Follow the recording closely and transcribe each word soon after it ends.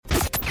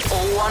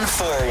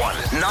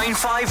0141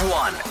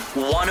 951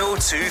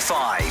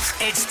 1025.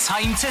 It's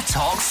time to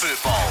talk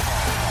football.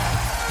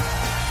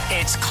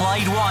 It's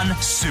Clyde One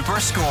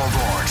Super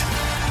Scoreboard.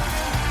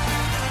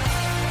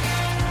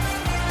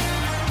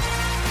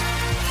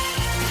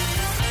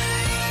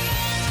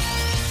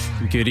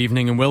 Good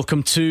evening and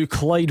welcome to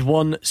Clyde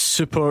One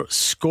Super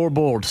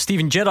Scoreboard.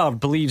 Stephen Gerrard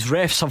believes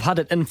refs have had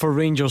it in for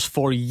Rangers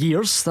for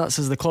years. That's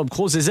as the club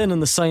closes in on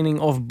the signing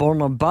of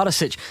Borna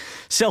Barisic.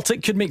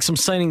 Celtic could make some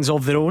signings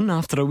of their own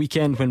after a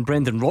weekend when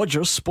Brendan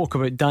Rodgers spoke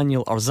about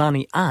Daniel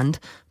Arzani and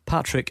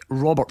Patrick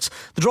Roberts.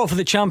 The draw for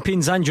the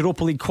Champions and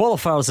Europa League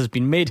qualifiers has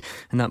been made,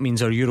 and that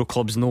means our Euro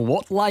clubs know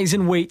what lies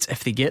in wait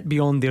if they get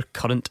beyond their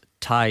current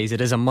ties.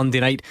 It is a Monday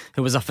night.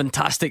 It was a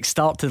fantastic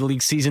start to the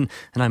league season,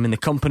 and I'm in the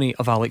company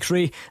of Alex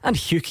Ray and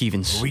Hugh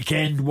Keevins.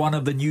 Weekend one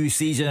of the new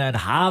season, and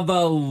have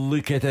a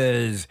look at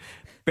us.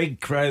 Big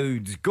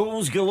crowds,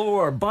 goals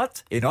galore.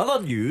 But in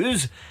other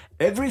news,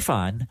 every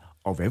fan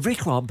of every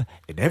club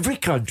in every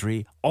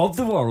country of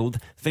the world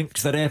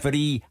thinks the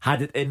referee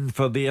had it in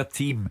for their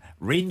team.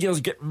 Rangers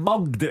get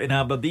mugged in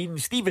Aberdeen.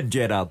 Stephen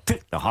Gerrard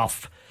took the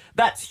huff.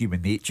 That's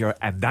human nature,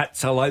 and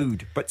that's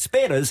allowed. But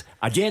spare us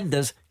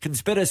agendas,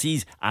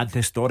 conspiracies and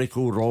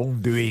historical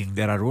wrongdoing.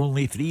 There are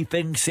only three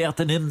things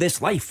certain in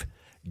this life: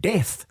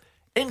 death,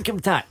 income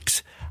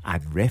tax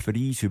and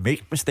referees who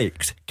make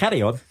mistakes.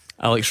 Carry on.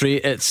 Alex Ray,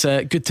 it's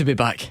good to be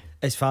back.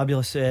 It's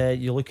fabulous.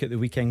 You look at the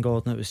weekend,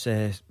 Gordon. It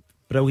was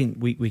brilliant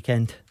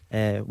weekend.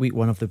 Week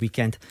one of the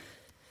weekend.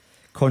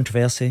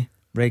 Controversy,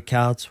 red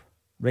cards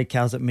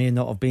that may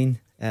not have been,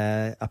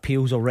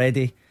 appeals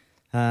already.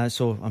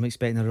 So I'm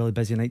expecting a really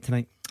busy night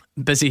tonight.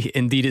 Busy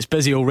indeed, it's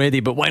busy already,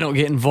 but why not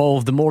get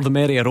involved? The more the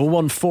merrier.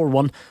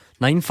 0141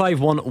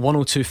 951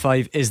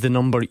 1025 is the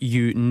number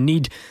you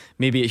need.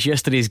 Maybe it's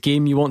yesterday's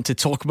game you want to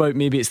talk about.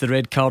 Maybe it's the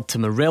red card to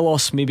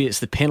Morelos. Maybe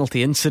it's the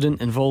penalty incident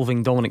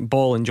involving Dominic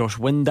Ball and Josh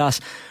Windass.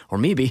 Or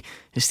maybe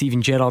it's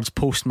Stephen Gerrard's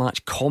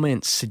post-match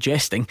comments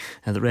suggesting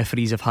that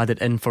referees have had it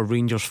in for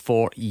Rangers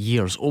for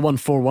years.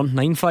 0141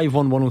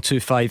 951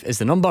 1025 is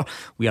the number.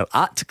 We are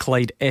at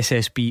Clyde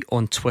SSB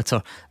on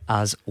Twitter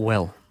as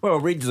well. Well,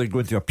 Rangers are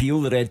going to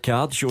appeal the red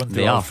card shown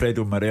to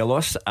Alfredo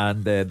Morelos,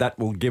 and that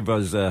will give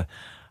us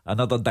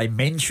another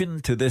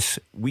dimension to this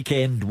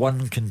weekend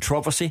one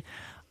controversy.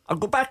 I'll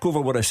go back over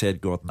what I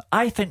said, Gordon.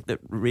 I think that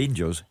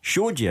Rangers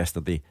showed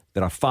yesterday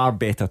they're a far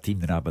better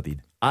team than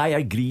Aberdeen. I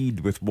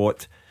agreed with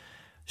what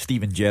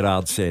Stephen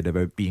Gerrard said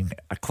about being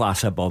a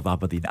class above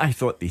Aberdeen. I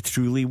thought they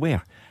truly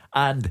were.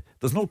 And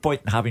there's no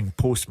point in having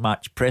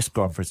post-match press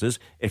conferences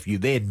if you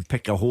then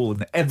pick a hole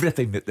in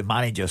everything that the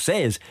manager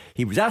says.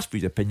 He was asked for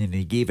his opinion and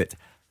he gave it.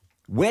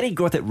 Where he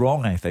got it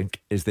wrong, I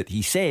think, is that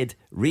he said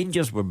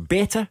Rangers were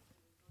better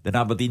than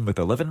Aberdeen with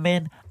 11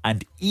 men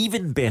and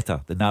even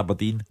better than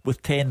Aberdeen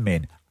with 10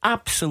 men.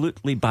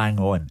 Absolutely bang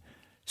on.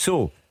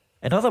 So,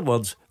 in other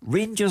words,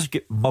 Rangers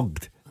get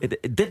mugged.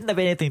 It didn't have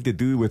anything to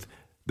do with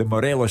the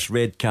Morelos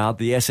red card.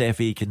 The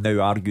SFA can now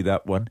argue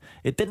that one.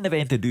 It didn't have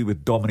anything to do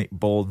with Dominic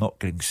Ball not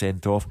getting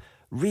sent off.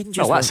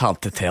 Rangers. Well, that's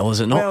hard to tell, is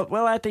it not?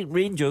 Well, I think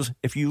Rangers,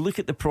 if you look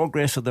at the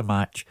progress of the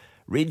match,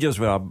 Rangers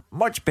were a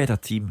much better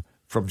team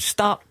from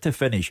start to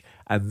finish,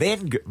 and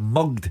then get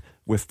mugged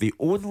with the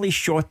only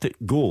shot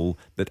at goal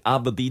that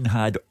Aberdeen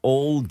had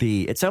all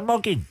day. It's a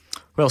mugging.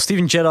 Well,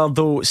 Stephen Gerrard,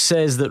 though,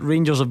 says that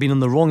Rangers have been on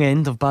the wrong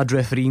end of bad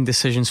refereeing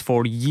decisions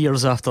for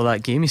years after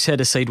that game. He said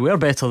his side were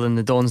better than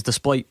the Dons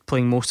despite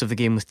playing most of the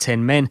game with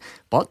 10 men,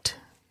 but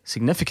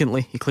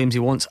significantly he claims he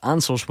wants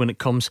answers when it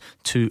comes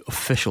to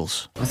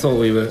officials. I thought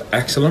we were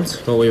excellent.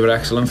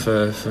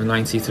 For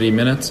 93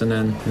 minutes, and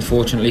then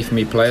unfortunately for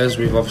me players,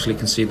 we've obviously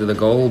conceded a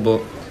goal,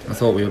 but I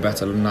thought we were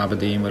better than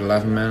Aberdeen with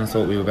 11 men. I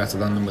thought we were better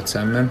than them with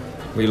 10 men.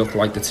 We looked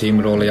like the team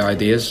with all the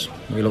ideas.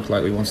 We looked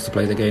like we wanted to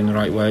play the game the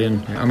right way,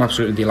 and I'm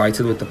absolutely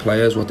delighted with the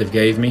players, what they've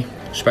gave me,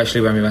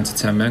 especially when we went to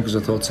 10 men, because I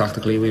thought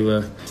tactically we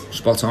were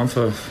spot on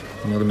for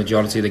the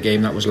majority of the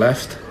game that was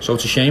left. So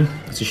it's a shame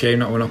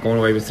that we're not going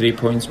away with 3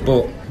 points,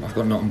 but I've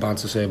got nothing bad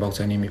to say about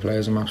any of my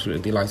players. I'm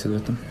absolutely delighted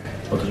with them.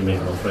 What did you make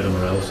of Alfredo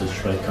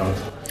Morelos' red card?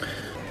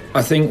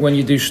 I think when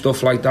you do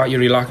stuff like that, you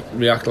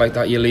react like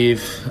that, you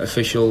leave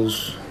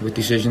officials with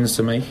decisions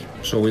to make.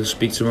 So we'll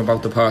speak to him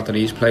about the part that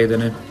he's played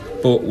in it.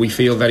 But we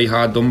feel very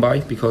hard done by,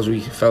 because we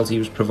felt he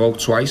was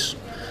provoked twice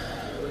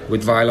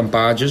with violent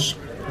barges,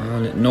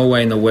 and no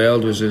way in the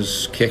world was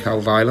his kick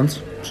out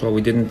violent, so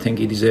we didn't think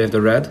he deserved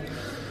a red.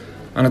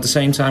 And at the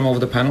same time, over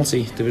the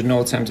penalty, there was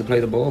no attempt to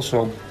play the ball,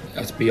 so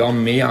it's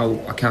beyond me.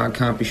 I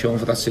can't be shown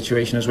for that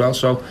situation as well.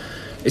 So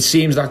it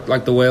seems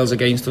like the world's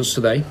against us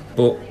today,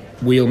 but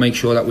we'll make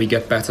sure that we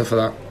get better for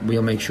that.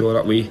 We'll make sure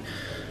that we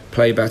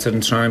play better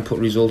and try and put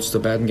results to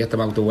bed and get them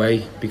out the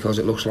way, because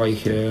it looks like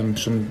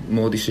some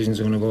more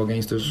decisions are going to go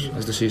against us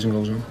as the season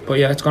goes on. But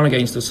yeah, it's gone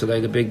against us today.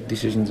 The big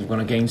decisions have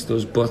gone against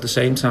us, but at the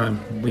same time,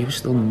 we were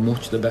still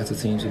much the better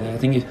team today. I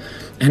think if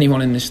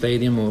anyone in this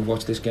stadium or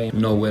watched this game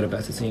know we're a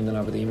better team than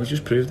Aberdeen. We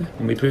just proved it,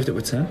 and we proved it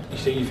with 10. You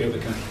say you feel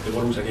the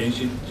world's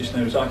against you just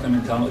now. Is that kind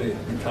of mentality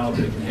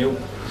that can help?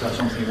 Is that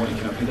something you want to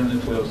kind of feed into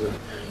the players?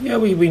 Yeah,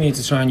 we need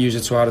to try and use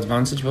it to our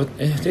advantage, but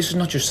this is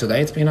not just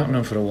today, it's been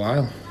happening for a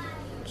while.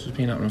 This has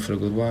been happening for a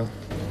good while.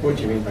 What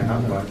do you mean by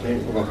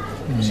happening? Over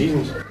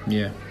seasons?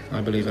 Yeah, I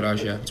believe it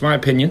has, yeah. It's my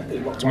opinion.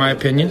 It's my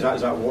opinion.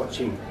 Is that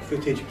watching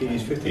footage,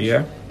 previous footage?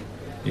 Yeah.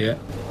 Yeah.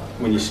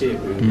 When you say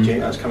it,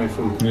 that's coming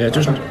from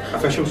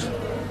officials?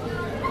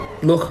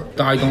 Look,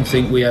 I don't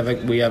think we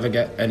ever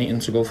get anything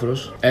to go for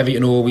us.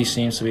 Everything always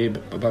seems to be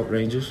about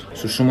Rangers.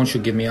 So someone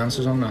should give me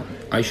answers on that.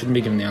 I shouldn't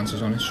be giving the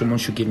answers on it. Someone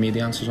should give me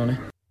the answers on it.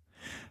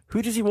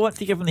 Who does he want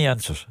to give him the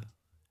answers?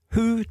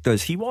 Who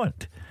does he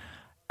want?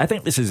 I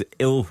think this is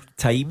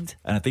ill-timed,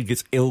 and I think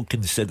it's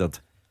ill-considered.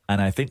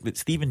 And I think that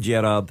Steven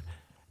Gerrard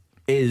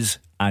is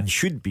and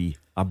should be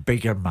a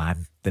bigger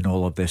man than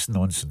all of this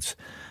nonsense.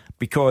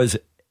 Because,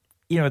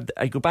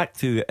 I go back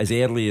to as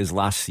early as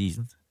last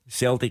season,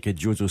 Celtic had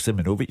Jozo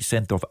Simonovic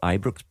sent off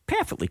Ibrox.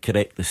 Perfectly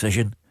correct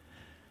decision.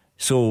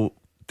 So,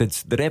 did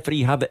the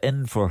referee have it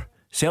in for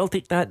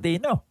Celtic that day?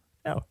 No.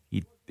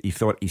 He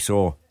thought he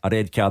saw a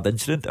red card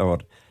incident, or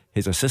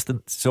his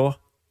assistant saw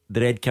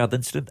the red card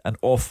incident, and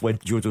off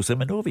went Jozo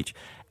Simonovic.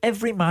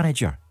 Every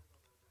manager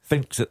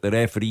thinks that the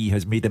referee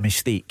has made a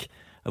mistake.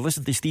 I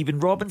listened to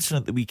Stephen Robinson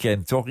at the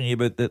weekend talking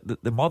about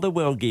the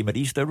Motherwell game at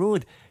Easter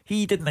Road.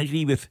 He didn't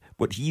agree with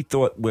what he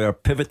thought were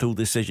pivotal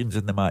decisions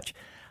in the match.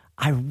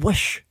 I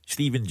wish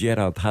Steven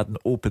Gerrard hadn't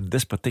opened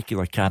this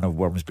particular can of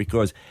worms,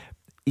 because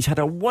he's had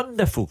a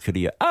wonderful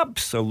career,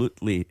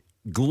 absolutely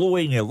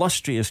glowing,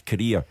 illustrious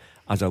career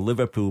as a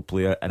Liverpool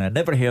player, and I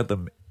never heard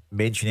him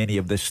mention any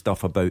of this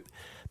stuff about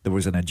there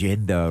was an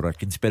agenda or a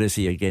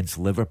conspiracy against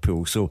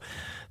Liverpool. So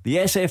the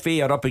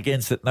SFA are up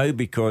against it now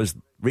because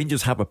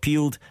Rangers have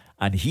appealed,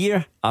 and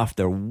here,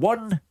 after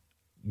one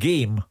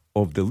game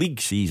of the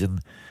league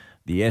season,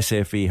 the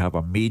SFA have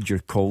a major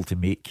call to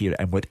make here,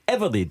 and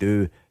whatever they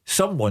do,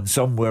 someone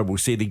somewhere will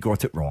say they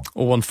got it wrong.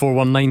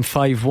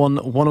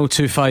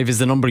 01419511025 is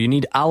the number you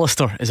need.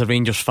 Alistair is a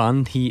Rangers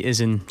fan. He is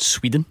in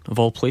Sweden, of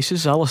all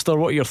places. Alistair,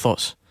 what are your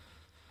thoughts?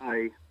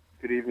 Hi,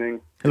 good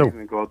evening. Hello. Good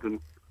evening, Gordon.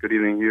 Good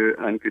evening, you,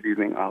 and good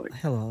evening, Alex.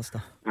 Hello,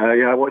 Alistair.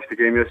 I watched the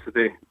game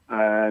yesterday,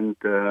 and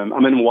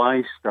I'm in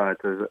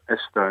Ystad,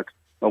 Istad.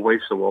 My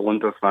wife's a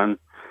Wallander fan,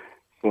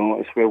 so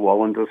it's where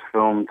Wallander's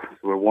filmed. So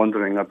we're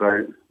wandering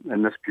about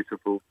in this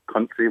beautiful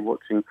country,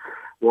 watching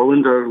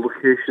Wallander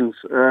locations.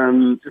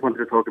 Just wanted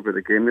to talk about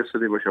the game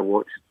yesterday, which I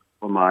watched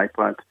on my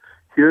iPad.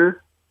 Hugh?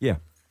 Yeah.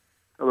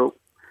 Hello.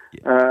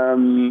 Yeah.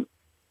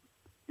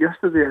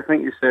 Yesterday, I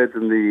think you said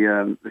in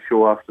the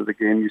show after the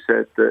game, you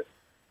said that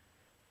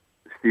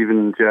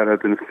Steven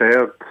Gerrard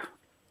inferred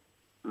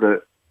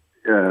that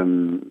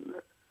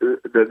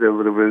there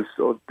was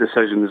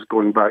decisions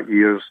going back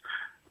years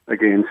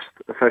against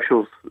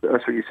officials.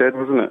 That's what you said,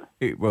 wasn't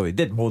it? Well, he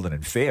did more than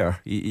infer.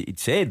 He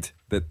said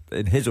that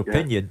in his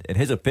opinion,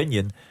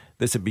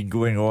 this had been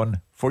going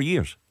on for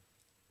years.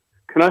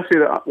 Can I say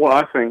that what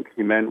I think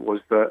he meant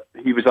was that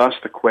he was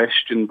asked a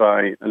question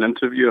by an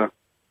interviewer,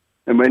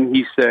 and when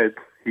he said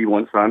he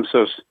wants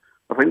answers,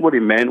 I think what he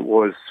meant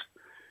was,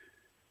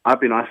 I've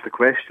been asked a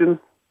question,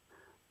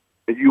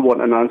 and you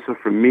want an answer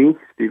from me,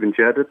 Steven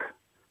Gerrard,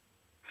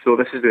 so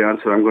this is the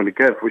answer I'm going to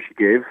give, which he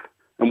gave.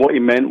 And what he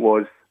meant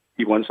was,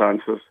 he wants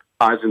answers,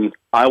 as in,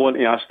 I want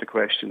to ask the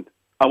question.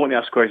 I want to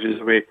ask questions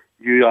the way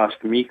you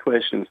asked me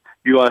questions.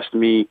 You asked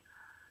me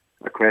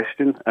a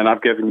question, and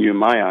I've given you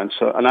my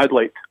answer, and I'd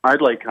like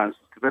answers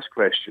to this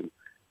question.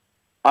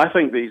 I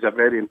think that he's a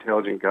very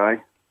intelligent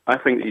guy. I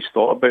think that he's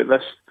thought about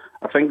this.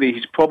 I think that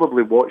he's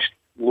probably watched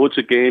loads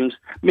of games.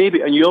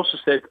 Maybe, and you also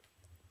said,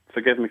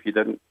 forgive me if you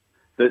didn't,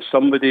 that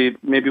somebody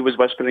maybe was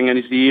whispering in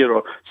his ear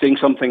or saying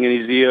something in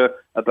his ear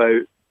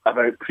about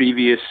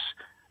previous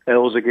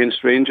ills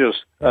against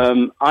Rangers.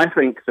 I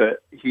think that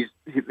he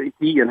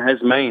in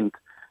his mind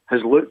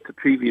has looked at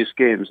previous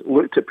games,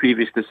 looked at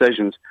previous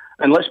decisions,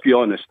 and let's be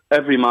honest,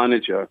 every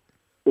manager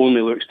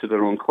only looks to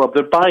their own club.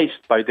 They're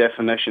biased by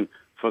definition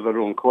for their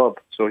own club.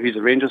 So he's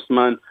a Rangers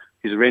man,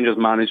 he's a Rangers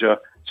manager,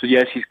 so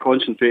yes, he's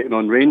concentrating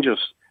on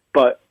Rangers,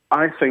 but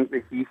I think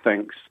that he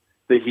thinks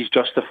that he's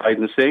justified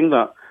in saying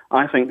that.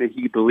 I think that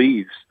he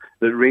believes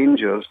that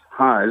Rangers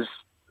has,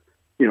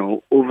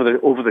 over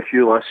the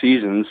few last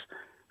seasons,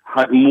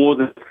 had more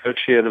than a fair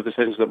share of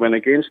decisions that went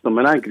against them,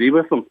 and I agree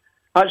with him.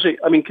 Actually,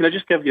 can I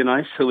just give you an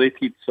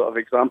isolated sort of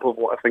example of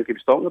what I think he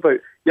was talking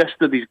about?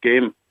 Yesterday's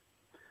game,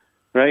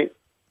 right?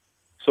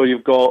 So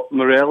you've got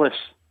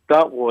Morelos.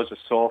 That was a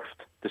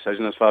soft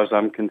decision as far as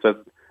I'm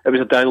concerned. It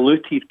was a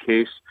diluted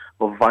case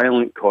of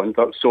violent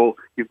conduct, so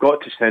you've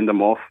got to send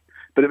him off.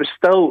 But it was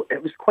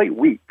quite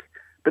weak.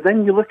 But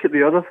then you look at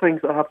the other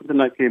things that happened in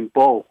that game.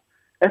 Ball.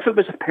 If it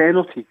was a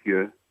penalty,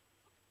 Hugh,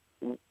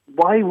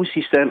 why was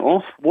he sent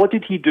off? What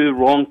did he do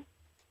wrong?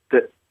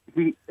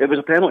 It was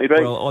a penalty,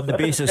 right? Well, on the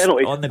basis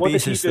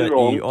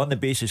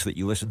that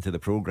you listen to the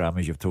programme,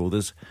 as you've told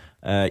us,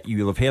 you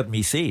will have heard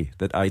me say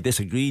that I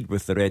disagreed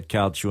with the red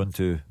card shown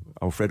to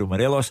Alfredo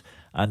Morelos,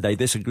 and I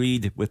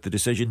disagreed with the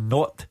decision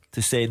not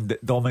to send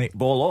Dominic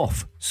Ball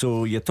off.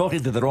 So you're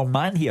talking to the wrong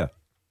man here.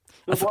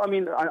 No, but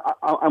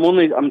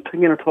I'm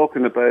thinking of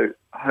talking about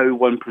how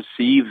one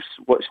perceives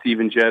what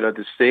Steven Gerrard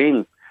is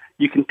saying.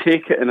 you can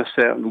take it in a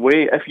certain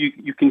way. If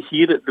you can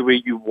hear it the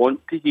way you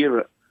want to hear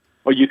it,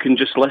 or you can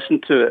just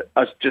listen to it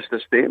as just a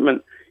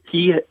statement.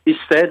 He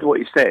said what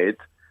he said,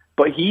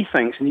 but he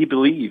thinks and he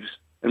believes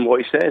in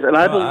what he says. And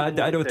I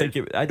don't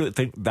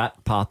think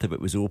that part of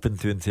it was open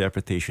to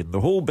interpretation.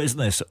 The whole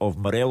business of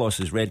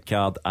Morelos' red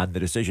card and the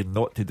decision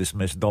not to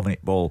dismiss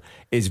Dominic Ball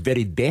is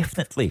very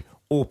definitely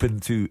open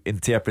to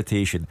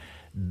interpretation.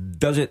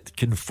 Does it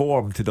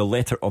conform to the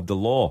letter of the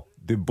law?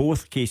 Do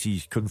both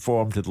cases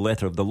conform to the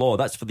letter of the law?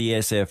 That's for the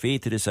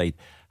SFA to decide.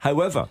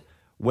 However,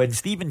 when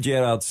Steven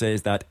Gerrard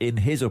says that, in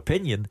his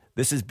opinion,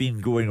 this has been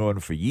going on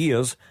for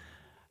years,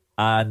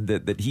 and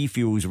that he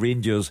feels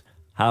Rangers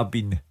have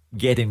been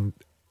getting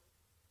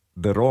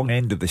the wrong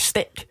end of the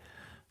stick,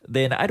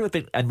 then I don't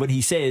think. And when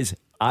he says,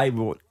 I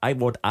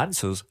want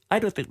answers, I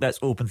don't think that's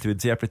open to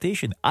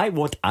interpretation. I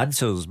want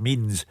answers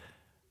means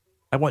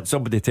I want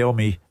somebody to tell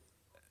me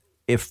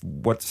if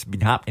what's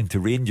been happening to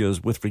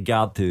Rangers with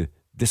regard to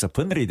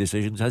disciplinary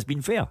decisions has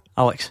been fair.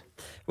 Alex?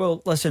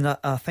 Well, listen,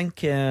 I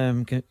think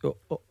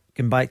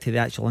going back to the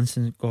actual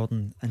incident,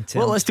 Gordon.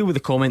 Well, let's deal with the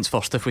comments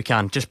first if we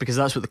can, just because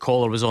that's what the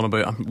caller was on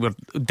about. We're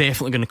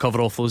definitely going to cover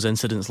off those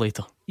incidents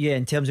later. Yeah,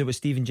 in terms of what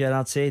Steven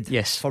Gerrard said,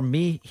 yes, for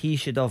me, he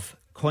should have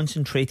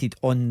concentrated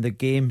on the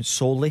game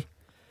solely.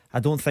 I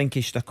don't think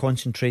he should have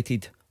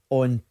concentrated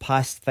on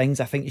past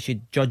things. I think he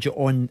should judge it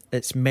on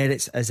its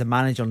merits as a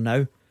manager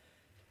now.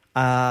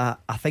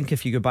 I think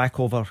if you go back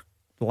over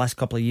the last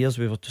couple of years,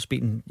 we were just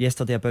speaking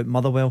yesterday about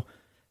Motherwell.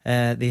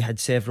 They had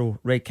several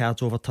red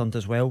cards overturned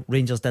as well.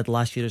 Rangers did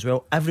last year as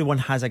well. Everyone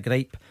has a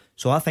gripe,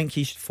 so I think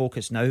he should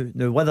focus now.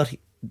 Now, whether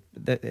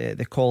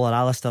the caller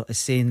Alistair is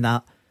saying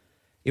that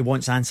he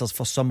wants answers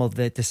for some of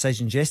the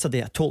decisions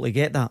yesterday, I totally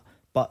get that.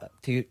 But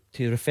to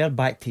refer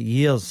back to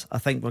years, I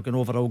think we're going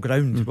over all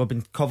ground. We've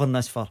been covering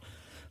this for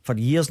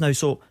years now,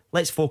 so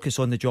let's focus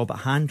on the job at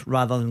hand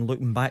rather than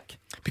looking back.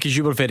 Because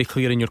you were very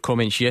clear in your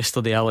comments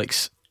yesterday,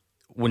 Alex.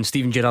 When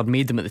Steven Gerrard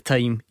made them at the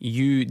time,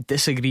 you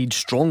disagreed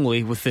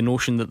strongly with the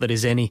notion that there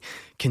is any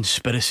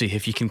conspiracy,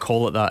 if you can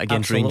call it that,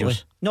 against Absolutely.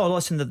 Rangers. No,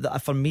 listen,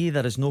 for me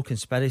there is no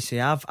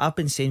conspiracy. I've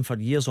been saying for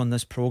years on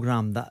this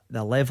programme that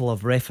the level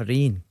of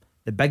refereeing,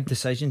 the big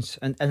decisions,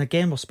 and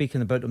again we're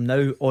speaking about them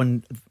now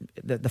on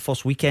the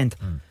first weekend,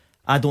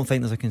 I don't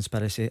think there's a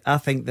conspiracy. I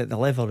think that the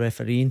level of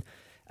refereeing,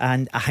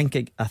 and I think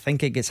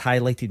it gets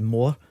highlighted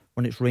more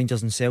when it's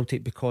Rangers and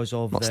Celtic because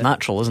of it's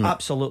natural, isn't it?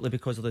 Absolutely,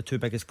 because of the two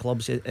biggest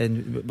clubs,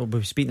 and we've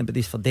been speaking about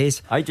these for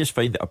days. I just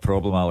find it a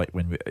problem, Alec,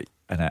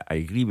 and I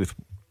agree with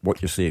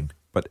what you're saying,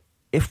 but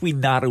if we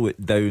narrow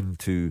it down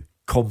to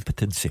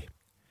competency,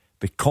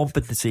 the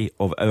competency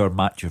of our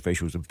match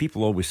officials, and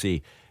people always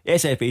say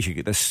SFA should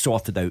get this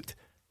sorted out.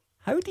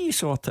 How do you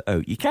sort it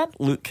out? You can't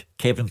look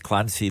Kevin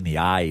Clancy in the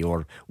eye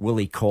or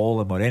Willie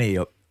Collum or any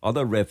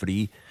other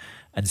referee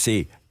and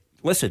say,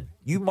 listen,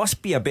 you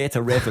must be a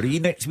better referee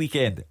next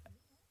weekend.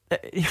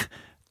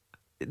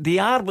 They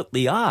are what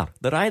they are.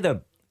 They're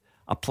either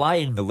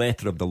applying the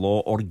letter of the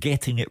law or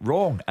getting it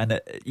wrong. And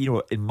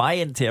in my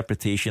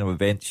interpretation of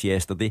events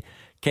yesterday,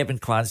 Kevin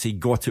Clancy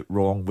got it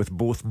wrong with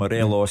both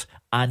Morelos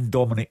and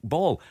Dominic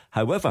Ball.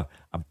 However,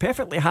 I'm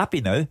perfectly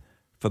happy now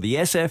for the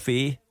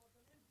SFA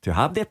to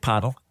have their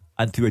panel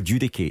and to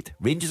adjudicate.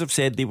 Rangers have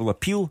said they will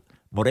appeal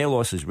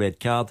Morelos' red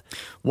card.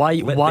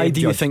 Why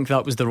do you think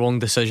that was the wrong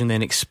decision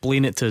then?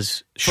 Explain it to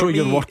us. Show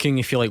your working,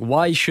 if you like.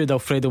 Why should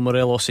Alfredo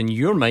Morelos, in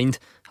your mind,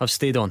 have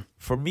stayed on?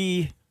 For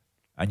me,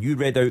 and you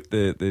read out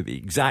the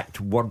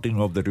exact wording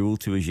of the rule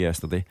to us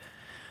yesterday,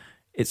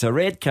 it's a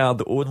red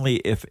card only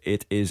if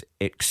it is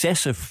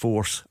excessive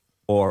force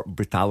or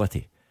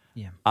brutality.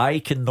 Yeah. I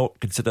cannot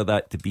consider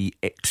that to be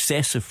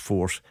excessive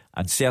force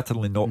and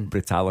certainly not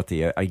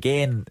brutality.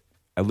 Again,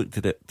 I looked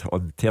at it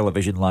on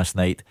television last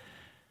night.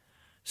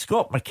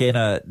 Scott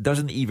McKenna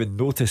doesn't even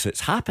notice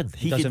it's happened.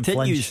 He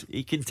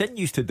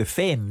continues to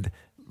defend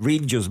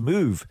Rangers'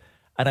 move,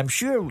 and I'm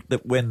sure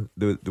that when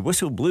the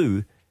whistle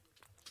blew,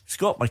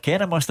 Scott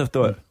McKenna must have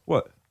thought,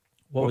 what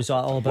was that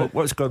all about?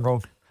 What's gone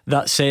wrong?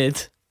 That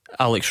said,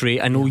 Alex Ray,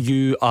 I know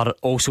you are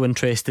also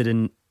interested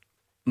in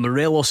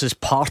Morelos'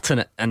 part in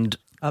it, and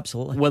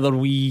absolutely whether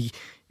we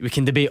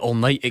can debate all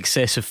night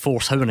excessive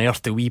force. How on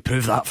earth do we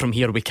prove that from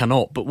here? We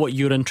cannot. But what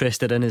you're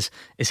interested in is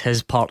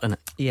his part in it.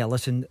 Yeah,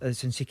 listen,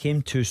 since he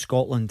came to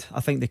Scotland,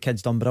 I think the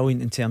kid's done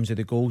brilliant in terms of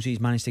the goals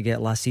he's managed to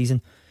get last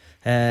season.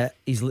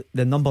 He's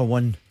the number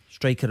one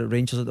striker at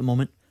Rangers at the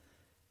moment.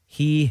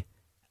 He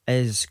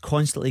is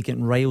constantly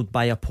getting riled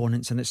by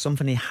opponents, and it's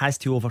something he has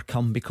to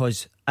overcome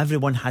because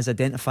everyone has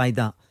identified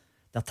that.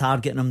 They're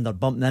targeting him, they're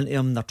bumping into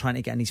him, they're trying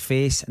to get in his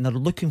face, and they're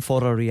looking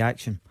for a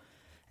reaction.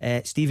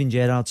 Steven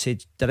Gerrard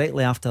said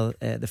directly after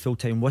the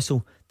full-time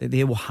whistle that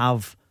they will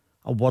have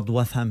a word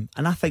with him,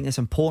 and I think it's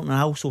important.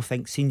 I also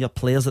think senior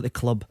players at the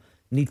club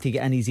need to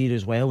get in his ear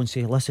as well and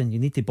say, listen, you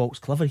need to box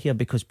clever here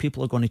because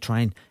people are going to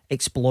try and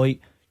exploit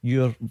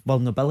your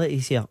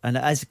vulnerabilities here, and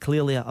it is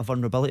clearly a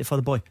vulnerability for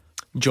the boy.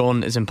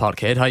 John is in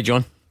Parkhead. Hi,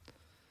 John.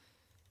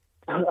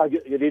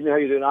 Good evening. How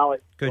you doing,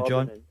 Alex? Good,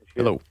 John.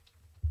 Hello.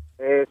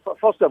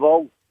 First of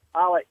all,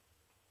 Alex,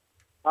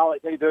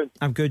 Alex, how you doing?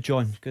 I'm good,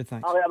 John. Good,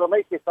 thanks. Alex, I would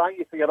like to thank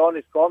you for your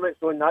honest comments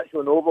on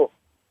Nacho Novo.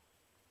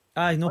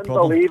 Aye, no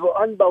problem.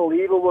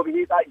 Unbelievable what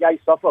that guy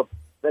suffered.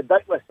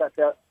 Ridiculous. That's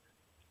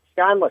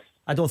scandalous.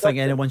 I don't think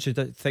anyone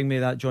should think me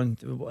that, John.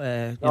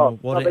 There's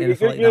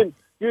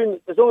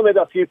only maybe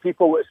a few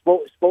people that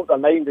spoke their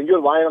mind, and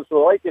you're one of them,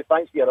 so I'd like to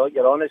thank you for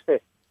your honesty.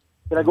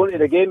 Can I go into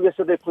the game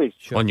yesterday, please?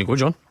 Sure. On you go,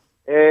 John.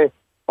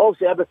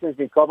 Obviously, everything's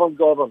been covered,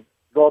 Gordon.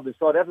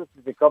 Sorry,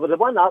 everything's been covered.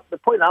 The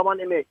point I want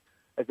to make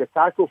is the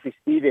tackle for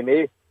Stevie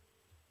May.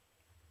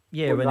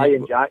 Yeah,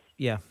 Ryan Jack.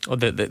 Yeah. Oh,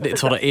 the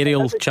sort of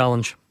aerial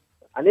challenge.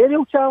 An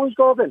aerial challenge,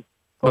 Gordon.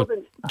 Well,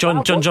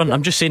 John,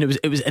 I'm just saying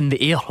it was in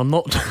the air. I'm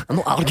not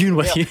arguing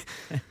with you.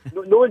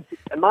 No, in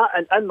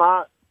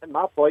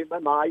my point,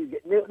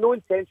 no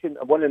intention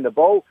of winning the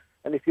ball.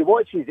 And if you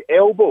watch his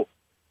elbow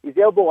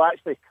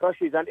actually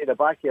crushes into the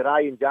back of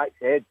Ryan Jack's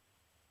head.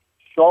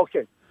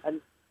 Shocking.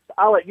 And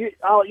Alec, you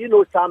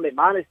know Sam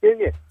McManus, didn't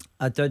you?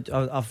 I did.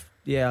 I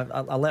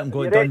let him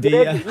go at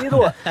Dundee.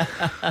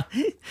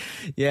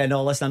 Yeah,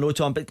 no, listen, I know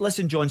Tom, but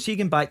listen, John,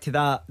 seeing back to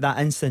that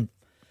instant,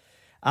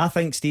 I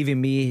think Stevie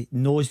May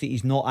knows that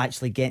he's not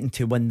actually getting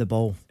to win the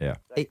ball. Yeah,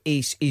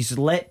 he's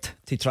leapt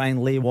to try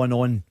and lay one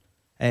on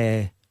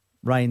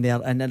Ryan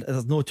there, and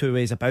there's no two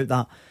ways about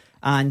that.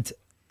 And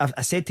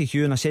I said to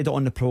Hugh, and I said it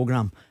on the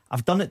programme,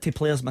 I've done it to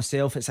players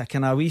myself. It's a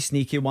kind of wee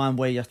sneaky one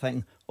where you're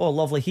thinking, oh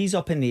lovely, he's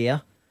up in the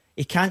air,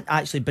 he can't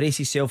actually brace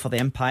himself for the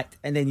impact,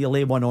 and then you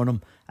lay one on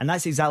him. And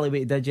that's exactly what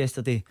he did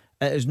yesterday.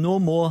 It is no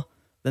more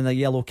than a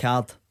yellow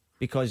card,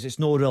 because it's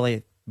not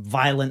really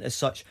violent as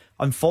such.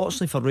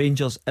 Unfortunately for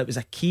Rangers, it was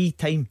a key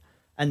time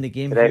in the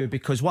game, Hugh,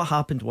 because what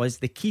happened was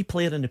the key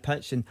player in the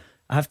pitch, and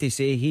I have to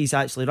say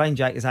Ryan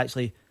Jack is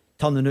actually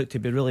turning out to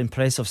be a really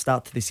impressive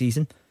start to the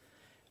season.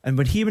 And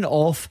when he went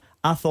off,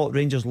 I thought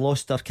Rangers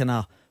lost their kind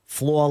of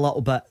flow a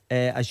little bit.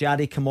 As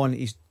Yari come on,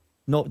 he's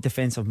not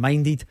defensive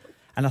minded,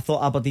 and I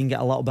thought Aberdeen get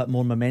a little bit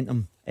more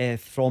momentum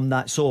from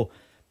that. So,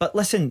 but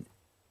listen,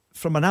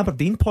 from an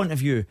Aberdeen point of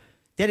view,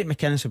 Derek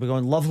McInnes will be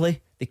going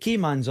lovely, the key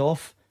man's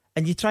off,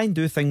 and you try and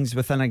do things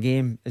within a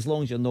game as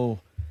long as you're not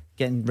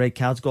getting red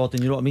cards,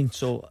 Gordon, you know what I mean?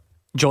 So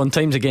John,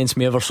 time's against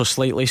me ever so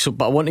slightly,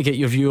 but I want to get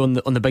your view on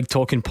the big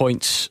talking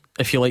points,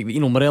 if you like.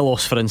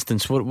 Morelos, for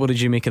instance, what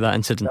did you make of that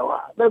incident?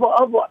 I don't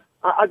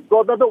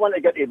want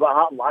to get to what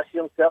happened last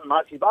year in certain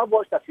matches, but I've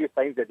watched a few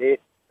times a day,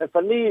 and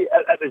for me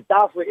it was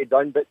daftly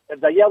done, but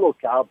it's a yellow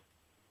card.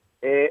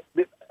 The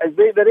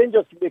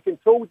Rangers, they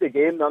controlled the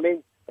game, I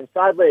mean, and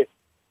sadly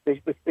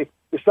they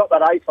shut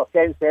their eyes for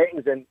 10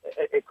 seconds, and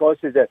it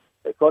costs us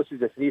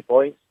the 3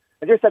 points.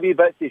 And just a wee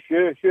bit to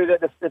show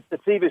that the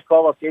previous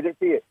caller said it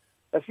to you.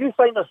 If you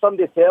think there's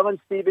somebody telling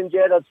Steven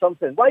Gerrard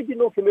something, why do you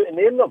not come out and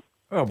name them?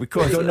 Well,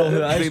 because I don't know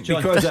who it is,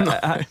 John.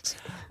 Because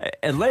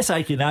unless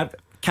I can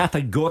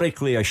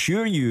categorically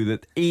assure you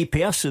that a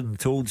person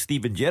told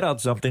Steven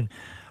Gerrard something,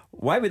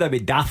 why would I be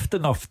daft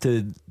enough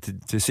to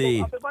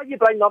say? But why are you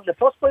bringing up in the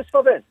first place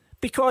for then?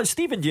 Because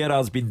Steven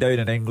Gerrard's been down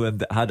in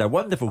England, had a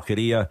wonderful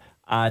career,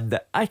 and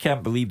I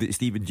can't believe that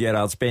Steven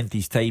Gerrard spent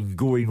his time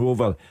going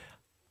over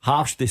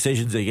harsh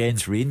decisions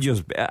against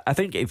Rangers. I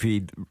think if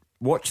he'd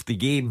watched the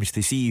games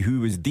to see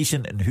who was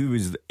decent and who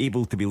was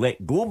able to be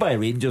let go by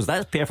Rangers,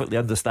 that's perfectly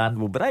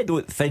understandable. But I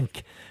don't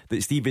think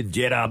that Steven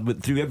Gerrard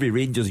went through every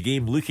Rangers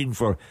game looking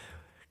for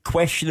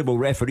questionable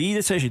referee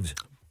decisions.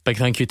 Big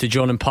thank you to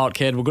John in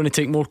Parkhead. We're going to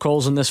take more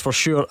calls on this for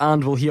sure,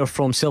 and we'll hear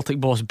from Celtic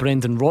boss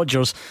Brendan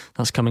Rodgers.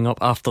 That's coming up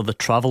after the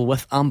travel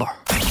with Amber.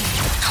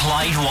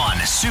 Clyde One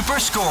Super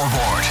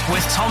Scoreboard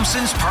with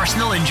Thompson's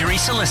personal injury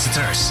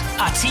solicitors.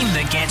 A team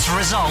that gets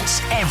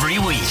results every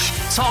week.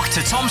 Talk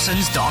to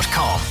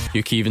Thompsons.com.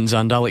 Hugh Keevins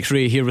and Alex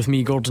Ray here with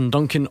me, Gordon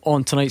Duncan,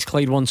 on tonight's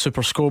Clyde One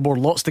Super Scoreboard.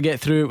 Lots to get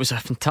through. It was a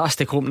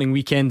fantastic opening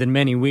weekend in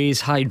many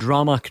ways. High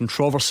drama,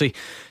 controversy,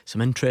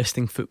 some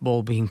interesting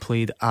football being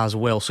played as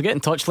well. So get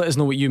in touch, let us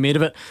know what you made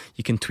of it.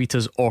 You can tweet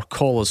us or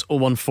call us.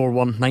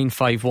 0141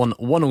 951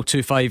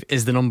 1025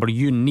 is the number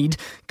you need.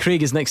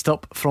 Craig is next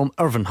up from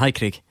Irvine. Hi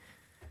Craig.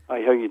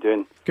 Hi, how you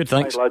doing? Good,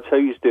 thanks. Hi lads, how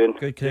you doing?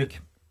 Good, Craig.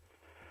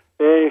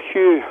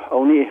 Hugh,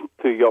 I'll need to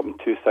put you up on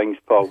two things,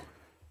 pal.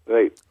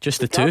 Right.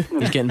 Just the two?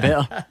 He's getting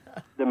better.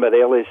 The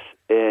Morelos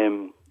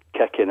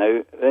kicking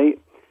out, right?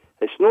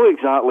 It's not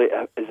exactly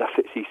as if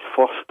it's his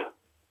first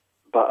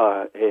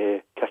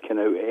kicking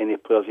out at any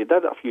players. He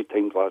did it a few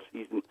times last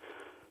season.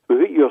 But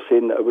what you're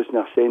saying that it wasn't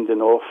a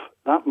sending off,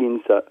 that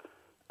means that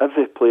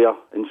every player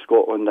in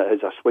Scotland that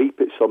has a swipe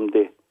at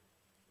somebody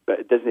but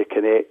it doesn't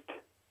connect,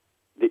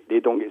 they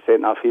don't get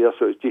sent off either,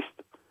 so it's just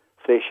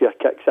fresh air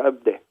kicks at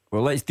everybody.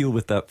 Well, let's deal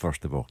with that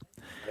first of all.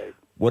 Right.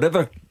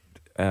 Whatever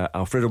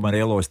Alfredo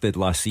Morelos did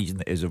last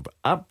season is of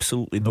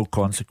absolutely no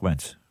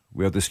consequence.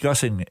 We're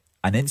discussing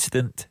an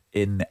incident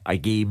in a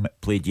game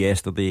played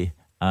yesterday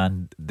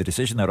and the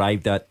decision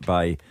arrived at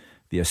by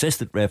the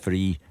assistant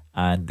referee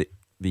and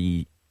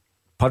the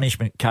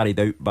punishment carried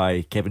out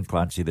by Kevin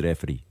Clancy, the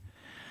referee.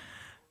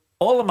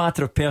 All a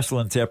matter of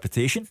personal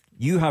interpretation.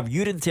 You have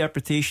your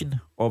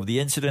interpretation of the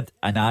incident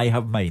and I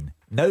have mine.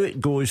 Now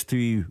it goes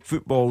to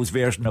football's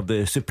version of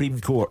the Supreme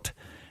Court.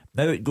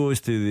 Now it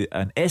goes to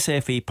an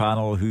SFA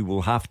panel who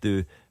will have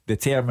to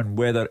determine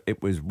whether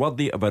it was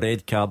worthy of a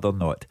red card or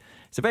not.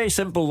 It's a very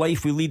simple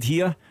life we lead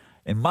here.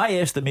 In my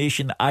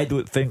estimation, I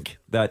don't think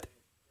that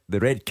the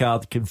red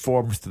card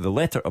conforms to the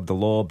letter of the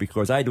law,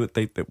 because I don't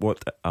think that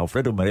what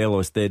Alfredo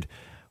Morelos did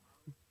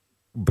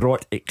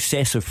brought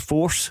excessive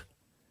force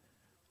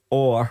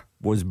or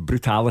was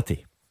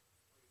brutality.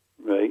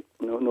 Right,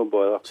 no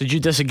bother. So do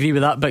you disagree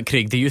with that bit,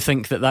 Craig? Do you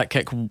think that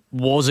kick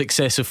was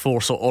excessive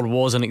force or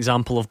was an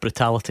example of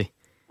brutality?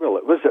 Well,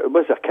 it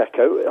was a kick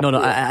out. No,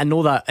 I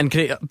know that. And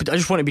Craig, but I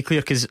just want to be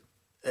clear, because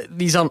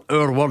these aren't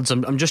our words.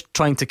 I'm just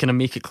trying to kind of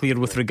make it clear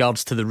with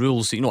regards to the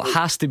rules. You know, it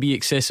has to be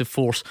excessive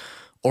force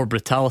or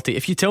brutality.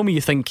 If you tell me you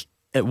think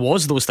it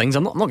was those things,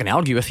 I'm not going to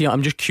argue with you.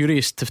 I'm just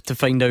curious to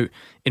find out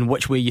in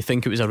which way you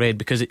think it was a red,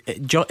 because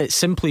it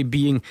simply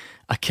being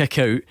a kick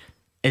out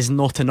is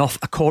not enough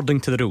according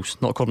to the rules,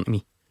 not according to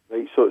me.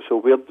 Right, so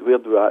where do we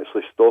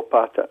actually stop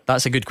at it?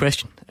 That's a good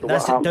question. So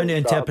that's down to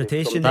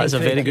interpretation. That is a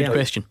very good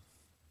question.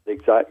 The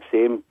exact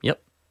same.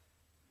 Yep.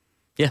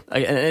 Yeah,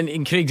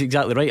 and Craig's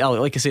exactly right,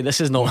 Alec. Like I say,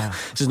 this is not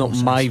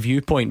my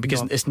viewpoint,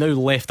 because it's now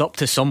left up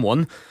to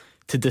someone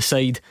to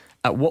decide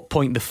at what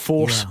point the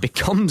force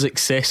becomes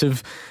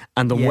excessive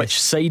and on which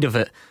side of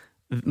it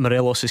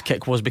Morelos'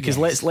 kick was. Because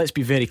let's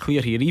be very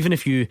clear here. Even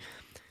if you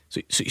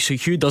so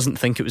Hugh doesn't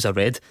think it was a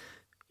red,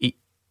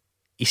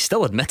 he's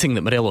still admitting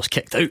that Morelos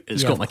kicked out at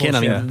Scott McKenna.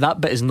 I mean, that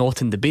bit is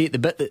not in debate. The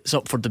bit that's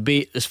up for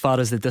debate as far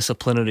as the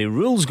disciplinary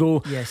rules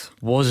go,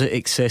 was it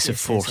excessive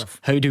force?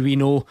 How do we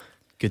know?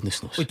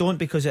 Goodness knows. We don't,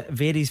 because it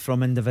varies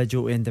from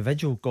individual to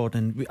individual,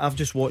 Gordon. I've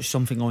just watched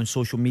something on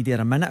social media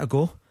a minute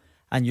ago,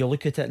 and you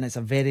look at it and it's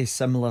a very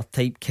similar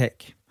type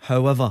kick.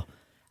 However,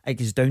 it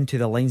goes down to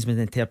the linesman's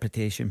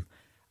interpretation.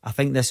 I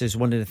think this is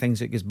one of the things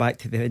that goes back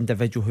to the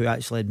individual who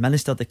actually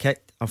administered the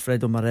kick,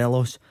 Alfredo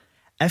Morelos.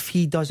 If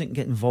he doesn't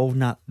get involved in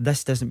that,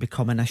 this doesn't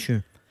become an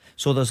issue.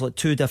 So there's like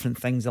two different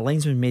things. The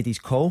linesman made his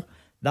call.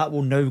 That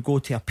will now go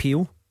to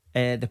appeal.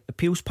 The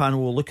appeals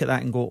panel will look at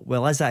that and go,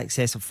 well, is that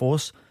excessive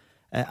force?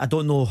 I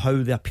don't know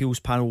how the appeals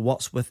panel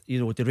works with,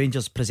 the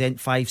Rangers present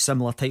 5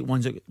 similar type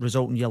ones that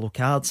result in yellow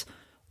cards,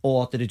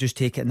 or do they just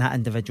take it in that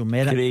individual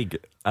merit? Craig,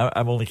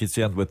 I'm only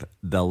concerned with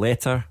the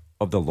letter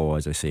of the law,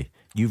 as I say.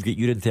 You've got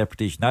your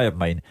interpretation, I have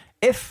mine.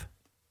 If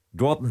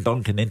Gordon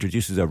Duncan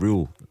introduces a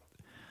rule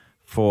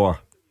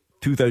for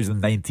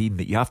 2019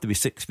 that you have to be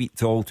 6 feet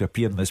tall to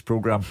appear in this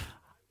programme,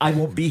 I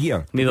won't be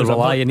here. Neither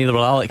will I, and neither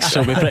will Alex,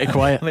 so we'll be pretty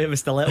quiet. Wait,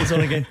 Mr. Little's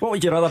on again. What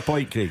was your other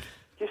point, Craig?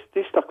 Just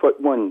a quick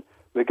one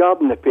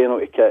regarding the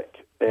penalty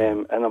kick.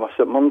 And I'm a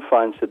St Mirren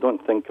fan, so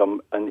don't think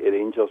I'm into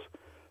Rangers,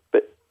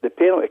 but the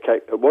penalty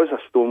kick, it was a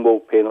stonewall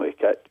penalty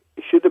kick.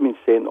 It should have been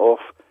sent off.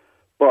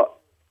 But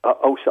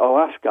I'll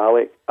ask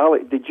Alec.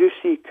 Alec, did you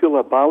see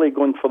Koulibaly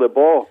going for the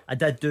ball? I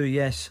did do,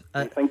 yes.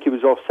 I think he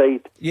was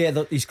offside.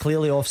 Yeah, he's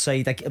clearly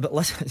offside. But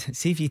listen,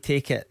 see if you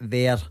take it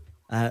there,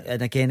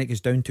 and again it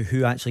goes down to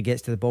who actually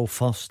gets to the ball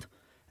first.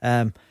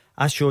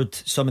 I showed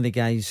some of the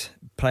guys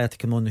prior to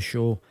coming on the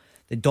show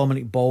that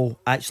Dominic Ball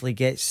actually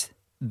gets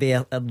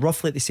there at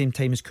roughly at the same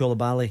time as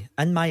Koulibaly.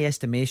 In my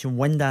estimation,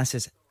 Windass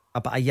is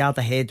about a yard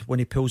ahead when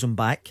he pulls him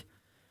back,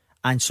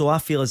 and so I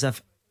feel as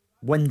if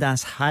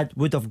Windass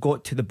would have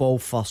got to the ball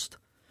first.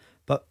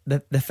 But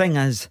the thing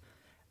is,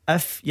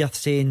 if you're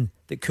saying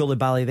that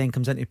Koulibaly then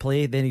comes into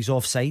play, then he's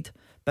offside.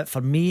 But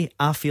for me,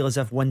 I feel as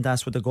if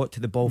Windass would have got to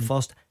the ball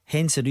first.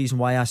 Hence the reason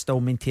why I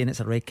still maintain it's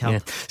a red card.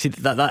 Yeah. See,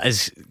 that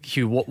is,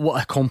 Hugh,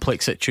 what a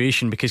complex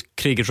situation, because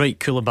Craig is right,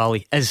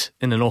 Koulibaly is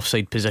in an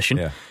offside position.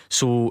 Yeah.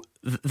 So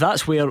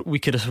that's where we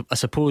could, I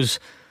suppose,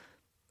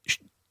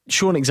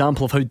 show an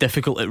example of how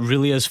difficult it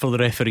really is for the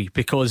referee,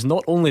 because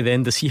not only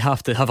then does he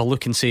have to have a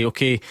look and say,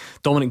 okay,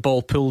 Dominic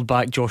Ball pulled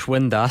back Josh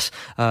Windass,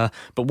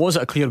 but was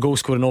it a clear goal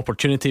scoring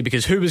opportunity?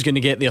 Because who was going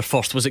to get there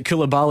first? Was it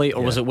Koulibaly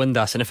or was it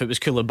Windass? And if it was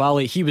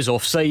Koulibaly, he was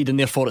offside, and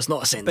therefore it's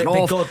not a sending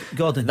off.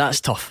 Gordon,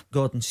 that's tough.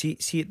 Gordon, see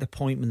at the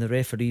point when the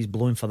referee's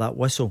blowing for that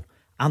whistle,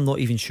 I'm not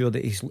even sure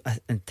that he's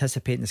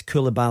anticipating this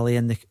Koulibaly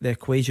in the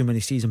equation when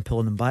he sees him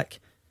pulling him back.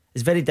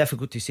 It's very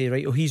difficult to say,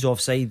 right, he's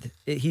offside,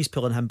 he's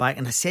pulling him back,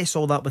 and assess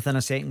all that within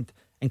a second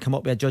and come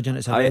up with a judging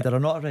it's a red or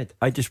not a red.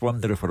 I just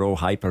wonder if we're all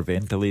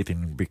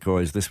hyperventilating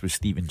because this was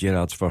Steven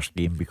Gerrard's first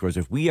game. Because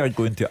if we are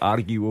going to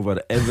argue over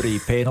every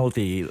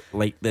penalty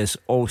like this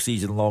all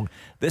season long,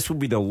 this will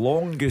be the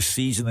longest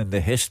season in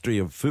the history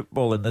of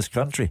football in this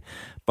country.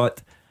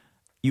 But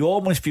you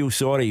almost feel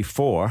sorry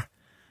for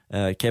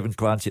Kevin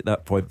Clancy at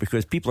that point,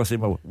 because people are saying,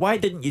 well, why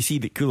didn't you see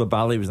that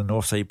Koulibaly was in an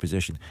offside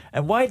position,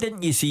 and why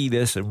didn't you see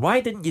this, and why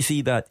didn't you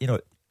see that?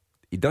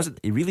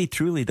 He really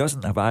truly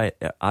doesn't have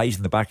eyes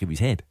in the back of his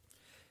head.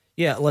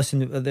 Yeah,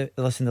 listen,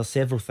 there's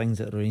several things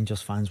that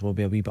Rangers fans will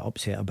be a wee bit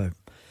upset about,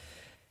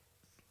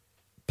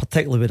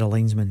 particularly with the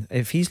linesman.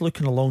 If he's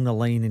looking along the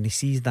line and he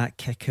sees that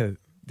kick out,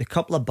 the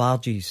couple of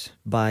barges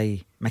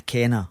by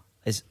McKenna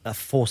is a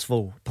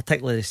forceful,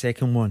 particularly the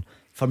second one.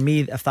 For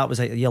me, if that was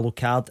like a yellow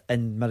card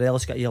and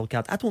Morelos got a yellow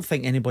card, I don't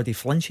think anybody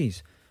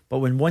flinches. But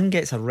when one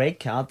gets a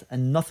red card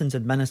and nothing's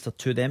administered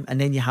to them,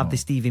 and then you have the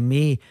Stevie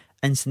May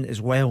incident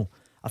as well,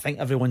 I think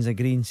everyone's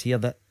agreeing here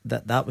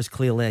that was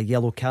clearly a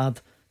yellow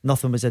card.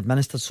 Nothing was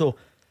administered, so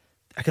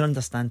I can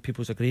understand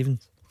people's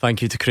grievance.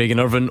 Thank you to Craig and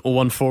Irvine.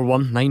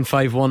 0141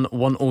 951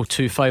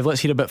 1025. Let's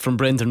hear a bit from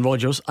Brendan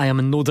Rodgers. I am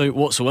in no doubt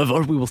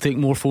whatsoever we will take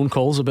more phone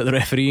calls about the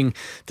refereeing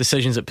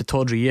decisions at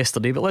Pittodrie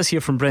yesterday, but let's hear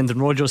from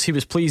Brendan Rodgers. He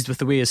was pleased with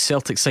the way his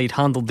Celtic side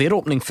handled their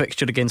opening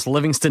fixture against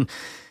Livingston.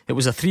 It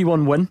was a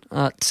 3-1 win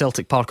at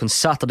Celtic Park on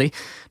Saturday.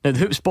 Now the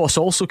Hoops boss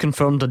also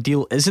confirmed a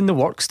deal is in the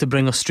works to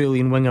bring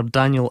Australian winger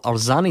Daniel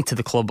Arzani to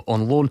the club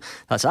on loan.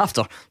 That's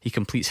after he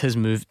completes his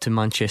move to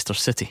Manchester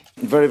City.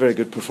 Very, very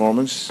good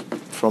performance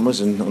from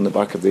us, and on the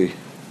back of the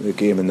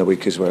game in the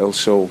week as well.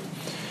 So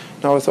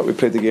no, I thought we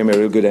played the game with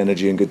real good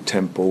energy and good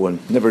tempo,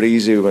 and never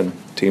easy when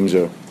teams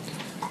are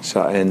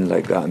sat in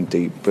like that and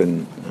deep,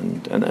 and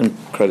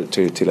credit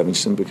to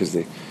Livingston, because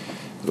they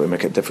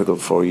make it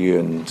difficult for you,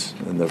 and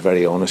they're a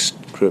very honest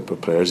group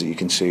of players that you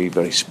can see,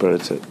 very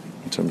spirited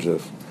in terms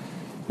of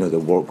the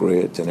work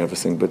rate and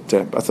everything. But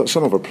I thought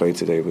some of our play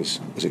today was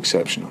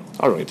exceptional.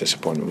 Our only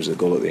disappointment was the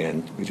goal at the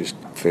end. We just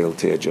failed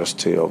to adjust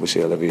to,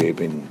 obviously, Olivier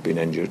being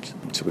injured,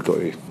 so we've got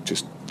to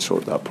just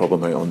sort that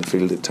problem out on the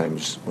field at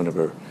times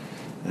whenever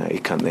he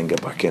can't then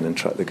get back in and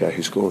track the guy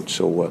who scored.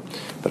 So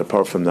but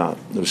apart from that,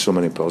 there were so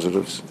many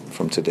positives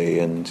from today,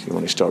 and you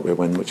want to start with a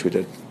win, which we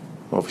did.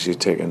 Obviously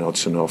taking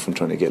Hodgson off and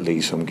trying to get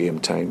Lee some game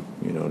time,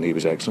 and he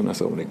was excellent. I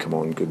thought when he come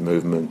on, good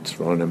movement,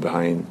 running in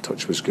behind,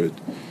 touch was good,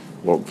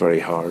 worked very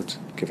hard,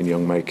 giving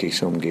young Mikey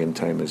some game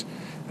time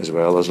as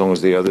well, as long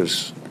as the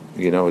others,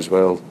 as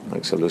well,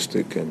 like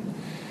Salustic and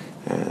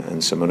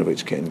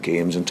Simonovic getting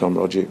games, and Tom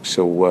Rogic.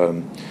 So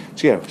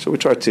we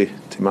tried to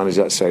manage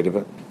that side of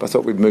it. But I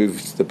thought we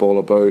moved the ball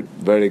about,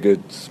 very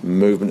good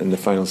movement in the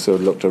final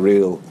third, looked a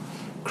real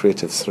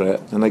creative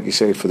threat. And like you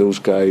say, for those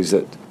guys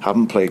that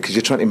haven't played, because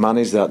you're trying to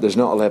manage that, there's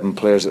not 11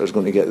 players that are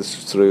going to get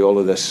through all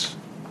of this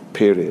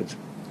period,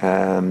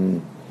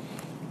 and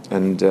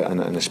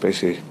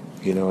especially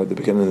at the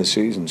beginning of the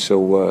season. So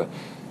we're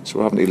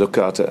having to look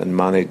at it and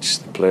manage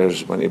the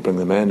players, when to bring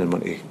them in and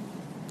when to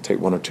take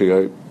one or two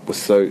out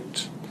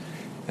without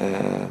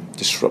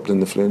disrupting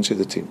the fluency of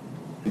the team.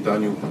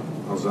 Daniel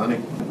Arzani,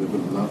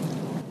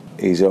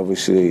 he's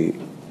obviously,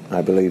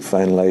 I believe,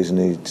 finalising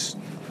his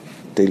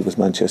deal with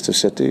Manchester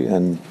City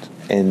and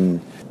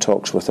in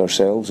talks with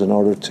ourselves in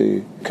order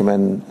to come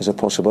in as a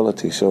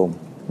possibility. So,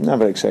 a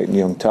very exciting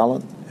young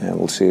talent.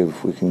 We'll see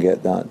if we can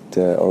get that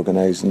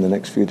organised in the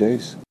next few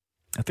days.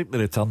 I think the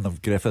return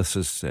of Griffiths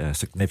is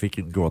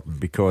significant, Gordon,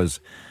 because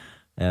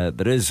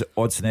there is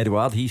Odsonne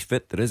Edouard, he's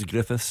fit. There is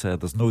Griffiths,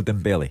 there's no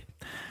Dembele.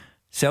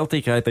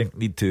 Celtic, I think,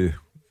 need to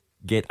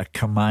get a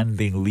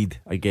commanding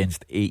lead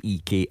against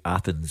AEK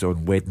Athens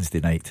on Wednesday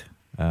night.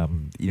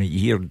 You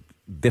hear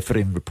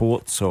differing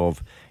reports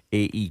of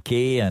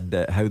AEK and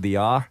how they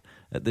are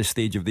at this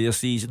stage of their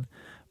season,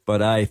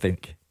 but I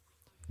think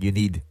you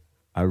need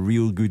a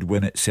real good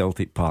win at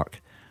Celtic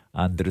Park,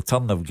 and the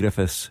return of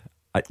Griffiths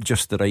at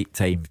just the right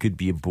time could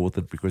be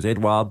important, because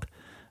Edouard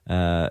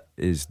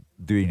is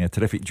doing a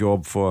terrific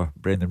job for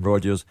Brendan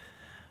Rodgers,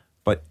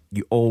 but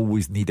you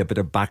always need a bit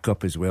of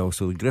backup as well.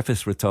 So the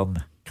Griffiths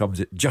return comes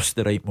at just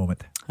the right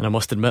moment. And I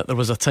must admit, there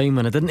was a time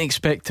when I didn't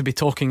expect to be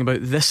talking about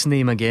this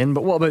name again.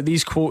 But what about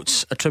these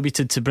quotes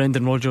attributed to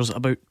Brendan Rodgers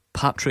about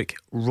Patrick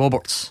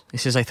Roberts? He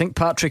says, I think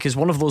Patrick is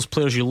one of those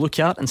players you look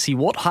at and see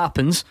what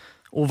happens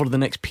over the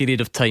next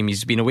period of time.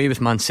 He's been away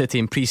with Man City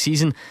in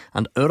pre-season,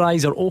 and our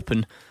eyes are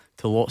open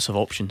to lots of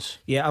options.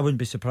 Yeah, I wouldn't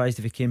be surprised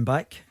if he came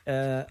back.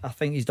 I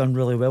think he's done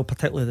really well,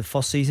 particularly the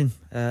first season.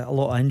 A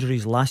lot of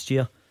injuries last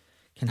year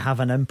can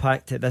have an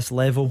impact at this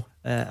level.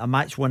 A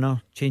match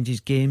winner, changes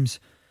games,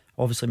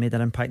 obviously made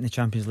an impact in the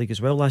Champions League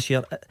as well last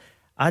year.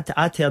 I'd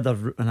heard,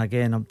 and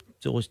again,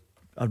 it was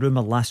a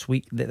rumour last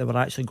week that they were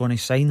actually going to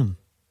sign him.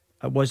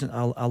 It wasn't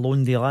a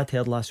loan deal. I'd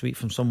heard last week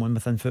from someone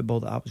within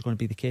football that was going to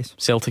be the case.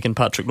 Celtic and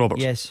Patrick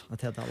Roberts. Yes,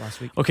 I'd heard that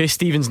last week. Okay,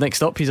 Stephen's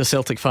next up. He's a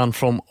Celtic fan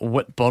from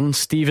Whitburn.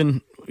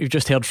 Stephen, we've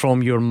just heard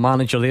from your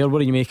manager there. What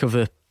do you make of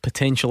the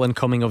potential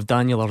incoming of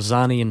Daniel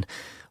Arzani and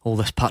all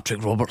this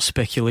Patrick Roberts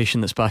speculation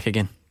that's back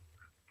again?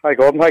 Hi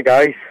Gordon, hi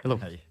guys. Hello.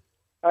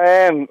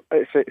 Hi.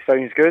 It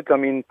sounds good. I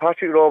mean,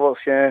 Patrick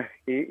Roberts, yeah,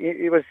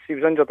 he was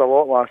injured a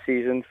lot last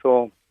season,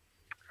 so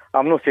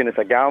I'm not saying it's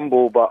a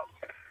gamble, but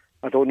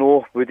I don't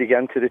know, would he get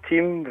into the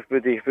team?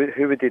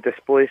 Who would he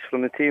displace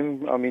from the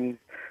team? I mean,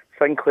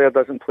 Sinclair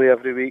doesn't play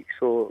every week,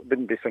 so it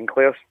wouldn't be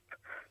Sinclair's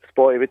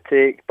spot he would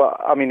take. But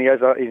I mean,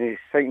 he's an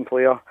exciting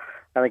player,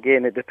 and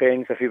again, it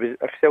depends.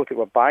 If Celtic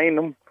were buying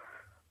him,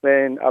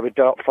 then I would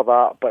be up for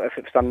that. But if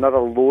it's another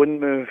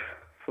loan move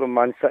from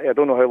Man City, I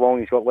don't know how long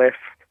he's got left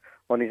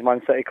on his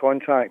Man City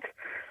contract.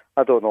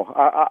 I don't know.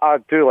 I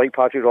do like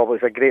Patrick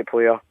Roberts; he's a great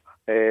player.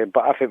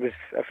 But if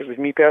it was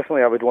me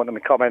personally, I would want him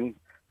to come in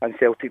and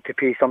Celtic to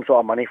pay some sort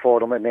of money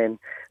for him, and then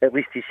at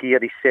least he's here,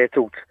 he's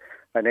settled,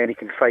 and then he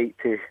can fight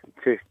to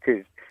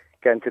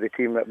get into the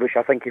team, which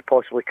I think he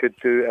possibly could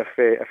do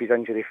if he's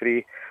injury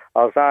free.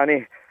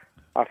 Arzani,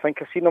 I think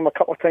I've seen him a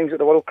couple of times at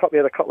the World Cup. He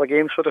had a couple of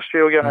games for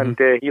Australia, and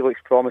he looks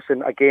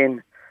promising.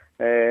 Again,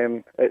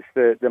 it's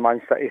the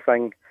Man City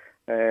thing.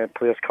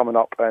 players coming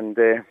up and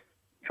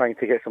trying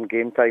to get some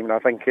game time. And I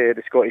think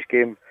the Scottish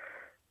game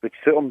would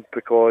suit him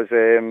because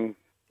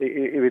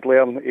he would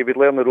learn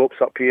the ropes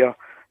up here.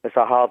 It's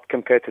a hard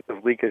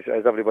competitive league,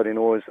 as everybody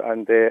knows,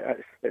 and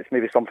it's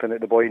maybe something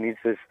that the boy needs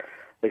is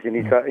he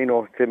needs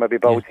to maybe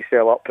build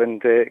himself up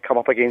and come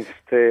up against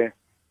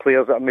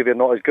players that are maybe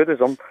not as good as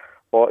him,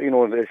 or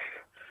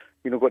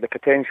got the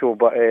potential,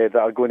 but that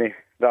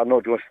are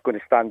not just going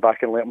to stand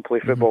back and let him play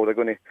football. They're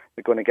going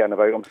to get in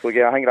about him. So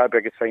yeah, I think that'd be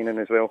a good signing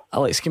as well.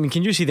 Alex,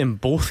 can you see them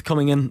both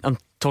coming in? I'm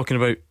talking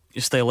about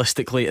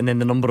stylistically, and then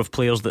the number of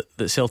players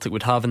that Celtic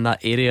would have in that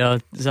area.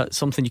 Is that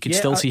something you could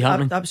still see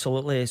happening?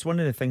 Absolutely. It's one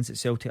of the things that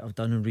Celtic have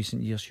done in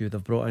recent years.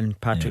 They've brought in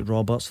Patrick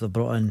Roberts, they've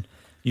brought in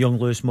young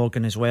Lewis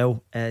Morgan as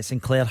well.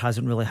 Sinclair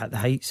hasn't really hit the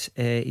heights.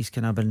 He's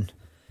kind of been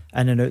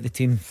in and out the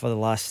team for the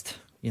last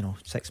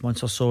 6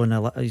 months or so,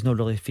 and he's not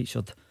really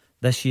featured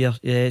this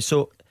year.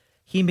 So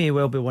he may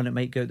well be one that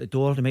might go out the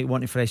door. They might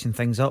want to freshen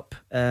things up.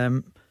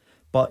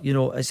 But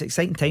it's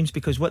exciting times,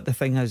 because what the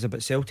thing is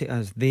about Celtic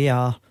is they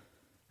are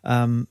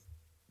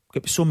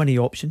got so many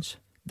options.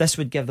 This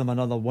would give them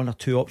another one or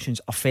two options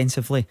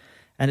offensively,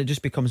 and it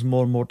just becomes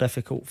more and more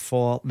difficult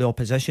for the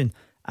opposition.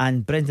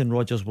 And Brendan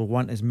Rodgers will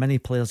want as many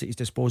players at his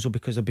disposal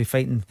because they'll be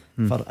fighting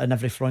for in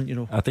every front.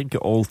 I think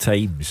at all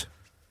times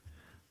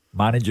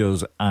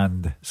managers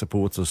and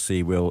supporters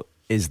say, well,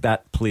 is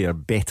that player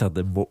better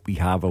than what we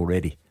have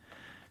already?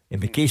 In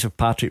the case of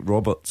Patrick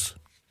Roberts,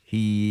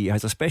 he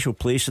has a special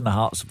place in the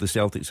hearts of the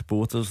Celtic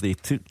supporters. They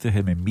took to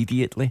him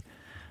immediately,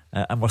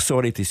 and were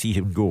sorry to see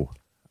him go,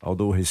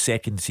 although his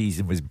second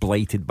season was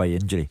blighted by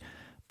injury.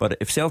 But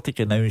if Celtic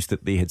announced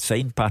that they had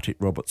signed Patrick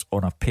Roberts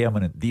on a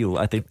permanent deal,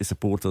 I think the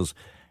supporters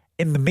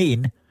in the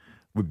main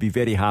would be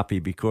very happy,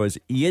 because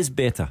he is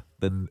better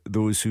than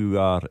those who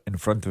are in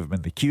front of him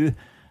in the queue,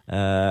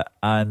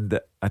 and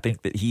I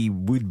think that he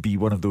would be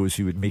one of those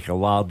who would make a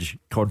large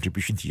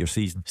contribution to your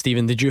season.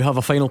 Stephen, did you have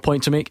a final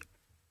point to make?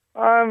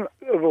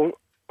 Well,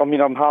 I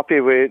mean, I'm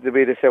happy with the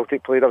way the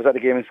Celtic played. I was at the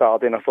game on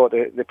Saturday and I thought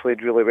they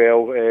played really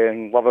well.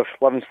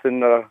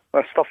 Livingston are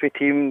a stuffy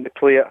team. They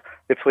play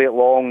it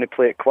long, they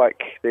play it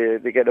quick,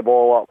 they get the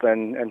ball up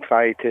and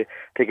try to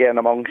get in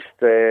amongst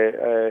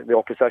the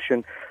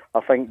opposition.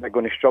 I think they're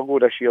going to struggle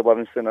this year,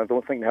 Livingston. I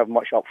don't think they have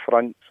much up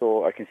front,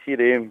 so I can see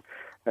them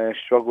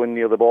struggling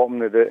near the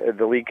bottom of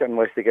the league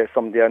unless they get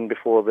somebody in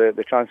before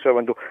the transfer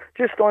window.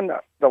 Just on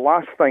the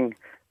last thing,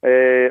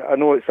 I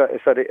know it's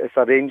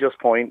a Rangers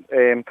point,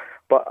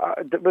 but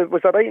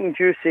was I right in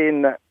you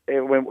saying that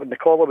when the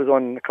caller was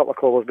on, a couple of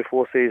callers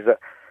before says that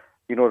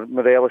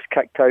Morelos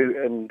kicked out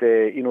and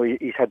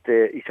he's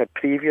had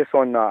previous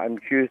on that, and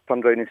Hughes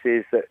turned around and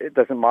says that it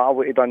doesn't matter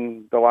what he'd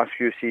done the last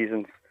few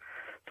seasons.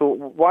 So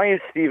why is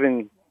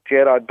Steven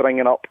Gerrard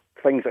bringing up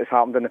things that's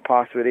happened in the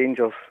past with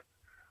Rangers?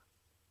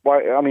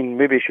 Why? I mean,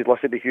 maybe you should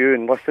listen to Hugh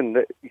and listen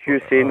that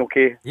Hugh's saying,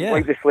 okay,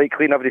 wipe the slate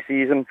clean every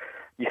season,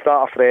 you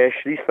start afresh,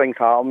 these things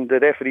happen, the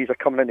referees are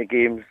coming into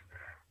games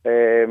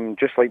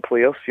just like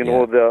players, they've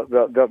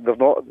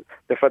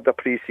had their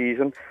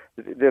pre-season,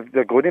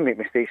 they're going to make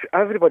mistakes.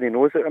 Everybody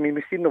knows it. I mean,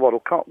 we've seen the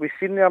World Cup, we've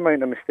seen the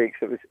amount of mistakes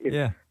that was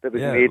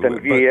made,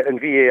 and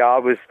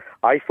VAR was,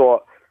 I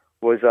thought,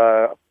 was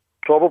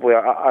probably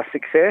a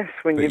success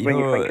when you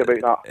think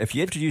about that. If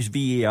you introduce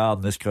VAR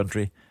in this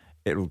country,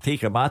 it will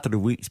take a matter of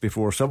weeks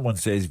before someone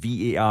says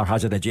VAR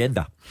has an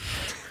agenda.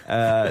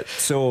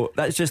 So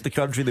that's just the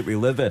country that we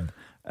live in.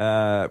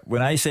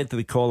 When I said to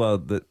the caller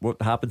that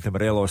what happened to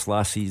Morelos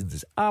last season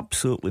is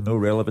absolutely no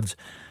relevance,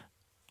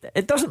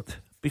 it doesn't,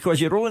 because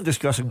you're only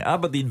discussing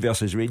Aberdeen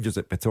versus Rangers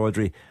at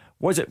Pittodrie.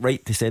 Was it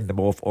right to send them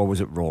off, or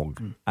was it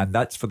wrong? And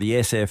that's for the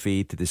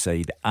SFA to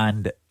decide.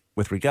 And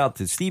with regard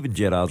to Steven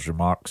Gerrard's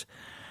remarks,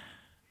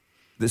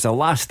 there's a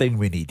last thing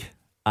we need,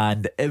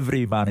 and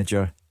every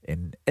manager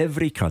in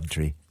every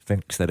country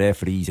thinks the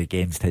referee's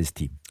against his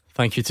team.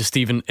 Thank you to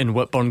Stephen in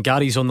Whitburn.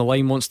 Gary's on the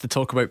line, wants to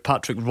talk about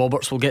Patrick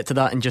Roberts. We'll get to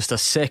that in just a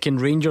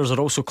second. Rangers are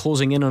also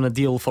closing in on a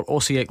deal for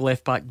Osijek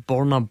left-back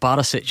Borna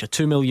Barisic, a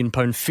 £2 million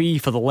fee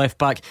for the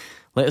left-back.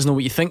 Let us know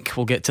what you think.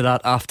 We'll get to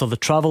that after the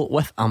travel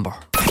with Amber.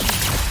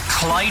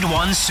 Clyde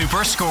One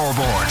Super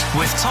Scoreboard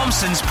with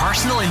Thompson's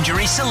personal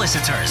injury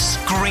solicitors.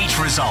 Great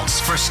results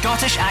for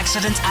Scottish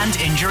accident and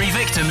injury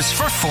victims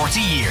for 40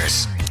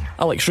 years.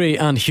 Alex Ray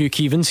and Hugh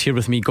Keevins here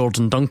with me,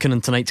 Gordon Duncan,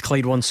 and tonight's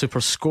Clyde One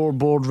Super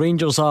Scoreboard.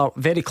 Rangers are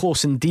very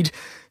close indeed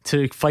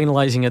to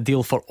finalising a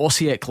deal for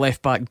Osijek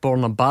left-back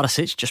Borna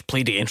Barisic. Just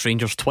played against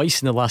Rangers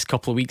twice in the last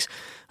couple of weeks,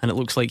 and it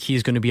looks like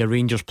he's going to be a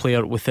Rangers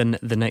player within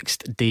the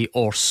next day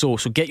or so.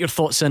 So get your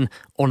thoughts in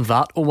on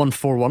that.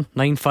 0141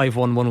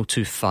 951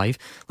 1025.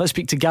 Let's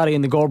speak to Gary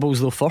in the Gorbals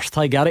though first.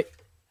 Hi Gary.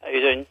 How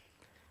you doing?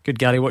 Good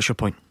Gary, what's your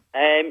point?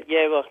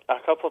 Well,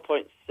 a couple of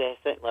points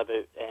certainly about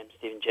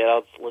Steven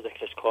Gerrard's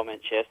ludicrous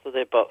comments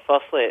yesterday. But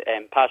firstly,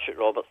 Patrick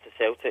Roberts to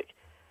Celtic,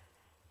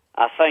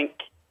 I think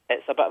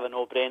it's a bit of a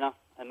no-brainer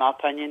in my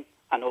opinion.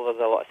 I know there's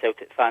a lot of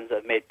Celtic fans that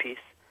have made peace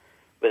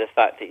with the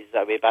fact that he's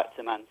away back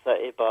to Man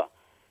City, but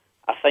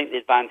I think the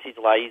advantage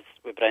lies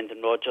with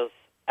Brendan Rodgers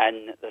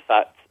and the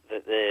fact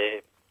that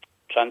the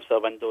transfer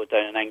window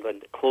down in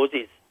England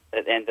closes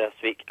at the end of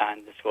this week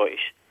and the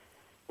Scottish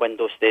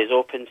window stays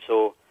open.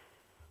 So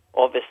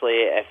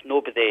obviously if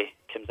nobody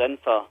comes in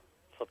for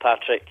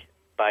Patrick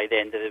by the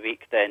end of the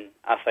week, then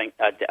I think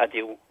a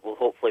deal will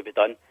hopefully be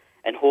done,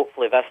 and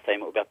hopefully this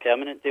time it will be a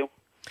permanent deal.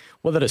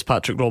 Whether it's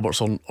Patrick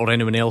Roberts or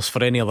anyone else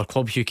for any other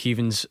club, Hugh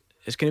Keevins,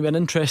 it's going to be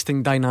an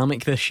interesting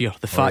dynamic this year.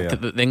 The fact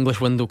that the English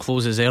window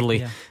closes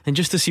early, and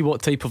just to see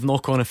what type of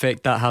knock-on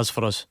effect that has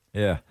for us.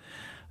 Yeah.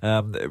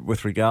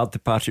 With regard to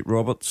Patrick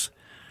Roberts,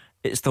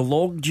 it's the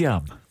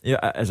logjam.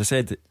 Yeah, as I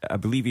said, I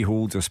believe he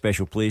holds a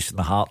special place in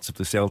the hearts of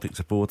the Celtic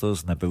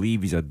supporters, and I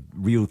believe he's a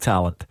real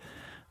talent.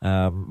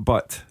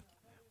 But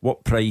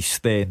what price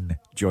then?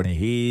 Johnny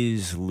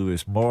Hayes,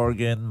 Lewis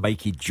Morgan,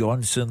 Mikey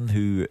Johnson,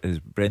 who, as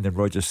Brendan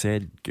Rodgers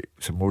said, get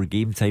some more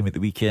game time at the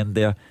weekend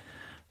there.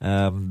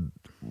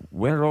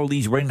 Where are all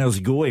these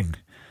wingers going?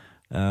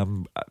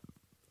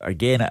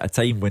 Again, at a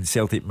time when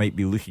Celtic might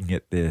be looking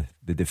at the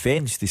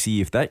defence to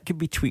see if that could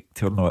be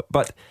tweaked or not.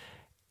 But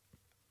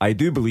I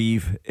do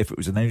believe if it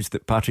was announced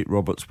that Patrick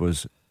Roberts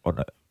was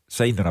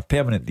signed on a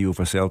permanent deal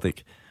for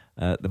Celtic,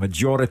 the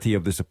majority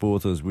of the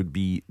supporters would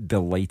be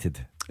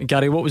delighted.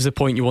 Gary, what was the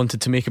point you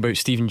wanted to make about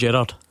Steven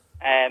Gerrard?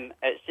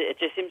 It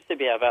just seems to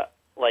be a bit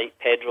like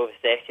Pedro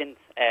II.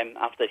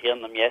 After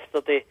hearing them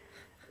yesterday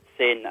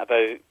saying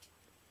about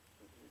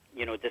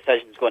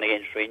decisions going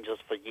against Rangers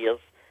for years,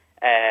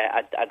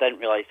 I didn't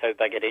realise how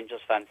big a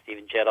Rangers fan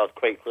Steven Gerrard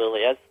quite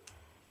clearly is,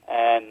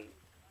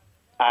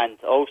 and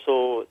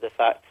also the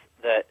fact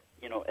that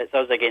it's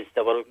us against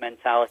the world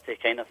mentality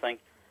kind of thing.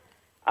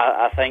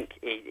 I think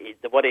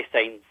the worry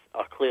signs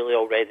are clearly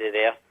already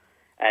there,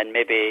 and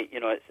maybe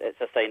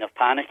it's a sign of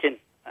panicking.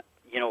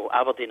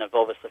 Aberdeen have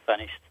obviously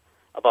finished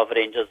above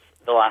Rangers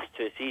the last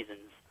two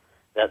seasons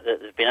that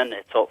they've been in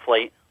the top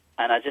flight,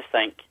 and I just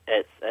think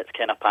it's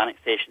kind of panic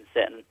station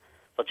setting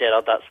for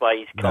Gerrard. That's why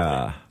he's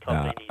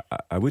covering.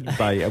 I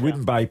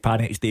wouldn't buy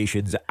panic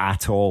stations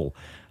at all.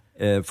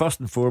 First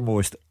and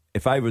foremost,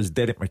 if I was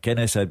Derek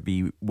McInnes, I'd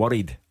be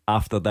worried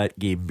after that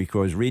game,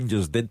 because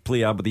Rangers did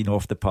play Aberdeen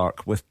off the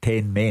park with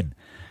 10 men,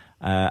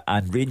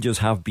 and Rangers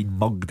have been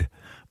mugged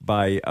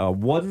by a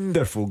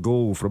wonderful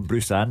goal from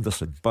Bruce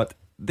Anderson. But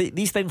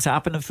these things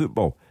happen in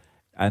football,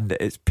 and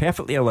it's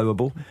perfectly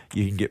allowable.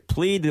 You can get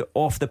played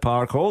off the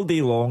park all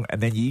day long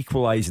and then you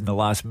equalise in the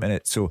last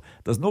minute. So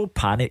there's no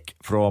panic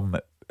from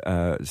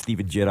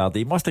Steven Gerrard.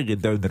 He must have gone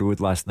down the road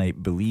last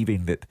night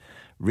believing that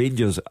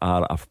Rangers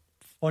are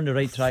on the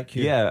right track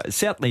here. Yeah,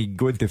 certainly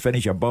going to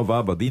finish above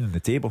Aberdeen in the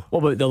table. What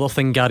about the other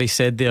thing Gary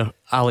said there,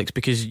 Alex?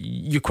 Because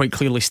you quite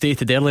clearly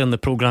stated earlier in the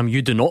programme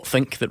you do not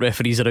think that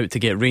referees are out to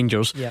get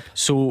Rangers. Yep.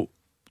 So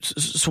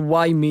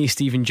why may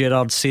Steven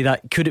Gerrard say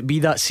that? Could it be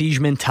that siege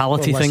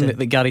mentality thing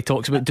that Gary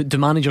talks about? Do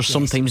managers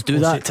sometimes do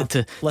that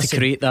to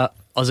create that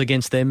us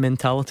against them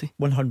mentality?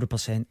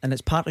 100%, and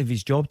it's part of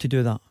his job to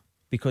do that,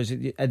 because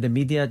in the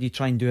media you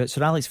try and do it.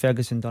 Sir Alex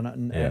Ferguson done it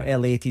in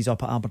early 80s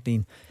up at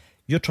Aberdeen.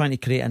 You're trying to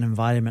create an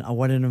environment, a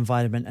winning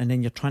environment, and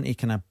then you're trying to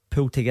kind of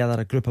pull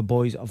together a group of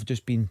boys that have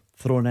just been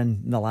thrown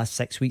in the last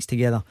 6 weeks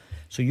together.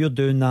 So you're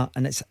doing that,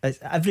 and it's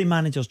every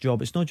manager's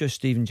job. It's not just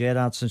Steven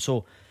Gerrard's. And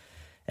so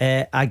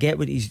I get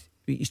what he's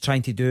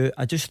trying to do.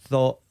 I just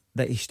thought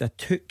that he should have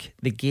took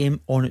the game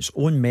on its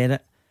own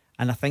merit,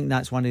 and I think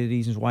that's one of the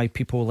reasons why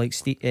people like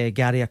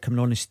Gary are coming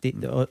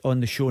on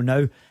the show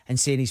now and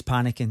saying he's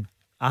panicking.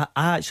 I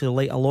actually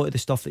like a lot of the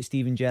stuff that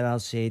Steven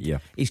Gerrard said. Yeah.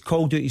 He's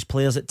called out his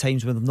players at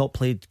times when they've not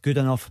played good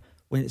enough,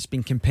 when it's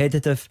been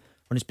competitive,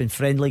 when it's been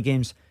friendly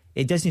games.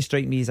 It doesn't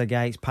strike me as a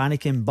guy who's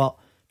panicking, but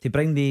to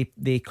bring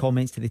the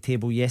comments to the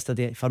table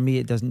yesterday, for me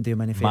it doesn't do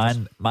him any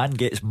favours. Man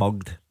gets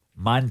mugged,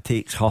 man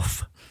takes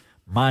huff,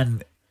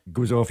 man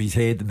goes off his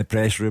head in the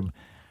press room.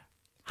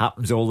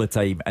 Happens all the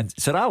time. And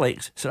Sir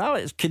Alex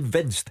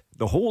convinced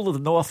the whole of the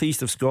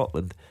northeast of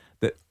Scotland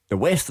that the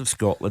west of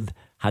Scotland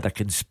had a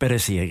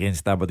conspiracy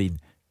against Aberdeen.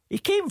 He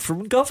came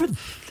from Govan.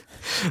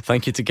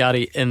 Thank you to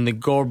Gary in the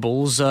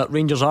Gorbals.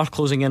 Rangers are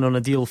closing in on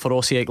a deal for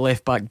Osijek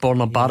left back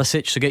Borna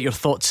Barisic, so get your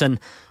thoughts in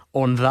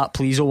on that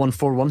please.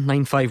 0141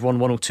 951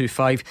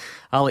 1025.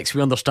 Alex,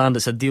 we understand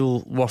it's a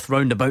deal worth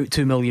round about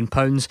 £2 million.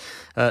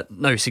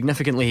 Now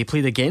significantly he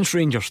played against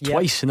Rangers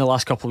twice in the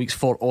last couple of weeks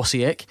for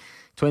Osijek.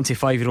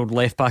 25-year-old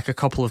left back, a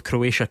couple of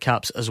Croatia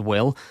caps as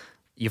well.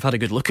 You've had a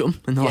good look at him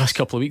in the last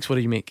couple of weeks. What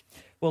do you make?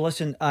 Well,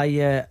 listen,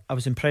 I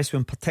was impressed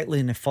with him,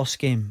 particularly in the first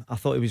game. I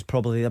thought he was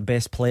probably the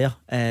best player.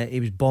 He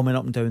was bombing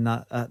up and down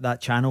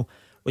that channel,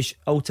 which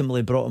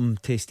ultimately brought him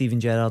to Steven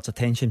Gerrard's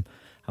attention.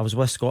 I was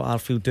with Scott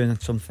Arfield doing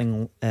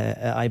something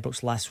at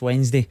Ibrox last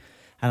Wednesday,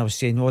 and I was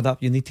saying,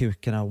 you need to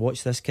kind of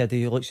watch this kid.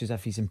 He looks as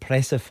if he's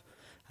impressive.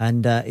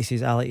 And he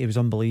says, Alec, he was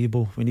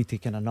unbelievable. We need to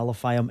kind of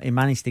nullify him. He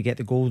managed to get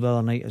the goal the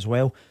other night as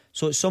well.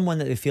 So it's someone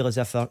that they feel as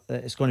if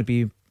it's going to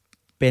be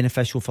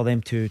beneficial for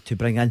them to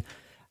bring in.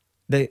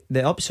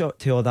 The upshot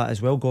to all that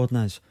as well, Gordon,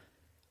 is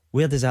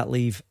where does that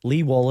leave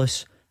Lee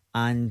Wallace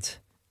and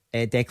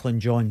Declan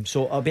John?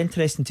 So it'll be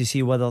interesting to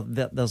see whether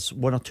there's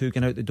one or two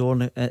going out the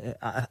door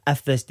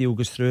if this deal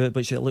goes through,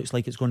 which it looks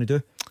like it's going to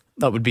do.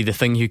 That would be the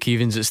thing, Hugh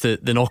Keevins. It's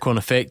the knock-on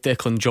effect.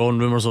 Declan John,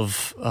 rumours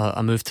of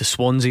a move to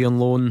Swansea on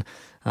loan.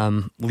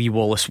 Lee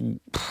Wallace,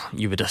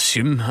 you would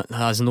assume,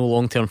 has no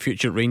long-term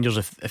future at Rangers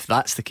if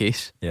that's the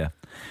case. Yeah.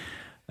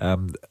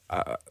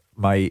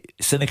 My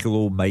cynical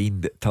old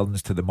mind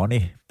turns to the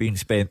money being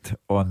spent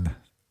on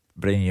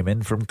bringing him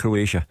in from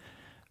Croatia.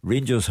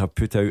 Rangers have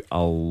put out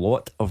a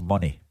lot of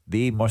money.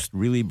 They must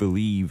really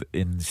believe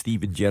in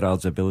Steven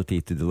Gerrard's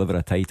ability to deliver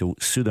a title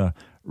sooner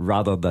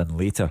rather than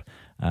later.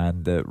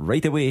 And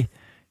right away,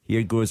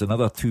 here goes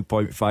another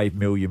 £2.5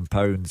 million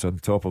on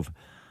top of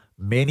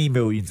many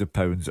millions of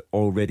pounds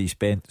already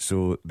spent.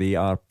 So they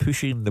are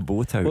pushing the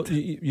boat out. Well,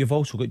 you've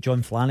also got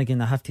John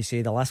Flanagan. I have to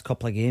say, the last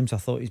couple of games I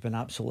thought he's been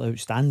absolutely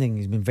outstanding.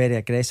 He's been very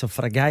aggressive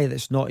for a guy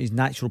that's not his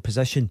natural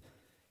position.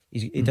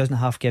 He doesn't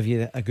half give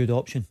you a good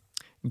option.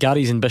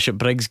 Gary's in Bishop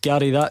Briggs.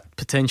 Gary, that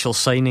potential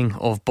signing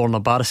of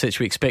Borna Barisic,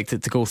 we expect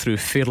it to go through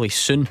fairly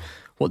soon.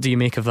 What do you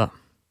make of that?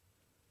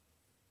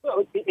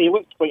 Well, he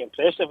looked quite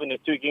impressive in the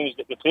 2 games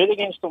that we played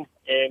against him.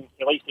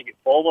 He likes to get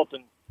forward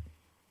and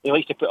he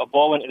likes to put a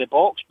ball into the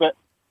box, but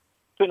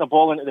putting a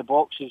ball into the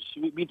box is,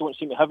 we don't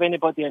seem to have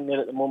anybody in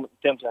there at the moment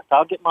in terms of a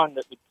target man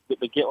that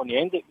would get on the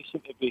end. We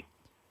seem to be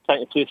trying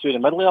to play through the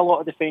middle of a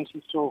lot of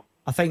defences. So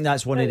I think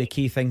that's one of the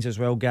key things as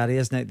well, Gary,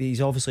 isn't it? He's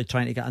obviously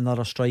trying to get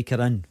another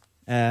striker in.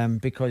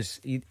 Because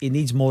he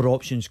needs more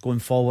options going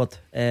forward.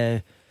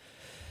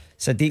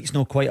 Sadiq's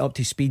not quite up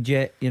to speed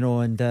yet,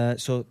 and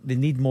so they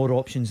need more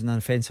options in the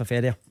offensive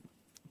area.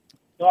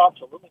 No,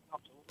 absolutely.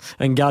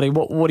 And Gary,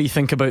 what do you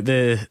think about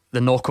the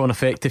knock-on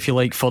effect, if you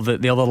like, for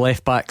the other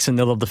left backs and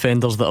the other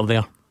defenders that are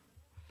there?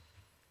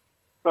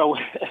 Well,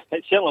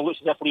 it certainly looks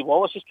as if Lee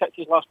Wallace has kicked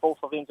his last ball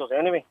for Rangers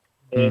anyway.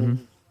 If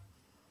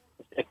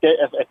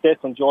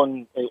Declan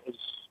John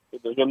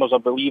the rumours are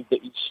believed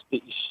that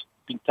he's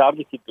been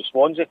targeted by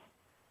Swansea,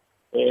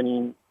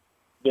 then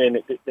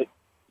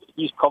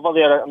he's cover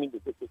there. I mean,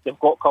 they've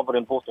got cover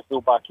in both the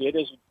full-back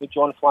areas with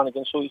John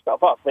Flanagan, so he's got a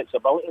bit of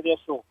flexibility there.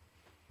 So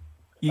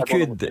you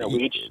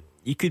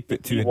could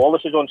put two. Lee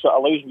Wallace is on, so it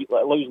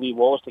allows Lee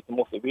Wallace to come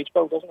off the wage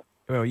bill, doesn't it?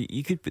 Well,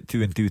 you could put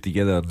 2 and 2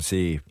 together and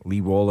say Lee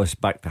Wallace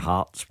back to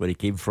Hearts, where he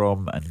came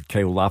from, and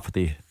Kyle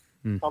Lafferty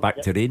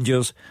back to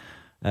Rangers.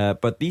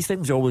 But these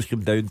things always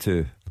come down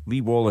to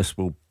Lee Wallace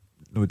will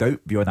no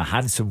doubt be on a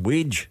handsome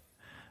wage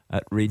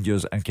at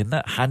Rangers, and can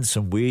that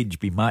handsome wage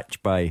be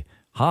matched by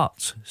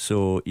Hearts?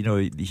 So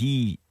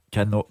he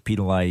cannot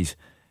penalise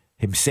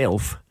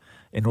himself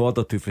in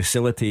order to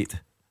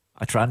facilitate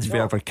a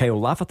transfer for Kyle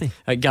Lafferty.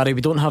 Gary,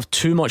 we don't have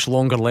too much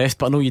longer left,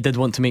 but I know you did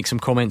want to make some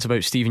comments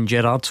about Steven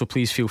Gerrard, so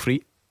please feel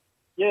free.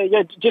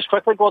 Yeah, just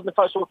quickly, Gordon, if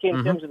that's okay,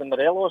 in terms of the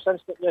Morelos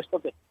incident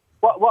yesterday.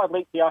 What I'd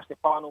like to ask the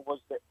panel was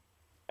that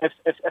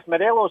if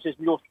Morelos is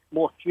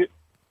more cute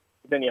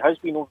than he has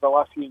been over the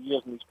last few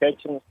years in his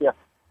petulance there,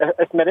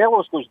 if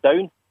Morelos goes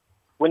down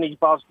when he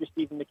bars with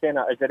Stephen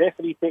McKenna, is the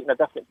referee taking a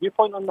different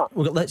viewpoint on that?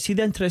 Well, let's see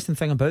the interesting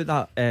thing about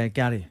that,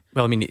 Gary.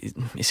 Well, I mean,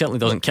 he certainly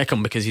doesn't kick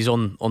him because he's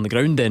on the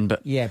ground then.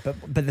 But yeah,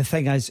 but the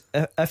thing is,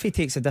 if he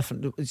takes a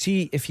different,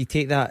 if you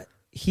take that,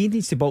 he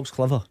needs to box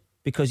clever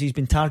because he's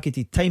been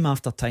targeted time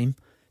after time.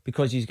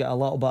 Because he's got a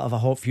little bit of a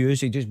hot fuse,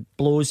 he just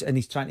blows and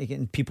he's trying to get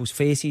in people's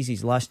faces.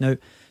 He's lashing out.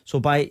 So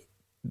by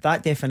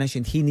that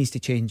definition, he needs to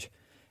change.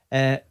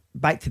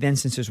 Back to the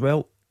instance as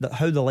well, that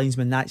how the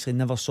linesman actually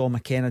never saw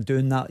McKenna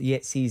doing that,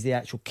 yet sees the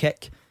actual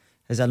kick,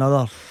 is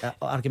another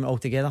argument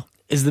altogether.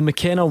 Is the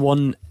McKenna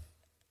one,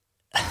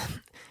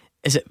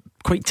 is it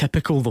quite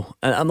typical though?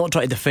 I'm not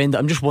trying to defend it,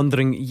 I'm just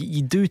wondering,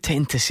 you do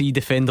tend to see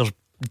defenders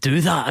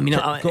do that. I mean,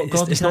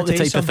 it's not the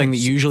type of thing that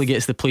usually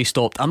gets the play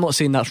stopped. I'm not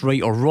saying that's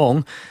right or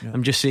wrong. No.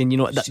 I'm just saying,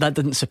 that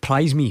didn't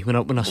surprise me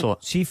when I saw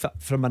it. See,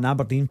 from an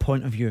Aberdeen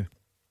point of view,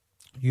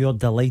 you're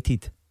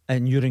delighted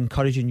and you're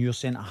encouraging your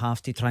centre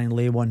half to try and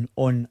lay one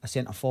on a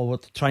centre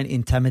forward, trying to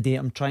intimidate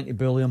him, trying to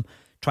bully him,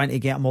 trying to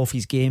get him off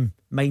his game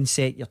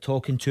mindset. You're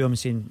talking to him,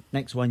 saying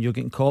next one you're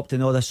getting copped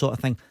and all this sort of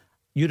thing.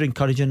 You're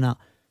encouraging that.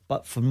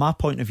 But from my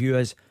point of view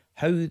is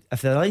how,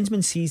 if the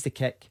linesman sees the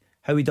kick,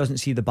 how he doesn't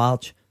see the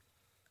barge.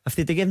 If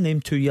they'd have given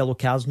them 2 yellow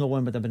cards, no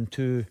one would have been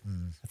too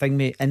thing,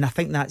 mate. And I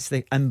think that's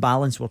the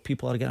imbalance where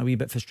people are getting a wee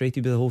bit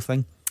frustrated with the whole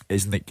thing.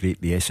 Isn't it great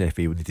the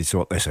SFA will need to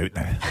sort this out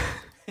now?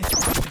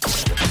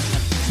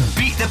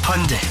 Beat the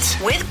Pundit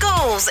with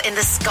goals in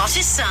the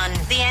Scottish Sun,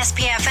 the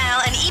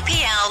SPFL and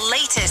EPL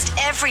latest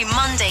every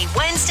Monday,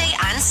 Wednesday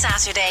and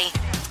Saturday.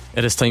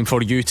 It is time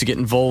for you to get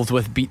involved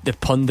with Beat the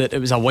Pundit. It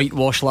was a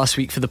whitewash last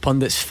week for the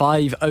pundits.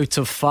 5 out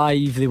of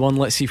 5 they won.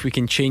 Let's see if we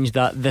can change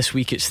that this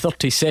week. It's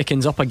 30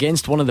 seconds up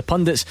against one of the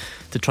pundits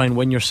to try and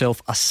win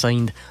yourself a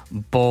signed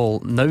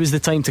ball. Now is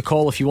the time to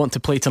call if you want to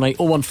play tonight.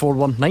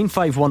 0141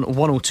 951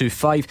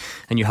 1025,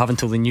 and you have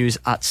until the news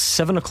at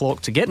 7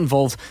 o'clock to get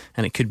involved,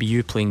 and it could be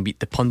you playing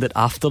Beat the Pundit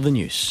after the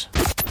news.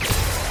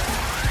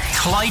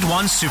 Clyde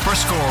One Super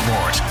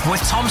Scoreboard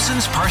with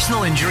Thompson's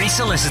personal injury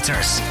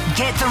solicitors.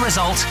 Get the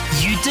result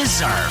you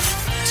deserve.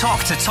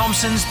 Talk to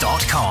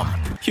Thompsons.com.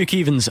 Hugh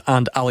Keevins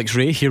and Alex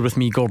Rae here with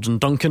me, Gordon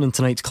Duncan, and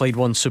tonight's Clyde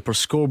One Super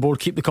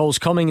Scoreboard. Keep the calls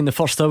coming. In the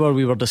first hour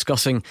we were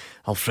discussing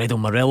Alfredo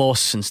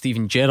Morelos and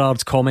Steven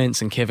Gerrard's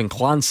comments and Kevin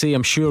Clancy.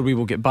 I'm sure we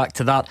will get back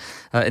to that.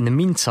 In the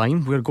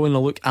meantime, we're going to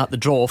look at the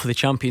draw for the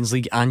Champions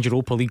League and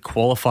Europa League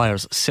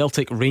qualifiers.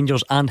 Celtic,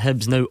 Rangers and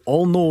Hibs now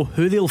all know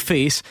who they'll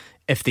face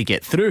if they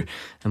get through,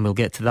 and we'll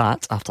get to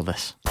that after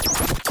this.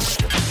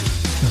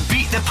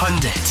 Beat the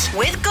Pundit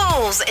with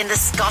goals in the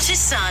Scottish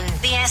Sun,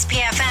 the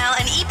SPFL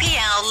and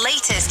EPL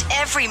latest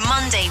every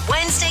Monday,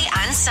 Wednesday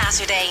and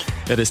Saturday.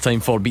 It is time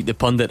for Beat the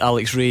Pundit.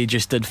 Alex Rae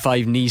just did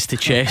 5 knees to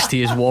chest.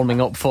 He is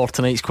warming up for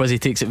tonight's quiz. He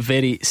takes it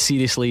very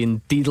seriously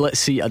indeed. Let's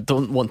see. I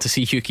don't want to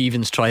see Hugh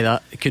Keevins try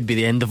that. It could be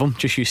the end of him.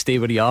 Just you stay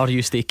where you are.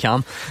 You stay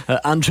calm.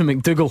 Andrew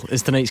McDougall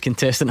is tonight's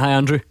contestant. Hi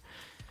Andrew.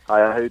 Hi,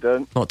 how you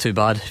doing? Not too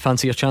bad.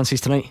 Fancy your chances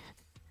tonight?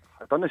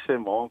 I've done the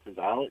same warm-up as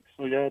Alex,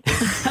 so yeah.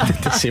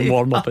 The same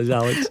warm-up as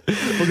Alex.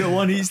 We'll get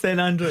one each then,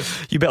 Andrew.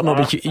 You better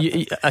not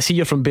be I see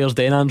you're from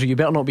Bearsden, Andrew. You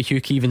better not be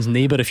Hugh Keevins'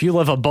 neighbour. If you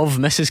live above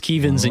Mrs.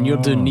 Keevins and you're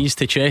doing knees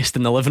to chest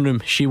in the living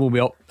room, she will be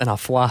up in a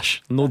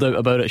flash. No doubt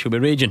about it. She'll be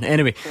raging.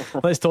 Anyway,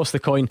 let's toss the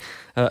coin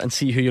and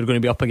see who you're going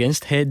to be up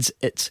against. Heads,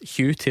 it's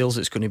Hugh. Tails,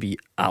 it's going to be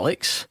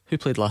Alex. Who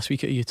played last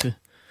week at you two?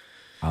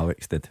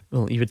 Alex did.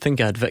 Well, you would think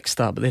I had Vic's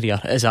that, but there you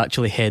are. It is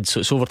actually heads. So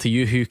it's over to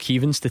you, Hugh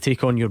Keevins, to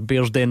take on your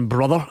Bearsden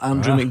brother,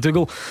 Andrew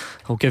McDougall.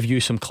 I'll give you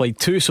some Clyde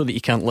 2 so that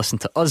you can't listen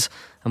to us,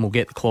 and we'll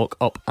get the clock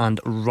up and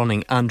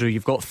running. Andrew,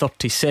 you've got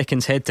 30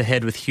 seconds head to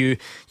head with Hugh.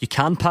 You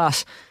can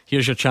pass.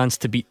 Here's your chance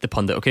to beat the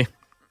pundit, okay?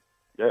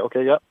 Yeah,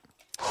 okay, yeah.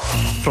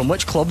 From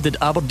which club did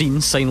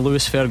Aberdeen sign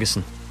Lewis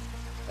Ferguson?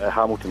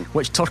 Hamilton.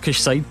 Which Turkish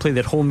side play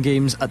their home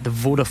games at the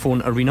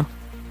Vodafone Arena?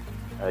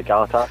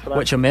 Galatasaray.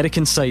 Which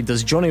American side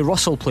does Johnny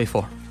Russell play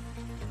for?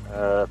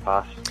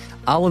 Pass.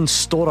 Alan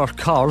Storer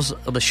Cars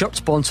are the shirt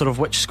sponsor of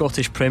which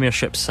Scottish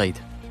Premiership side?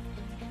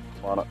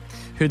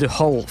 Who do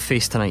Hull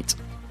face tonight?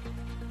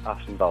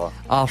 Aston Villa.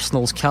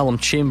 Arsenal's Callum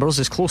Chambers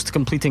is close to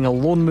completing a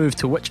loan move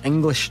to which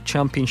English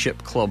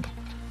Championship club?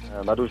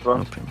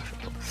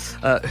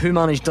 Middlesbrough. Who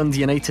managed Dundee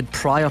United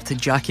prior to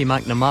Jackie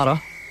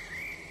McNamara?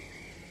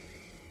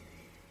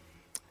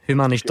 Who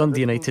managed Dundee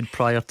United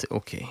prior to...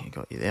 Okay, I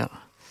got you there.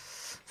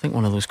 I think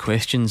one of those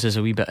questions is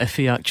a wee bit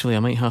iffy actually. I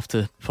might have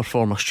to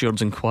perform a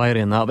steward's inquiry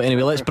on that. But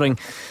anyway, let's bring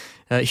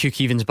Hugh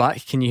Keevins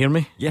back. Can you hear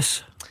me?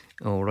 Yes.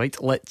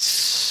 Alright,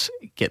 let's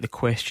get the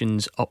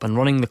questions up and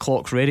running. The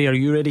clock's ready. Are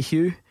you ready,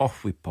 Hugh?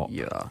 Off we pop.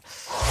 Yeah.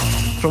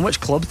 From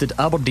which club did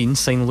Aberdeen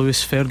sign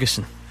Lewis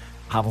Ferguson?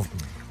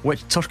 Hamilton.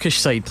 Which Turkish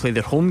side play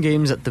their home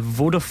games at the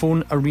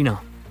Vodafone Arena?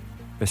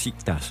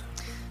 Besiktas.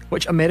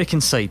 Which American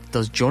side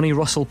does Johnny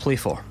Russell play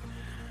for?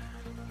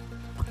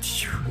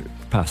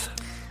 Pass.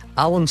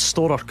 Alan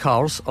Storer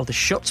Cars are the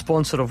shirt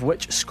sponsor of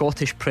which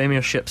Scottish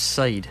Premiership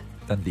side?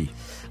 Dundee.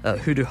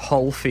 Who do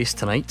Hull face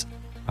tonight?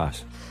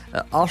 Pass.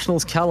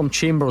 Arsenal's Callum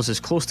Chambers is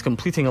close to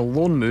completing a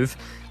loan move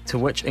to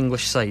which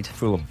English side?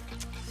 Fulham.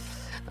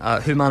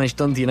 Who managed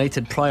Dundee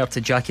United prior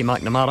to Jackie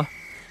McNamara?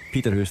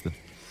 Peter Houston.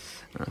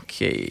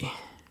 Okay.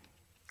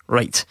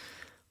 Right.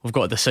 We've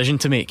got a decision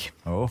to make.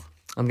 Oh.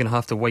 I'm going to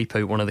have to wipe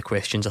out one of the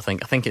questions, I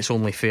think it's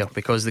only fair,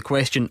 because the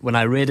question, when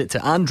I read it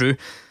to Andrew,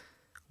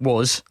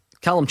 was...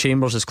 Callum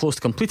Chambers is close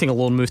to completing a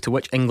loan move to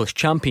which English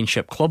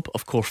Championship club?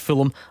 Of course,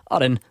 Fulham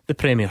are in the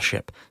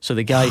Premiership. So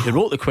the guy who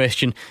wrote the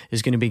question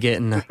is going to be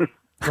getting a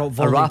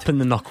rap in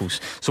the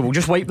knuckles. So we'll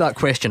just wipe that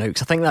question out,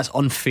 because I think that's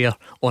unfair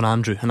on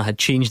Andrew, and I had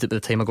changed it by the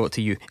time I got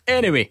to you.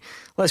 Anyway,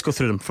 let's go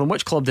through them. From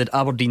which club did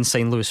Aberdeen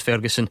sign Lewis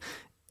Ferguson?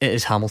 It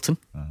is Hamilton.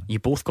 You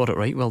both got it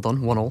right. Well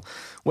done. 1-1.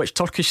 Which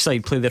Turkish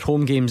side play their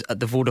home games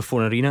at the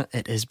Vodafone Arena?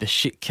 It is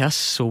Besiktas.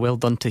 So well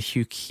done to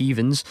Hugh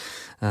Keevins.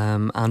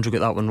 Andrew got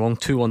that one wrong.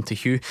 2-1 to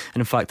Hugh.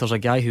 And in fact, there's a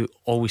guy who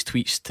always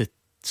tweets to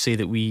say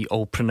that we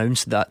all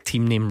pronounce that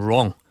team name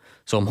wrong.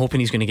 So I'm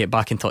hoping he's going to get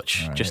back in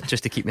touch,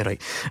 just to keep me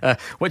right.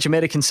 Which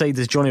American side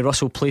does Johnny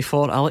Russell play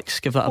for, Alex?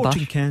 Give that a bash.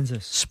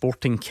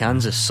 Sporting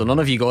Kansas. So none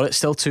of you got it.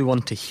 Still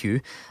 2-1 to Hugh.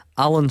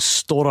 Alan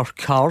Storer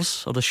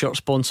Cars are the shirt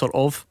sponsor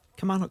of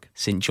Kilmarnock.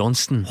 St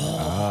Johnstone.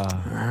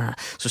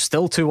 So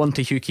still 2-1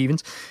 to Hugh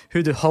Keevins.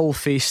 Who do Hull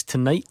face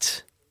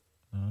tonight?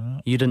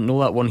 You didn't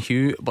know that one,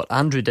 Hugh, but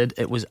Andrew did.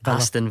 It was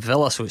Aston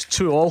Villa. So it's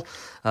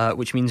 2-2,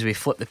 which means we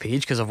flip the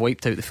page because I've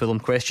wiped out the Fulham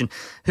question.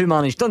 Who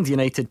managed Dundee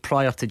United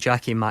prior to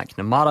Jackie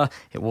McNamara?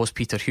 It was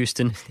Peter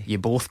Houston. You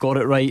both got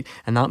it right,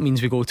 and that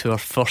means we go to our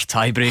first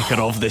tiebreaker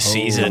of the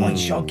season.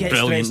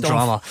 Brilliant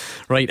drama.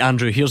 Right,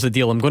 Andrew, here's the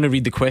deal. I'm going to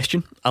read the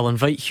question. I'll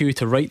invite Hugh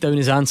to write down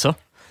his answer,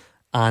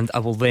 and I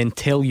will then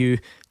tell you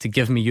to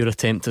give me your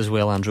attempt as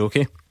well, Andrew,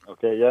 okay?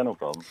 Okay, yeah, no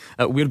problem.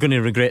 We're going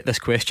to regret this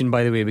question,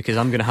 by the way, because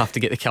I'm going to have to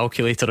get the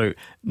calculator out.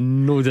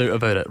 No doubt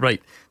about it.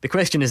 Right, the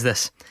question is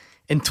this.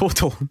 In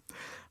total,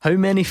 how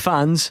many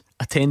fans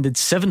attended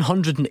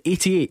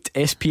 788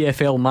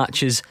 SPFL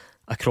matches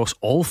across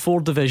all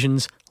 4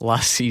 divisions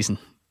last season?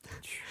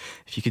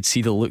 If you could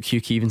see the look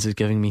Hugh Keevins is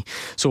giving me.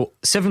 So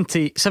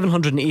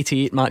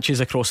 788 matches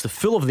across the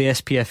full of the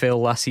SPFL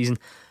last season.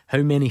 How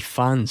many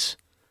fans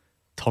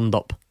turned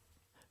up?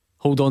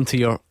 Hold on to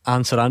your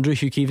answer, Andrew.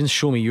 Hugh Keevins,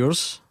 show me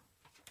yours.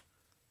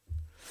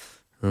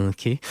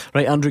 Okay.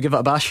 Right, Andrew, give it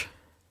a bash.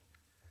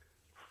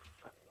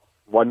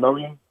 1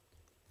 million.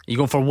 You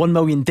going for 1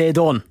 million dead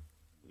on?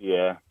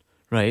 Yeah.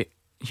 Right.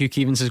 Hugh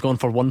Keevins has gone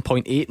for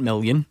 1.8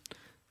 million.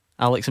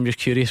 Alex, I'm just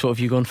curious, what have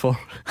you gone for?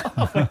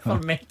 For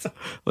mental.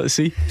 Let's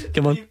see.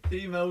 Come on.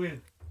 3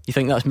 million. You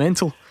think that's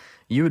mental?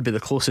 You would be the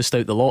closest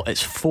out the lot.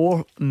 It's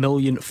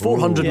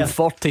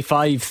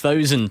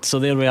 4,445,000. So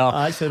there we are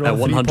at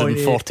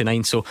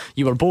 149. So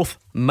you were both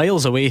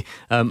miles away,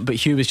 but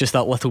Hugh was just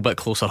that little bit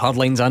closer. Hard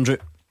lines, Andrew.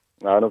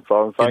 No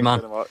problem. Thanks man.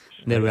 very much.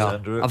 There we are.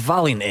 Andrew. A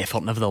valiant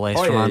effort, nevertheless,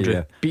 from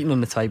Andrew. Beating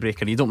on the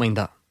tiebreaker. You don't mind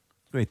that?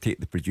 I'm going to take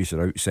the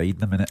producer outside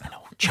in a minute. I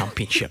know.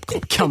 Championship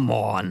Club. Come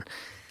on.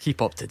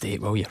 Keep up to date,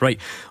 will you? Right.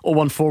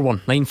 0141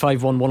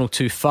 951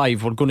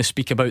 1025. We're going to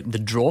speak about the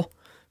draw,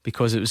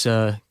 because it was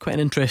quite an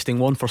interesting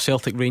one for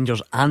Celtic,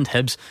 Rangers and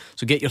Hibs.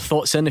 So get your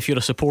thoughts in if you're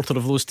a supporter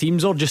of those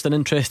teams or just an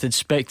interested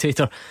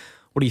spectator.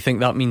 What do you think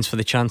that means for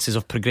the chances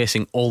of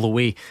progressing all the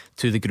way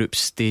to the group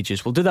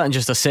stages? We'll do that in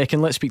just a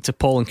second. Let's speak to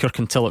Paul in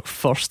Kirkintilloch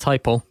first. Hi,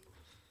 Paul.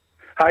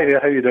 Hi there,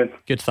 how you doing?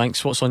 Good,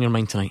 thanks. What's on your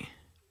mind tonight?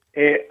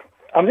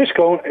 I'm just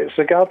calling. It's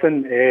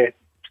regarding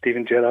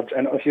Steven Gerrard's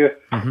interview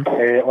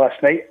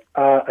last night.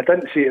 I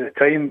didn't see it at the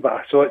time, but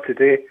I saw it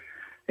today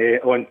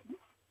on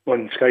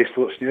Sky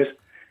Sports News.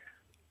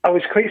 I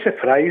was quite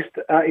surprised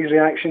at his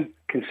reaction,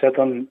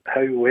 considering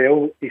how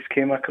well he's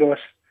came across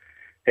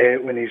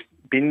when he's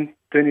been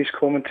doing his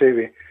commentary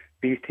with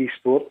BT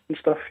Sport and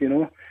stuff, you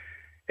know,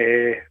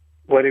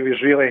 where he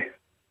was really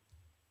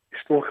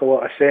spoke a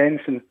lot of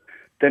sense and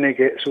didn't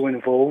get so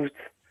involved,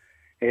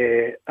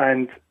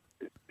 and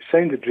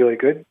sounded really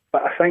good.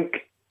 But I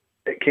think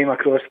it came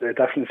across that the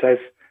difference is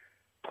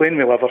playing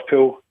with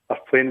Liverpool or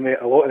playing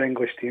with a lot of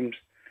English teams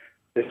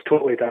is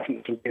totally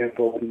different from being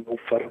involved in Old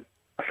Firm.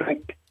 I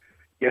think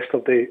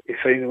yesterday he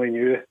finally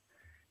knew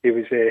he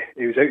was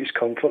out his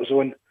comfort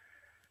zone,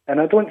 and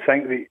I don't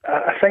think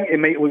I think he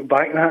might look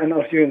back at that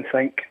interview and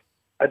think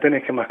I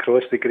didn't come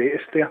across the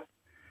greatest there,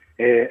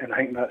 and I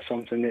think that's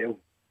something that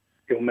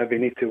he'll maybe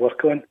need to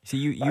work on.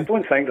 See, I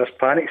don't think there's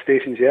panic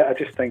stations yet. I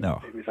just think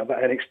it was a bit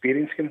of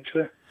inexperience coming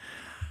through.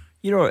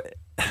 You know,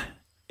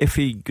 if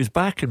he goes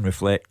back and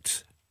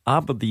reflects,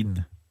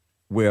 Aberdeen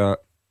were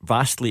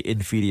vastly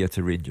inferior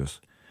to Rangers.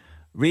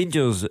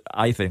 Rangers,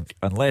 I think,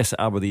 unless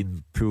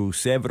Aberdeen pull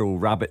several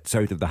rabbits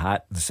out of the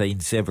hat and sign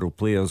several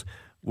players,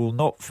 will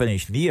not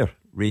finish near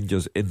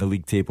Rangers in the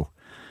league table.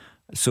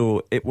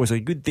 So it was a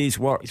good day's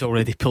work. He's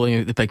already pulling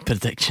out the big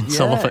predictions.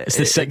 I love it. It's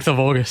the 6th of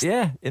August.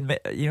 Yeah, in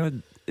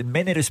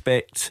many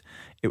respects,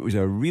 it was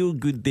a real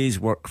good day's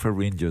work for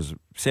Rangers.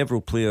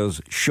 Several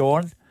players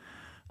shone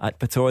at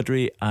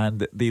Pittodrie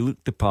and they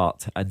looked the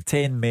part, and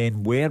 10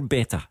 men were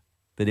better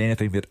than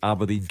anything that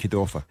Aberdeen could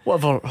offer.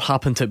 Whatever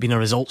happened to it being a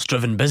results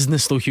driven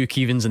business though, Hugh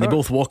Keevins, and they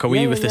both walk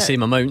away with the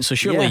same amount, so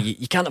surely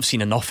you can't have seen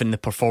enough in the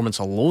performance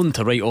alone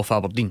to write off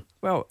Aberdeen.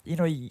 Well, you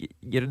know,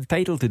 you're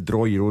entitled to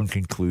draw your own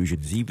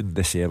conclusions even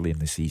this early in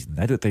the season.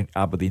 I don't think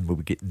Aberdeen will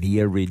get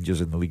near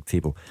Rangers in the league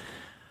table.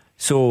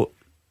 So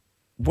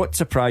what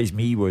surprised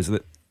me was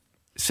that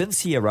since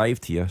he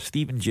arrived here,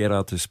 Steven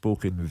Gerrard has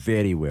spoken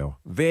very well,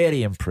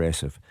 very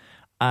impressive.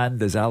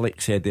 And as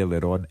Alex said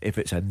earlier on, if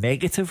it's a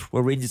negative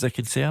where Rangers are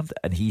concerned,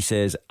 and he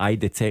says, I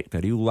detect a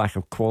real lack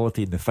of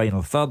quality in the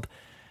final third,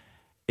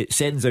 it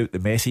sends out the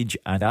message.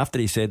 And after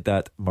he said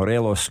that,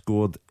 Morelos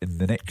scored in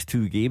the next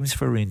 2 games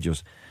for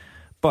Rangers.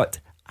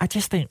 But I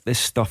just think this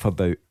stuff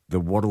about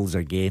the world's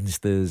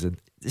against us, and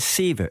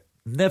save it,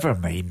 never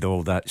mind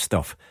all that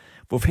stuff.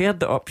 We've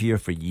heard it up here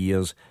for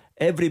years.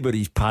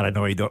 Everybody's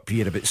paranoid up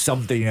here about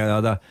something or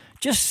other.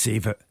 Just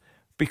save it,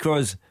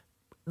 because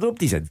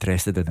nobody's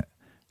interested in it.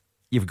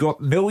 You've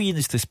got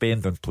millions to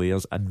spend on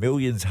players, and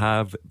millions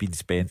have been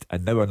spent,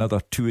 and now another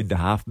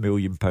 £2.5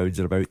 million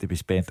are about to be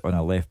spent on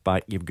a left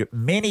back. You've got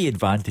many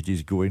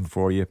advantages going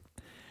for you.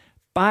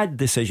 Bad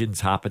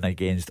decisions happen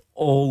against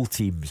all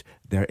teams.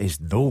 There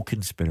is no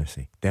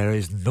conspiracy. There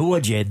is no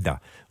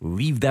agenda.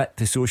 Leave that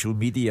to social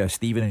media,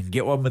 Stephen, and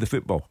get on with the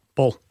football.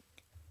 Paul.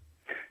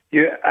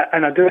 Yeah,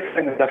 and I do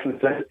think the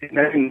difference is he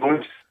now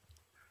knows.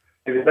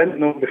 If he didn't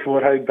know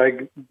before how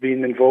big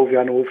being involved in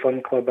an Old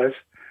Firm club is.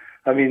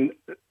 I mean,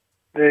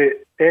 the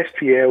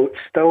SPL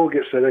still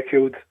gets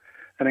ridiculed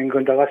in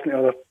England. I listen to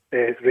other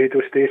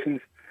radio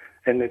stations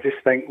and they just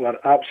think we're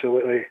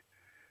absolutely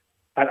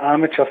an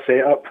amateur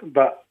setup,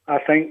 but I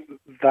think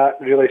that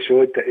really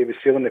showed that he was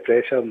feeling the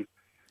pressure and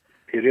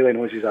he really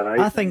knows he's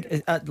arrived. I think,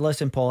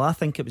 listen Paul, I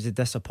think it was a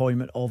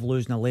disappointment of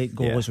losing a late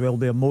goal as well,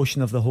 the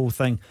emotion of the whole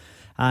thing.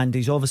 And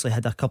he's obviously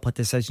had a couple of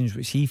decisions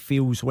which he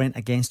feels went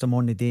against him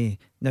on the day.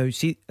 Now,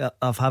 see,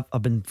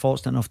 I've been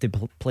fortunate enough to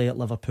play at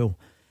Liverpool.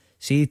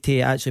 See, to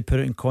actually put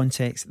it in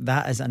context,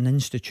 that is an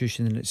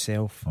institution in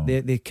itself.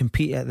 They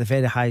compete at the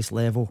very highest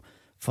level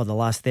for the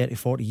last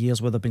 30-40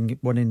 years where they've been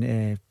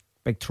winning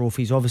big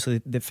trophies.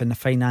 Obviously, from the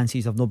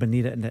finances, have not been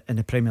near it in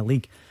the Premier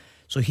League.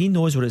 So he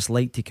knows what it's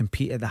like to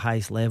compete at the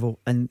highest level.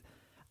 And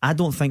I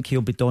don't think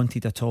he'll be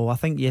daunted at all. I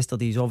think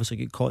yesterday he's obviously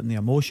got caught in the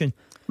emotion.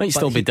 Might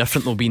still be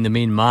different though, being the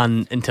main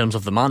man in terms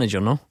of the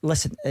manager, no?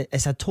 Listen,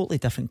 it's a totally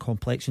different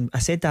complexion. I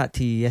said that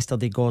to you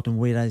yesterday, Gordon,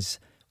 whereas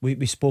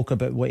we spoke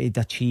about what he'd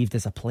achieved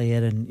as a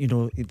player and, you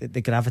know,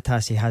 the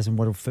gravitas he has in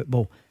world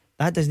football.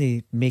 That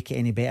doesn't make it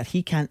any better.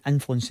 He can't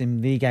influence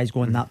him. The guys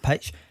go on that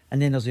pitch,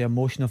 and then there's the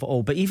emotion of it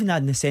all. But even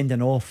in the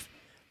sending off,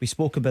 we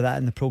spoke about that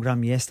in the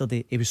programme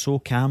yesterday. He was so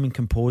calm and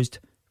composed.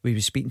 We were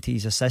speaking to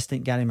his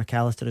assistant Gary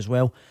McAllister as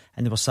well,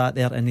 and they were sat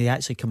there and they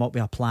actually come up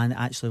with a plan that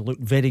actually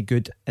looked very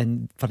good,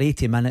 and for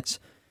 80 minutes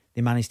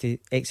they managed to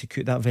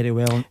execute that very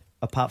well,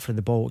 apart from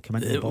the ball that came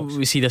into the box.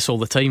 We see this all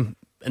the time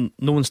and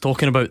no one's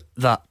talking about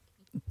that,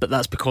 but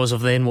that's because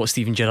of then what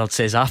Steven Gerrard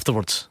says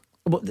afterwards.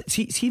 But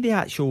see the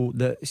actual,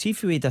 see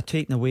if we'd have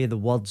taken away the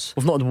words.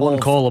 We've not had one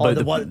call about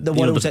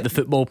the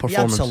football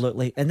performance. Yeah,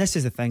 absolutely. And this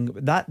is the thing,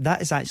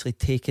 that is actually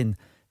taken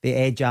the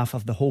edge off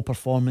of the whole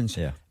performance.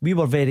 We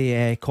were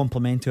very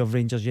complimentary of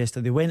Rangers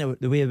yesterday. They went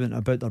out, the way they went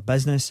about their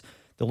business.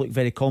 They looked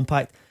very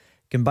compact.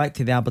 Going back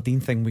to the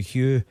Aberdeen thing with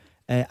Hugh,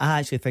 I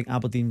actually think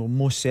Aberdeen will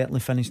most certainly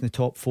finish in the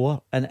top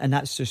 4, and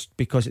that's just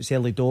because it's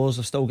early doors.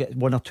 They've still got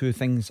one or two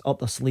things up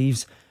their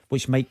sleeves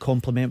which might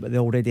complement what they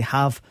already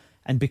have,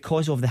 and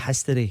because of the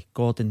history,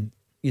 Gordon,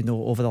 you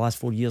know, over the last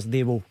 4 years,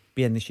 they will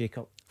be in the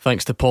shake-up.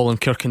 Thanks to Paul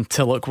and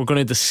Kirkintilloch. We're going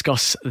to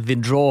discuss the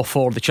draw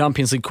for the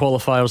Champions League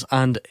qualifiers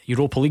and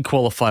Europa League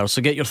qualifiers.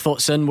 So get your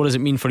thoughts in. What does it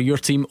mean for your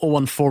team?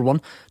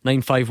 0141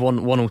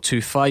 951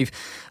 1025.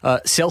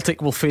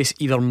 Celtic will face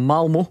either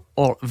Malmo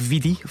or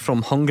Vidi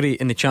from Hungary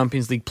in the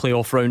Champions League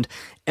playoff round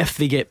if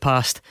they get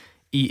past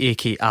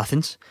EAK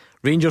Athens.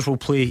 Rangers will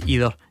play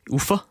either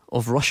Ufa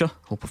of Russia,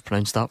 hope I've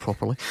pronounced that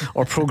properly,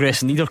 or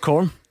Progress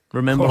Niederkorn.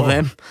 Remember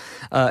them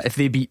if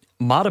they beat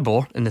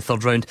Maribor in the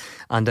third round.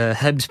 And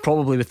Hibs,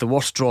 probably with the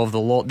worst draw of the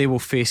lot, they will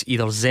face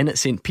either Zenit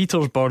St.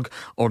 Petersburg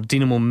or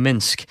Dynamo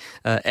Minsk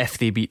if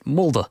they beat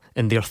Molde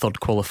in their third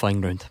qualifying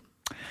round.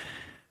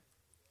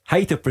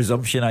 Height of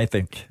presumption, I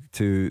think,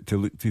 to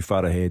look too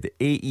far ahead.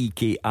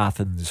 AEK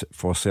Athens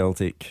for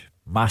Celtic,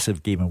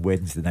 massive game on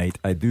Wednesday night.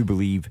 I do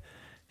believe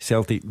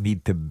Celtic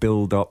need to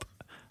build up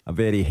a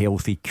very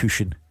healthy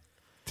cushion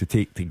to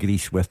take to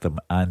Greece with them.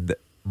 And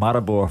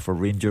Maribor for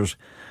Rangers,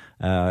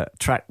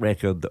 track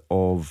record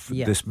of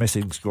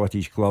dismissing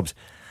Scottish clubs.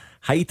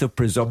 Height of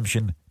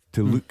presumption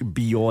to look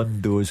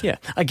beyond those. Yeah,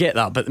 I get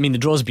that, but I mean the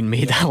draw's been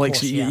made,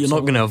 Alex. Course, you're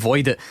not going to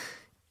avoid it.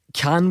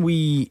 Can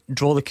we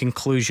draw the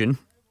conclusion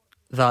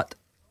that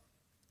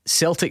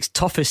Celtic's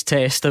toughest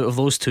test out of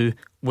those two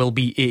will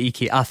be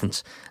AEK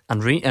Athens,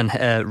 and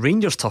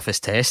Rangers'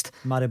 toughest test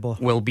Maribor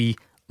will be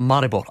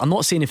Maribor? I'm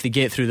not saying if they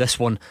get through this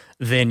one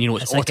then, you know,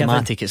 it's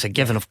automatic, it's a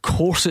given. Of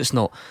course it's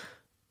not.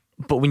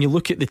 But when you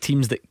look at the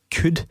teams that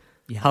could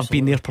have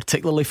been there,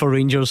 particularly for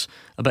Rangers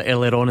a bit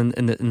earlier on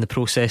in the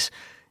process,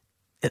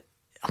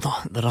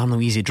 there are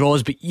no easy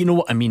draws, but you know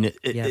what I mean.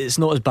 It's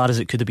not as bad as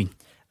it could have been.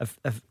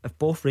 If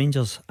both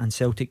Rangers and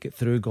Celtic get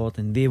through,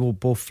 Gordon, they will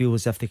both feel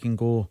as if they can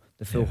go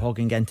the full hog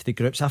and get into the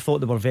groups. I thought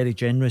they were very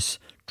generous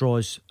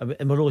draws,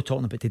 and we're really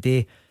talking about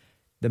today.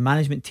 The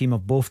management team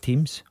of both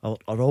teams, or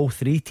all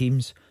three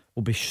teams,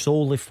 will be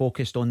solely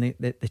focused on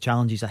the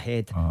challenges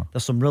ahead.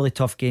 There's some really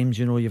tough games.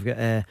 You know, you've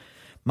got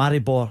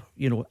Maribor,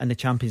 you know, in the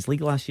Champions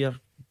League last year,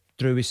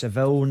 drew with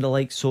Seville and the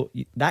like, so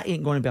that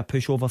ain't going to be a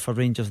pushover for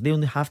Rangers. They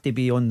only have to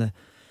be on the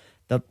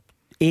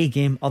A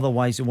game,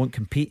 otherwise they won't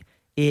compete.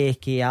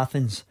 AEK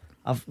Athens,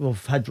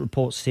 we've had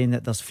reports saying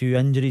that there's a few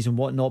injuries and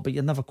whatnot, but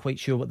you're never quite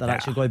sure what they're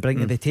actually going to bring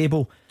to the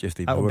table.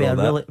 It'll be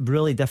a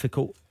really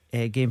difficult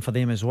game for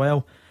them as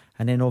well.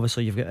 And then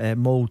obviously you've got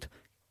Molde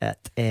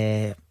at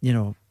through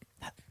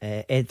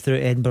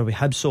Edinburgh with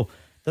Hibs, so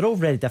they're all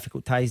very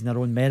difficult ties in their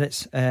own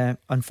merits.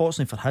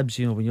 Unfortunately for Hibs,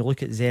 you know, when you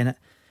look at Zenit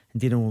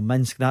and Dynamo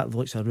Minsk, that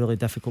looks a really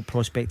difficult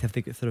prospect if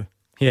they get through.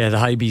 Yeah, the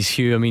Hibees,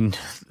 Hugh, I mean,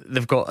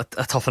 they've got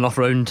a tough enough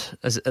round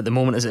at the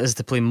moment as it is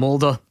to play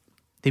Molde.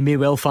 They may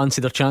well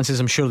fancy their chances,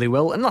 I'm sure they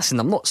will. And listen,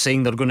 I'm not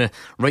saying they're going to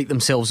write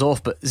themselves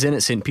off, but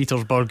Zenit St.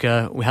 Petersburg,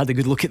 we had a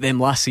good look at them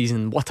last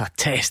season. What a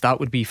test that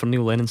would be for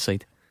Neil Lennon's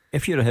side.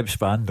 If you're a Hibs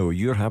fan though,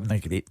 you're having a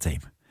great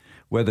time.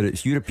 Whether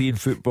it's European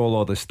football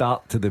or the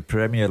start to the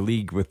Premier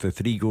League with the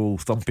 3-goal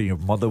thumping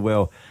of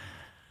Motherwell,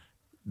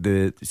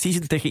 the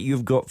season ticket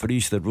you've got for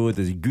Easter Road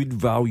is good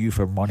value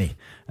for money.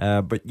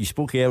 But you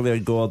spoke earlier,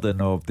 Gordon,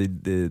 of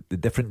the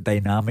different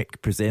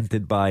dynamic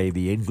presented by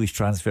the English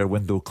transfer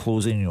window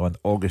closing on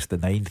August the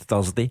 9th,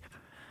 Thursday.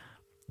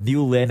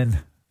 Neil Lennon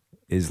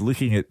is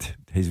looking at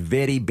his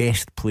very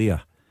best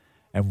player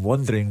and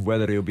wondering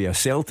whether he'll be a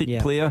Celtic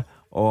player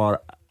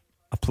or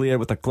a player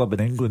with a club in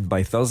England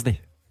by Thursday.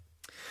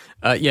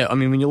 Yeah, I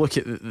mean, when you look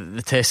at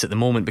the test at the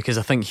moment, because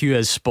I think Hugh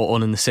is spot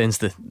on in the sense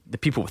that the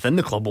people within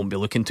the club won't be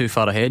looking too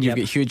far ahead. You've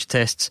got huge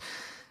tests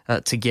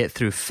to get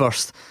through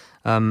first,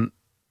 and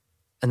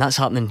that's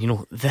happening, you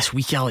know, this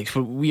week, Alex.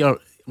 We are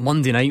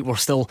Monday night. We're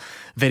still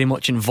very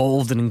much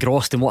involved and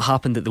engrossed in what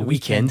happened at the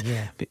weekend.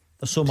 But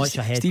there's so much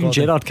ahead. Steven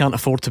Gerrard can't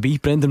afford to be.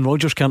 Brendan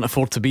Rodgers can't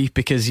afford to be,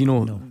 because you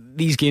know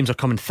these games are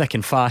coming thick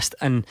and fast,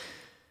 and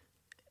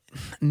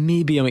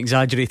maybe I'm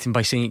exaggerating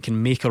by saying it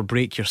can make or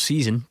break your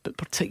season, but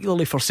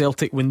particularly for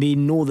Celtic when they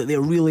know that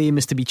their real aim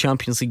is to be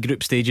Champions League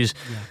group stages.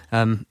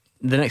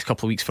 The next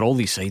couple of weeks for all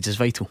these sides is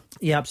vital.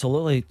 Yeah,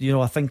 absolutely.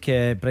 I think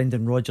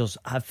Brendan Rodgers,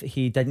 if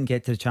he didn't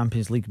get to the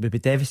Champions League, would be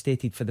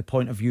devastated for the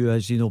point of view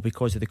as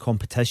because of the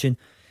competition.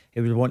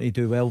 He would want to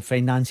do well,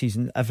 finances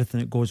and everything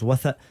that goes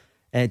with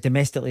it.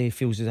 Domestically, he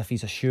feels as if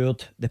he's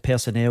assured the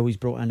personnel. He's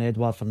brought in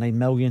Edouard for 9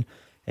 million,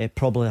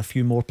 probably a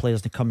few more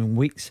players in the coming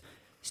weeks.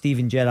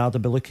 Steven Gerrard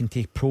will be looking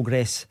to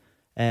progress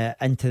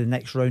into the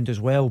next round as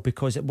well,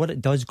 because what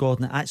it does,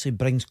 Gordon, it actually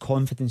brings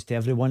confidence to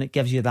everyone. It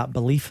gives you that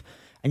belief,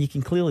 and you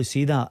can clearly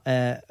see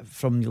that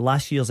from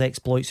last year's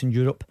exploits in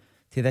Europe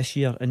to this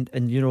year, and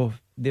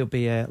they'll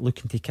be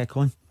looking to kick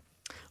on.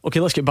 Okay,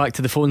 let's get back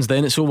to the phones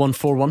then. It's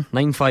 0141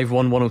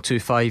 951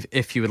 1025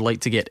 if you would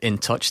like to get in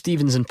touch.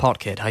 Stephen's in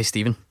Parkhead. Hi,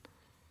 Stephen.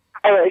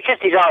 It's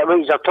just exactly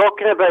what you're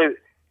talking about.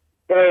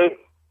 I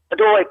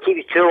don't want to keep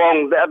you too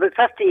long, but about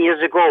 15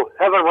 years ago,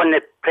 whoever won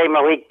the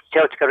Premier League,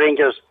 Celtic or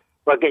Rangers,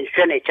 were getting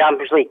straight into the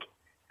Champions League.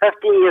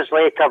 15 years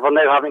later, we're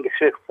now having to go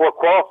through 4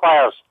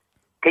 qualifiers.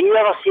 Can you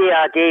ever see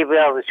a day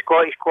where the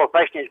Scottish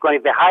coefficient is going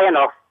to be high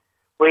enough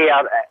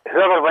where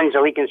whoever wins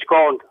the league in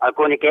Scotland are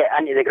going to get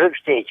into the group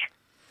stage?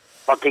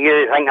 Or do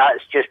you think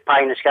that's just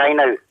pie in the sky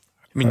now? I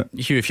mean,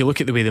 Hugh, if you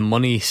look at the way the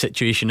money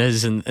situation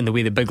is and the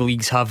way the big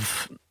leagues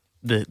have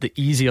the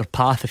easier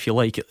path, if you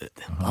like,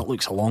 that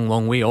looks a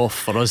long way off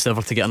for us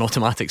ever to get an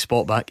automatic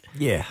spot back.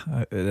 Yeah,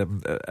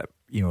 in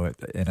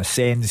a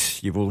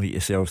sense, you've only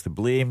yourselves to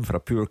blame for a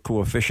poor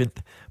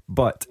coefficient,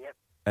 but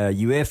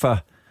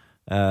UEFA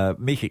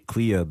make it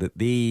clear that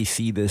they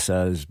see this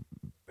as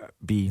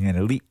being an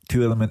elite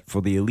tournament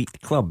for the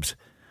elite clubs.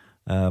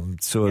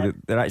 So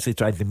they're actually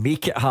trying to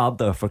make it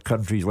harder for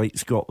countries like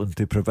Scotland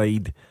to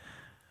provide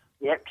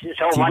it's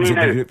all teams money in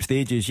now. the group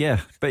stages.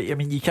 But I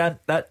mean, you can't.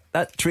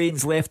 That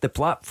train's left the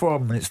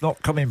platform and it's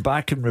not coming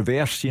back in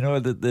reverse. It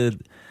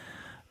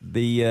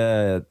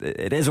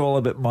is all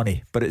about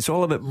money, but it's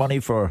all about money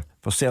for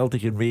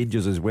Celtic and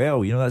Rangers as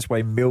well. That's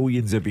why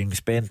millions are being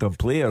spent on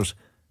players.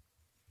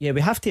 Yeah,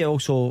 we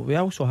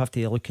also have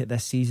to look at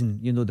this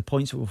season. The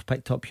points that we've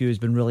picked up here has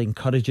been really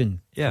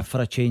encouraging. For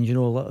a change.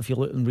 If you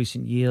look in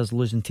recent years,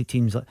 losing to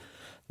teams like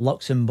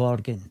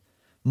Luxembourg and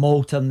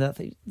Malta,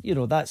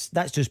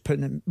 that's just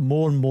putting it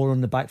more and more on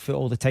the back foot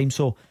all the time.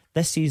 So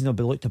this season will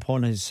be looked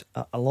upon as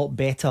a lot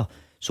better.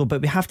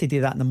 But we have to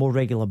do that on a more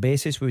regular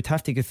basis. We would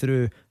have to go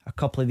through a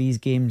couple of these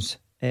games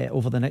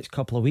over the next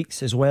couple of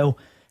weeks as well,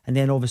 and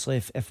then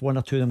obviously if one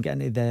or two of them get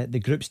into the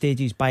group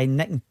stages, by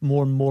nicking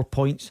more and more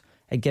points,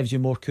 it gives you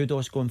more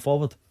kudos going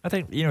forward. I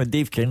think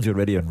Dave King's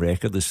already on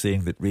record as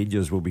saying that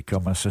Rangers will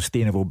become a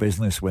sustainable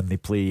business when they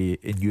play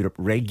in Europe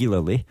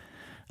regularly,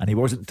 and he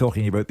wasn't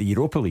talking about the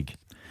Europa League.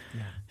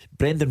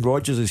 Brendan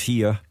Rodgers is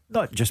here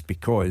not just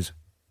because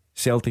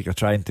Celtic are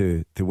trying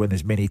to win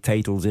as many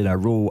titles in a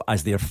row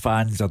as their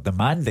fans are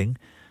demanding,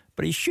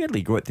 but he's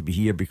surely got to be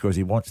here because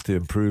he wants to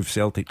improve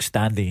Celtic's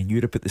standing in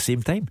Europe at the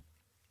same time.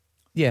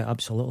 Yeah,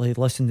 absolutely.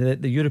 Listen,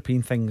 the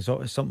European thing is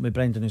something with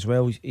Brendan as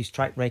well. His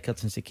track record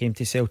since he came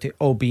to Celtic,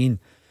 all being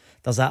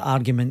there's that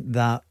argument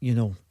that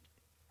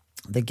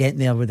the getting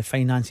there with the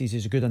finances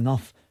is good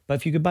enough. But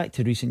if you go back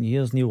to recent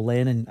years, Neil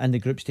Lennon in the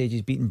group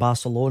stages beating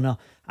Barcelona,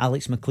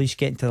 Alex McLeish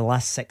getting to the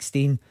last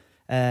 16,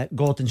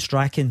 Gordon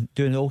Strachan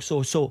doing it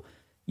also. So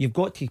you've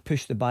got to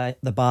push the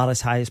bar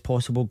as high as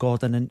possible,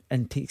 Gordon,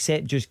 and to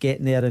accept just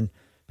getting there and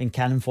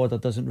cannon fodder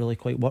doesn't really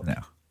quite work. No.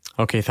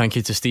 Okay, thank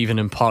you to Stephen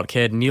in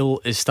Parkhead. Neil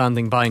is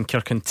standing by in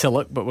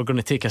Kirkintilloch, but we're going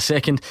to take a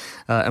second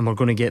and we're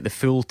going to get the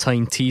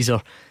full-time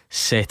teaser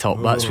set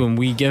up. That's when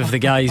we give the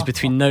guys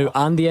between now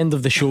and the end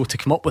of the show to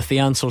come up with the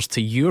answers to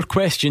your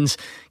questions.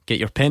 Get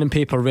your pen and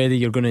paper ready.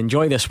 You're going to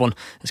enjoy this one.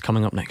 It's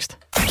coming up next.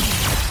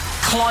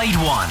 Clyde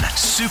One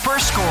Super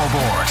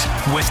Scoreboard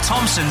with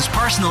Thompson's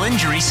personal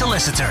injury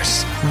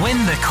solicitors.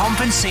 Win the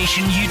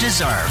compensation you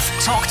deserve.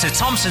 Talk to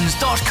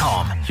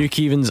Thompsons.com. Hugh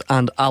Keevins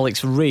and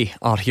Alex Ray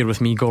are here with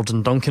me,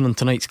 Gordon Duncan, on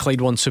tonight's Clyde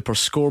One Super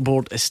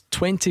Scoreboard. It's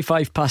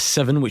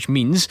 7:25, which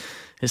means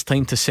it's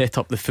time to set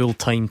up the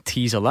full-time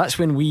teaser. That's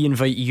when we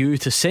invite you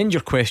to send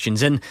your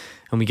questions in,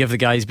 and we give the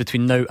guys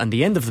between now and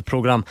the end of the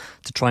programme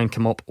to try and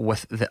come up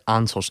with the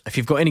answers. If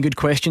you've got any good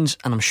questions,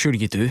 and I'm sure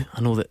you do, I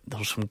know that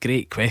there's some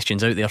great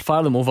questions out there,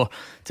 fire them over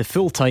to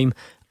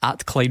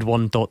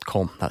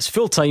fulltime@clyde1.com. That's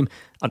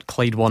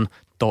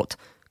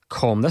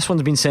fulltime@clyde1.com. This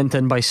one's been sent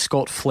in by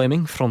Scott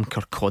Fleming from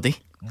Kirkcaldy.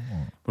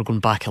 We're going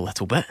back a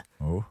little bit.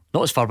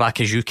 Not as far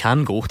back as you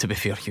can go, to be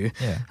fair, Hugh.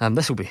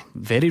 This will be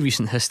very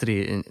recent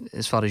history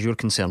as far as you're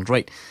concerned.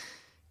 Right,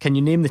 can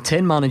you name the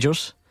 10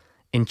 managers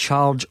in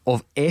charge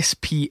of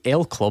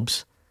SPL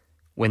clubs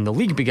when the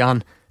league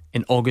began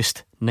in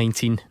August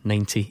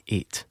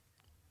 1998?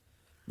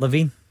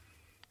 Levine?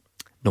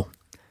 No.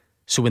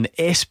 So when the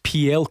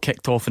SPL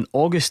kicked off in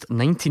August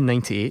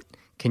 1998,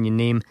 can you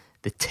name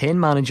the 10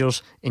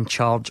 managers in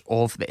charge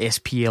of the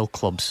SPL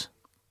clubs?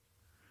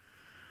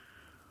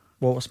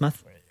 Walter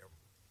Smith?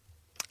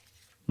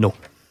 No.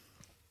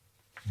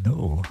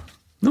 No.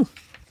 No.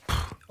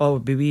 Oh,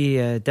 would be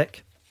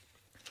Dick?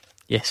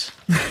 Yes.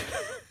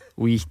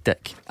 Wee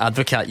Dick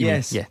Advocaat, you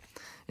Yes. mean? Yeah,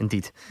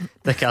 indeed.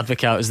 Dick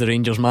Advocaat is the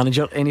Rangers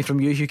manager. Any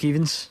from you, Hugh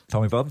Keevins?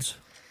 Tommy Burns?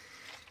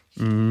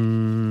 No,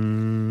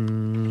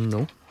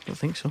 don't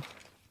think so.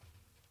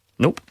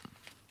 Nope.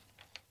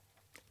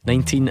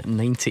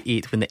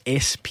 1998, when the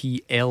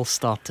SPL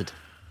started.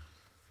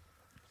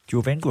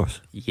 Joe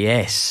Venglos?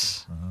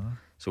 Yes.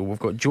 So we've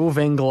got Joe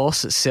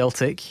Venglos at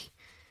Celtic.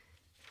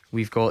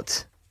 We've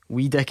got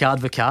Wee Dick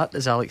Advocaat,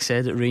 as Alex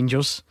said, at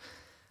Rangers,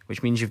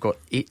 which means you've got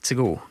 8 to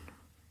go.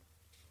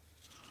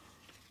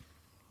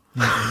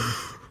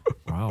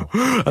 Wow.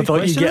 I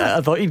thought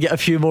you'd get a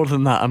few more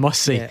than that, I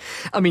must say. Yeah.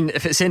 I mean,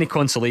 if it's any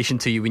consolation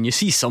to you, when you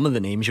see some of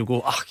the names, you'll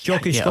go,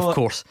 Jockey yeah, Scott. of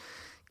course.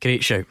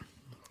 Great shout.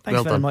 Thanks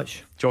well very done.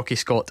 much. Jockey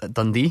Scott at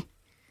Dundee.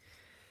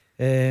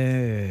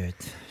 Dundee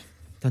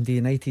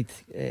United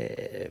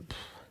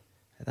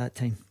at that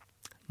time.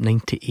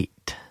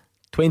 98.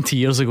 20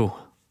 years ago.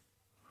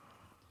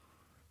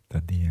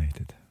 Dundee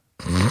United.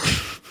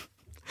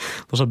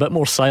 There's a bit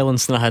more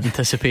silence than I had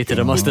anticipated,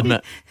 I must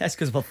admit. That's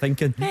because we're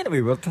thinking.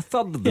 Anyway, we're a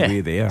third of the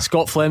way there.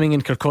 Scott Fleming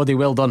and Kirkcaldy,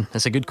 well done.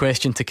 It's a good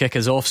question to kick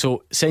us off.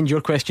 So send your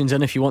questions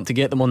in if you want to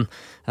get them on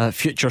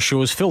future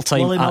shows, full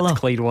time Willie at Miller.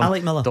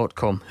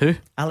 Clyde1.com. Who?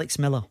 Alex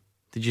Miller.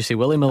 Did you say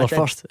Willie Miller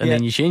first and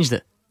then you changed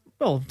it?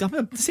 Well,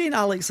 I'm saying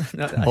Alex.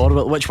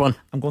 Or which one?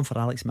 I'm going for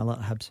Alex Miller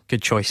at Hibs.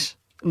 Good choice.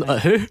 Who?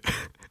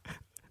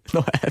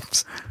 Not at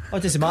Hibs. Oh,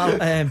 does it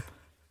matter?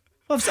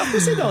 I've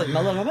said Alex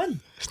Miller, I'm in.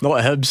 It's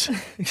not at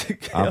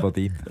Hibs.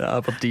 Aberdeen.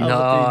 Aberdeen.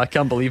 I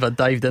can't believe I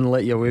dived in and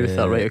let you away with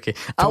that. Right, okay.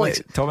 Alex.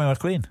 Tommy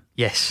McLean.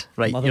 Yes,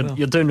 right.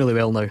 You're doing really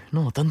well now.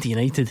 No, Dundee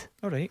United.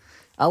 Alright.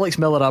 Alex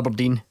Miller,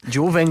 Aberdeen.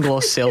 Joe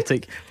Venglos,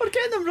 Celtic. We're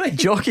getting them right.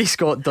 Jockey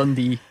Scott,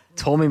 Dundee.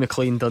 Tommy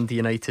McLean, Dundee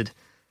United.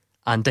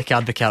 And Dick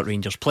Advocaat,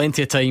 Rangers.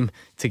 Plenty of time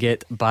to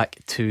get back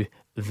to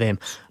them.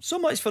 So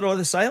much for all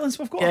the silence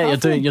we've got. Yeah,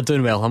 you're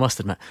doing well, I must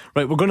admit.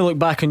 Right, we're going to look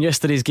back on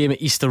yesterday's game at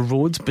Easter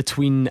Road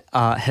between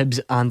Hibs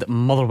and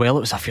Motherwell. It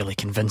was a fairly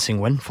convincing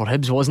win for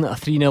Hibs, wasn't it? A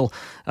 3-0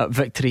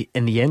 victory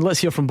in the end. Let's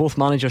hear from both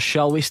managers,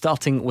 shall we?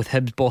 Starting with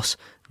Hibs boss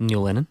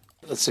Neil Lennon.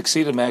 It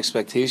exceeded my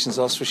expectations,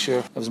 that's for sure.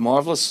 It was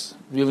marvellous,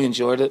 really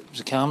enjoyed it. There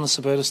was a calmness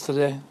about us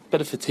today. A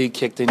bit of fatigue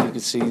kicked in, you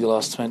could see the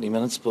last 20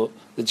 minutes, but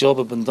the job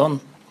had been done.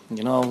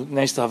 You know,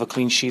 nice to have a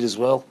clean sheet as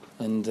well,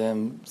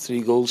 and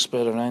 3 goals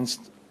spread around.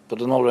 But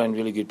an all-round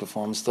really good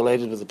performance.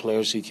 Delighted with the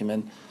players who came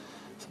in.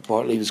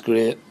 Bartley was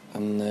great,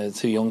 and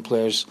 2 young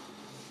players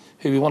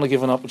who we want to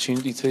give an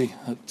opportunity to.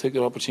 Took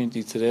their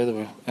opportunity today, they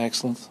were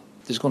excellent.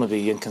 There's going to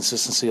be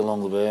inconsistency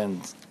along the way,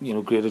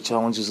 and greater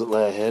challenges that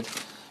lie ahead.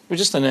 We're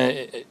just in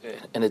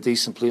a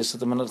decent place at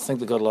the minute. I think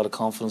they got a lot of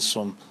confidence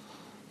from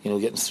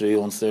getting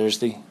through on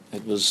Thursday.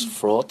 It was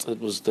fraught, it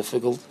was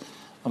difficult,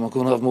 and we're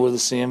going to have more of the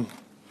same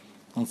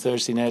on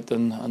Thursday night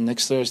than on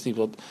next Thursday.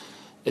 But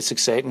it's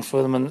exciting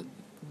for them, and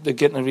they're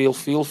getting a real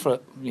feel for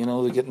it.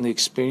 They're getting the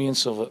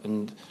experience of it,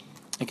 and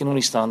I can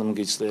only stand them in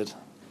good stead.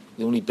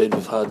 The only bid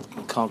we've had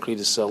in concrete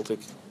is Celtic,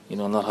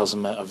 and that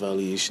hasn't met our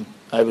valuation.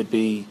 I would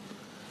be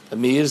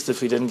amazed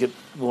if we didn't get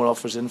more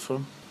offers in for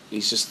him.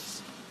 He's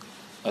just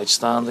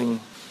outstanding,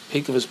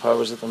 peak of his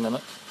powers at the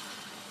minute,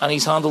 and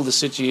he's handled the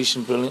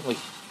situation brilliantly.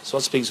 So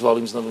that speaks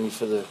volumes not only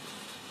for the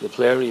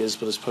player he is,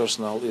 but his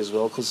personality as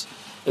well, because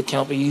it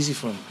can't be easy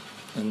for him,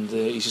 and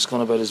he's just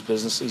gone about his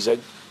business. He's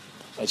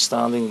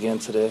outstanding again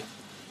today.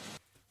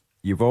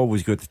 You've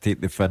always got to take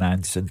the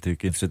finance into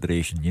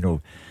consideration.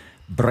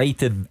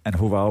 Brighton and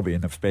Hove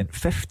Albion have spent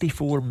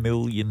 £54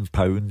 million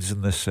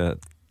in this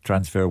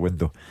transfer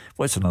window.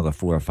 What's another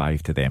 4 or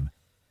 5 to them?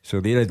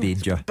 So they're a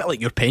danger. It's a bit like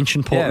your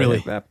pension pot,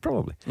 really.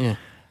 Probably. Yeah.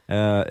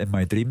 In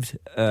my dreams.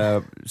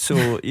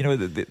 So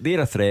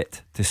they're a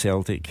threat to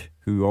Celtic,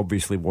 who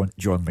obviously want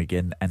John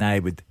McGinn, and I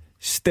would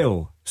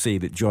still say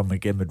that John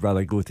McGinn would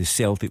rather go to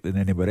Celtic than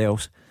anywhere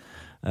else.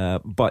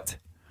 But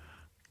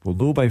we'll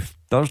know by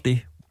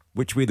Thursday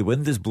which way the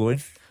wind is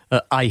blowing.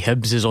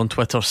 Hibs is on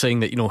Twitter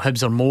saying that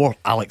Hibs are more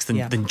Alex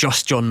than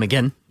just John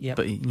McGinn. Yep.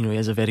 But he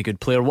is a very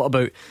good player. What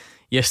about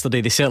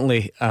yesterday? They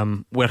certainly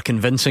were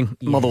convincing.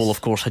 Yes. Motherwell,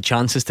 of course, had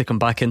chances to come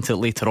back into it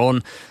later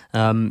on,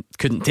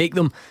 couldn't take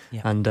them.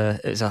 Yep. And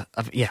it's like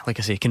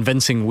I say,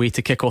 convincing way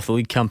to kick off the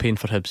league campaign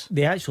for Hibs.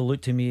 They actually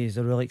look to me as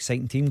a really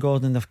exciting team,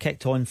 Gordon. They've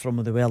kicked on from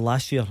where they were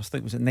last year. I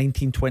think it was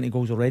 19-20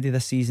 goals already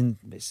this season.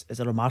 It's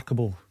a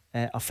remarkable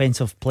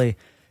offensive play.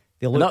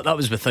 That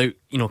was without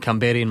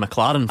Canberry and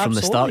McLaren from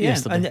the start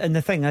yesterday. And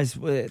the thing is,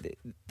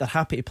 they're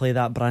happy to play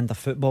that brand of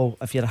football.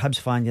 If you're a Hibs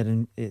fan,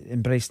 you're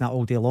embracing that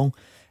all day long.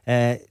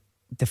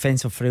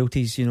 Defensive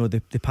frailties,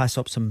 they pass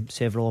up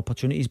several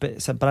opportunities, but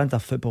it's a brand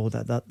of football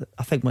that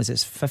I think it's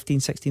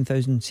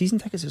 15,000-16,000 season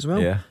tickets as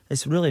well. Yeah.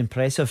 It's really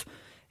impressive.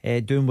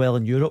 Doing well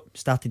in Europe,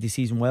 started the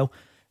season well.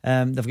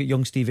 They've got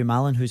young Stevie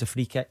Mallon, who's a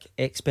free kick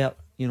expert.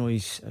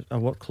 I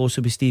work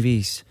closely with Stevie.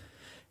 He's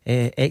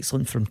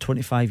excellent from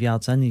 25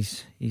 yards in.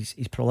 He's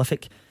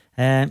prolific.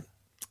 And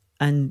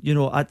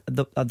they're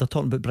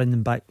talking about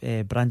bringing back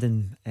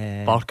Brandon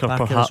Barker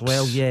perhaps as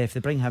well. Yeah, if they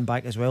bring him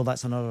back as well,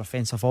 that's another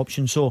offensive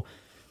option. So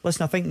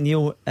listen, I think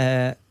Neil,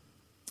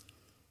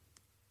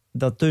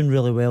 they're doing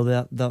really well.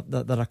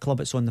 They're a club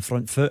that's on the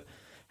front foot,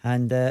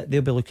 and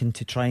they'll be looking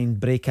to try and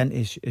break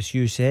into, as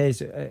Hugh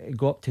says,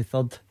 go up to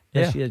third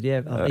this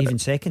year, or even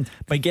second.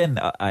 But again,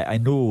 I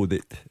know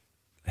that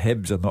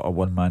Hibs are not a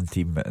one-man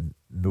team, and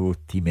no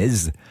team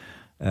is,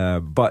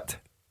 but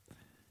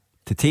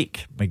to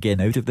take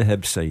McGinn out of the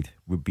Hibs side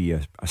would be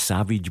a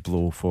savage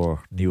blow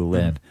for Neil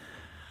Lennon.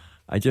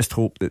 I just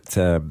hope that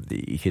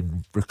he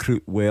can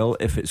recruit well,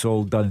 if it's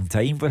all done in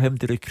time for him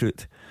to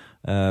recruit,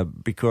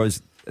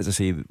 because, as I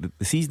say,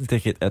 the season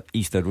ticket at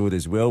Easter Road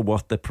is well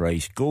worth the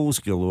price. Goals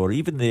galore.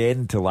 Even the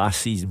end to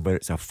last season, where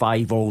it's a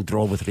 5-5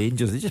 draw with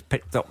Rangers, they just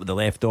picked up with the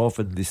left off,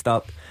 and they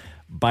start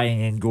buying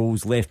in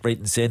goals left, right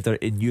and centre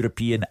in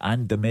European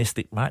and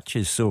domestic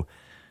matches. So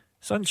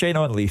sunshine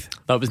on Leith.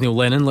 That was Neil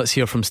Lennon. Let's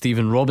hear from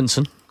Stephen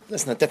Robinson.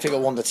 Listen, a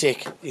difficult one to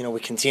take. You know, we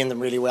contained them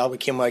really well. We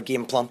came with a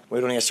game plan. We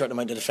had only a certain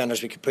amount of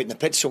defenders we could put in the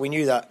pitch, so we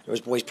knew that those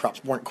boys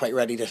perhaps weren't quite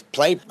ready to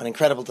play. An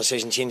incredible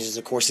decision changes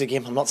the course of the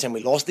game. I'm not saying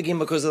we lost the game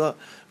because of that,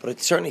 but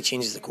it certainly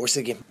changes the course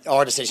of the game.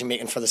 Our decision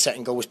making for the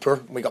second goal was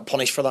poor. We got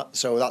punished for that,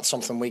 so that's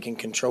something we can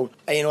control.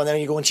 And, you know, and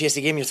then you go and chase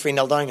the game, you're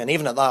 3-0 down, and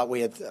even at that,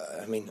 we had,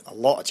 a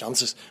lot of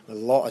chances.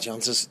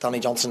 Danny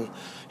Johnson,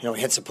 you know,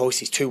 he hits the post.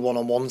 He's 2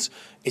 1-on-1s.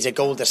 He's a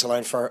goal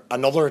disallowed for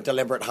another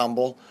deliberate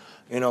handball.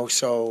 You know,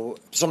 so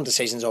some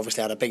decisions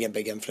obviously had a big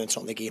influence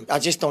on the game. I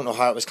just don't know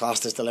how it was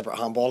classed as deliberate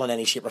handball in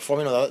any shape or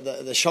form. You know,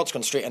 the shot's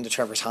gone straight into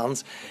Trevor's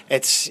hands.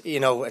 It's, you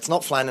know, it's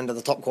not flying into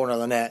the top corner of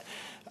the net.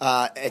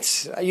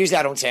 It's usually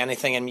I don't say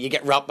anything and you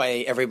get wrapped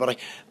by everybody,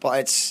 but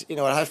it's, you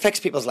know, it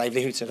affects people's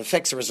livelihoods, it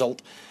affects the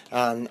result,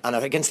 and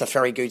against a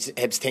very good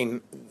Hibs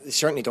team, they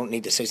certainly don't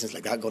need decisions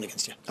like that going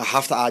against you. I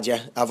have to add,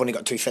 I've only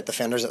got 2 fit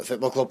defenders at the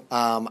football club,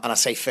 and I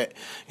say fit,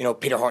 you know,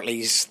 Peter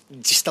Hartley's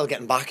just still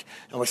getting back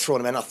and we're throwing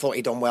him in. I thought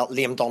he'd done well.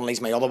 Liam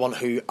Donnelly's my other one,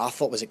 who I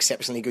thought was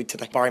exceptionally good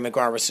today. Barry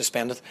Maguire was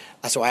suspended,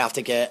 so I have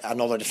to get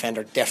another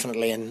defender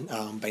definitely in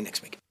by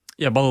next week.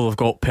 Yeah, Motherwell have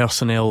got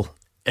personnel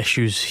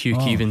issues. Hugh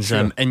Keevan's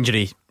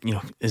injury, you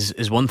know,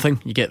 is one thing.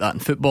 You get that in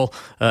football.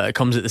 It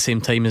comes at the same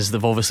time as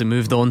they've obviously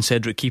moved on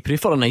Cedric Keepery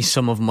for a nice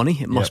sum of money,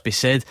 it must be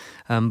said,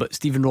 but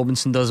Stephen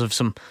Robinson does have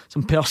some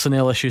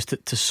personnel issues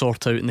to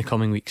sort out in the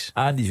coming weeks.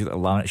 And he's got a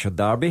Lanarkshire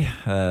derby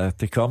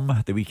to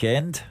come the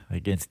weekend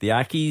against the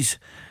Ackies.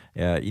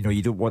 You know,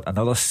 you don't want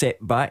another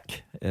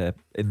setback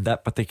in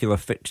that particular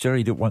fixture.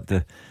 You don't want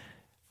to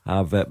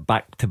have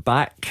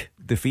back-to-back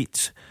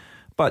defeats,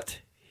 but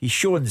he's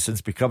shown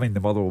since becoming the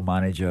Motherwell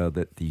manager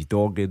that he's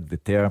dogged,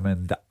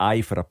 determined, the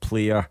eye for a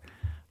player.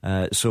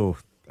 So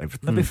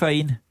everything will be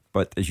fine.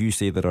 But as you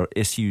say, there are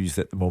issues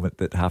at the moment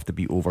that have to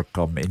be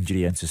overcome,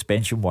 injury and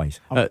suspension wise.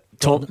 I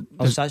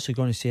was actually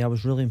going to say I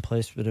was really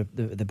impressed with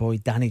the boy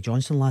Danny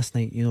Johnson last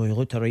night. You know, he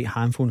looked a right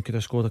handful and could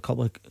have scored a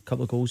couple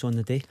of goals on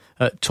the day.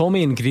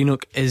 Tommy in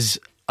Greenock is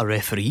a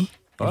referee.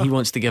 And he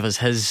wants to give us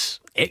his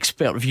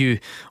expert view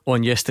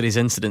on yesterday's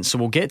incident, so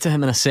we'll get to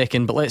him in a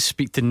second, but let's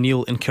speak to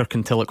Neil in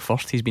Kirkintilloch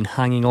first. He's been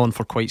hanging on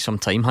for quite some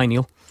time. Hi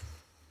Neil.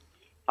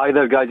 Hi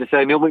there guys, it's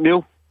Neil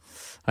McNeil.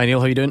 Hi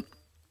Neil, how you doing?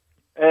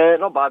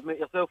 Not bad mate,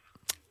 yourself?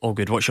 All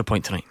good. What's your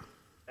point tonight?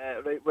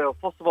 Right, well,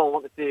 first of all I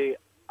want to say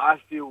I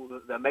feel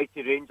that the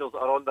mighty Rangers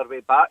are on their way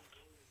back.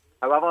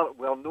 However,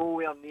 we're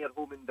nowhere near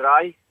home and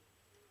dry.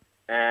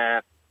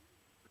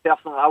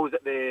 Personally, I was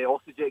at the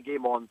Ossejet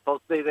game on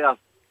Thursday there,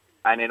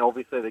 and then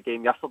obviously the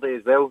game yesterday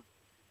as well.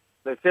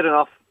 Now, fair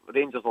enough,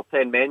 Rangers were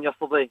 10 men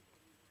yesterday,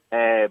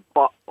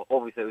 but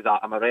obviously it was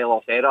a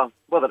Morelos error.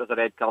 Whether it's a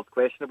red card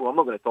questionable, I'm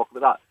not going to talk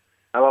about that.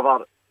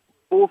 However,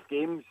 both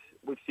games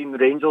we've seen the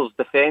Rangers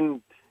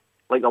defend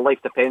like their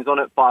life depends on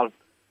it for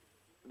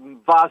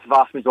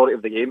vast majority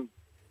of the game.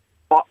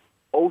 But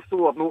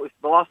also I've noticed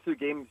the last 2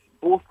 games,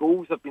 both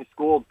goals have been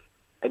scored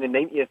in the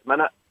 90th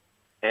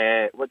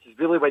minute, which is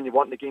really when you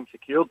want the game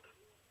secured.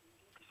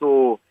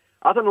 So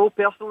I don't know,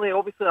 personally,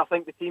 obviously I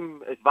think the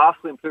team is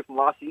vastly improved from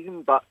last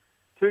season, but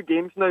 2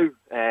 games now,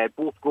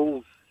 both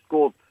goals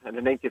scored in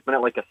the 90th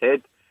minute, like I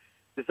said.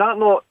 Does that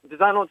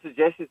not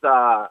suggest it's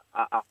a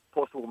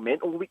possible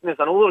mental weakness?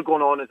 I know they're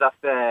going on as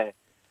if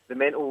the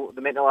mental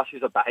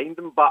issues are behind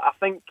them, but I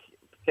think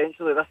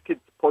potentially this could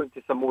point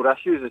to some more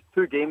issues. It's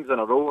 2 games in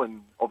a row,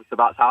 and obviously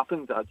that's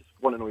happened. I just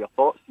want to know your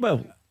thoughts.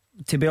 Well,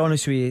 to be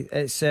honest with you,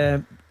 it's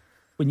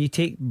when you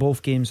take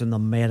both games on their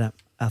merit,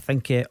 I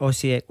think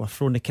Ossetek were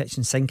throwing the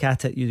kitchen sink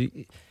at it.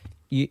 You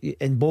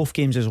in both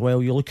games as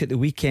well. You look at the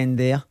weekend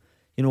there,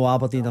 you know,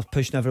 Aberdeen are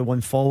pushing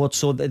everyone forward,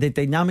 so the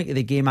dynamic of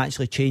the game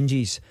actually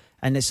changes,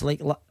 and it's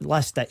like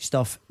last ditch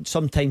stuff.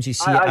 Sometimes you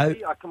see it out.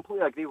 I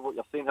completely agree with what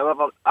you're saying.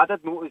 However, I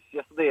did notice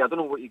yesterday, I don't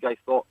know what you guys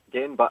thought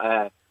again,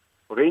 but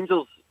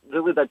Rangers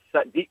really did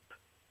sit deep,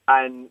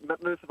 and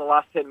moved for the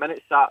last 10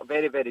 minutes sat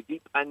very, very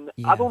deep, and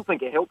I don't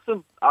think it helps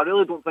them. I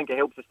really don't think it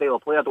helps the style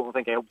of play. I don't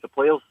think it helps the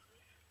players.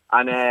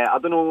 And I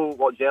don't know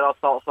what Gerard's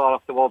thoughts are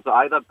towards it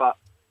either, but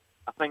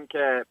I think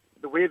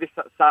the way they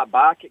sat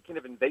back, it kind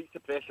of invites the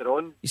pressure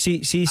on.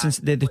 See, since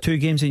the 2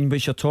 games in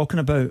which you're talking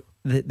about,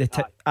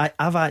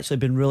 I've actually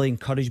been really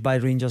encouraged by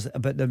Rangers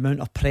about the amount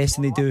of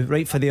pressing they do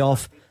right for the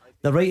off.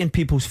 they're right in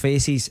people's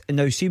faces. And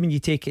now, see, when you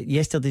take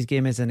yesterday's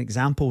game as an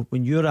example,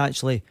 when you're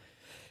actually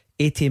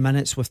 80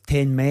 minutes with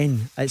 10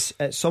 men, it's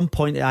at some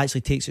point it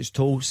actually takes its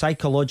toll.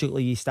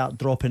 Psychologically, you start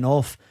dropping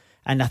off.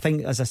 And I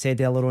think, as I said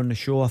earlier on the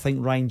show, I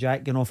think Ryan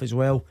Jack going off as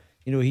well.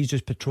 You know, he's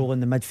just patrolling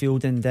the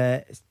midfield and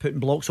putting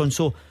blocks on.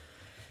 So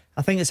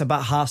I think it's a bit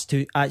harsh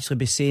to actually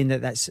be saying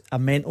that that's a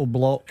mental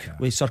block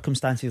with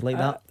circumstances like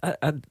that.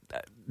 I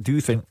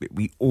do think that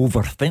we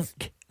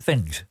overthink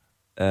things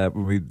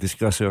when we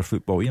discuss our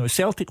football. You know,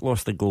 Celtic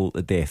lost a goal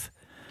to death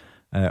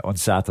on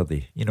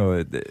Saturday. You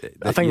know,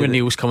 I think where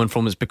Neil's coming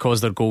from is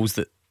because they're goals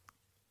that,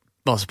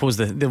 well, I suppose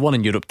the one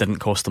in Europe didn't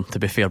cost them, to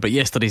be fair, but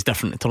yesterday's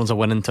different. It turns a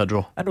win into a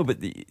draw. I know, but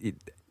the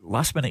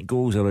last minute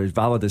goals are as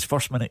valid as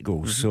first minute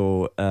goals.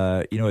 So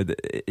you know,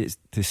 it's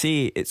to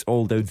say it's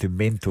all down to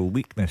mental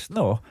weakness.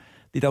 No,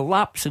 they had a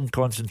lapse in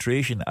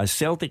concentration, as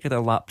Celtic had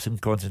a lapse in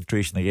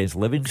concentration against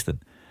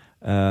Livingston.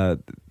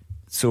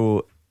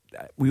 So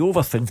we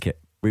overthink it.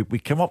 We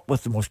come up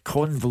with the most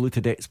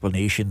convoluted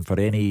explanation for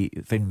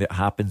anything that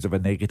happens of a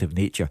negative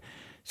nature.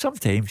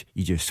 Sometimes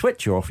you just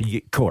switch off and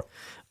you get caught.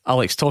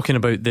 Alex, talking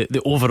about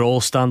the overall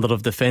standard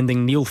of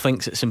defending, Neil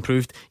thinks it's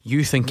improved.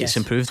 You think it's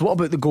improved. What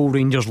about the goal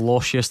Rangers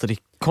lost yesterday?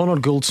 Connor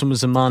Goldson was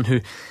the man who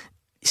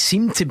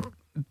seemed to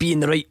be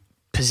in the right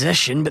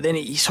position, but then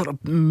he sort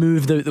of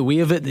moved out the way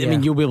of it. I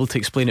mean, you'll be able to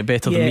explain it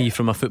better than me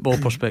from a football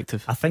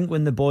perspective. I think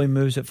when the boy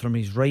moves it from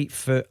his right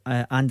foot,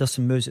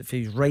 Anderson moves it from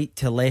his right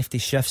to left, he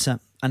shifts it.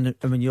 And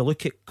when you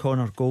look at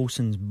Connor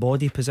Golson's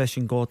body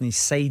position, Gordon, he's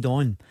side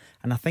on,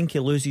 and I think he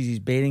loses his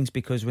bearings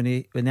because when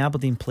the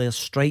Aberdeen player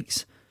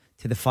strikes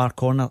to the far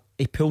corner,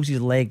 he pulls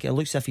his leg. It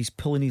looks as if he's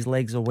pulling his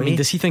legs away. I mean,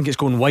 does he think it's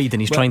going wide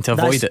and he's trying to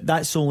avoid it?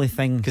 That's the only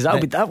thing. Because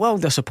that will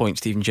disappoint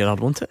Steven Gerrard,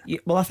 won't it? Yeah,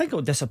 well, I think it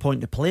will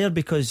disappoint the player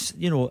because,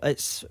 you know,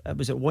 it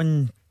was at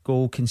 1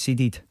 goal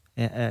conceded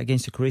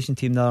against the Croatian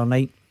team the other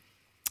night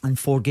in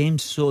 4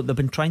 games. So they've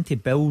been trying to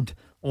build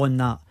on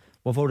that.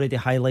 We've already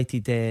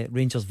highlighted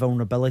Rangers'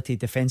 vulnerability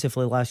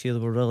defensively last year. They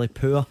were really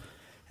poor.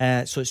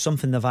 So it's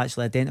something they've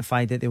actually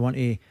identified that they want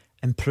to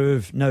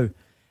improve. Now,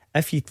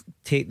 if you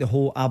take the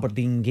whole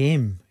Aberdeen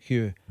game,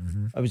 Hugh,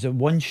 it was a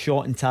one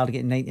shot in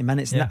target in 90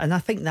 minutes, and I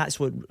think that's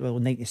what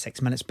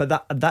 96 minutes.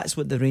 But that's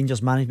what the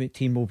Rangers management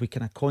team will be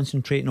kind of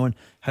concentrating on.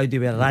 How do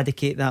we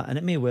eradicate that? And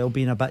it may well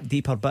be in a bit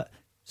deeper, but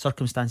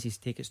circumstances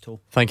take its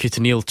toll. Thank you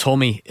to Neil.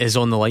 Tommy is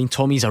on the line.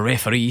 Tommy's a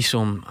referee, so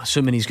I'm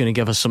assuming he's going to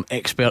give us some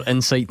expert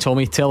insight.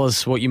 Tommy, tell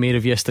us what you made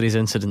of yesterday's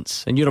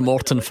incidents. And you're a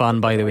Morton fan,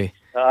 by the way.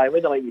 I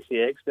wouldn't like to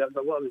say expert,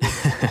 but what was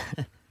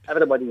it?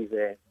 Everybody's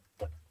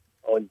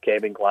on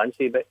Kevin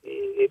Clancy, but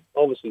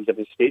obviously, as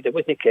I stated, it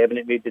wasn't Kevin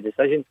that made the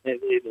decision.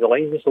 It was the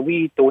linesman, so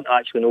we don't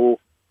actually know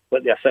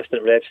what the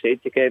assistant ref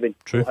said to Kevin.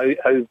 True.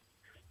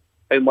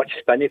 How much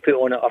spin he put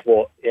on it, or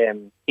what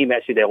he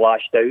might say they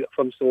lashed out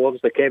from. So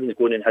obviously Kevin's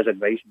going in his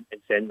advice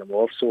and sending them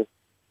off. So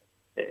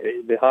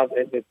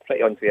they're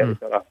pretty unfair.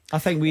 I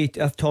think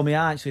Tommy,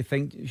 I actually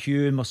think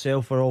Hugh and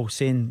myself were all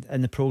saying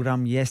in the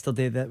programme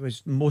yesterday that it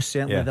was most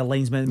certainly the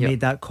linesman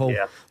made that call.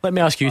 Let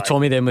me ask you,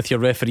 Tommy, then, with your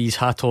referee's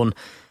hat on,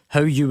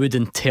 how you would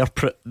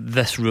interpret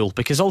this rule,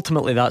 because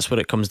ultimately that's what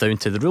it comes down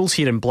to. The rule's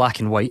here in black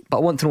and white, but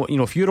I want to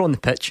know, if you're on the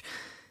pitch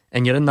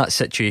and you're in that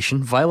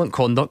situation, violent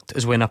conduct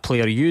is when a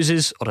player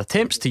uses or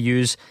attempts to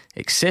use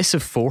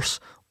excessive force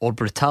or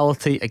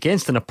brutality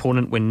against an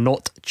opponent when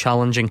not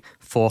challenging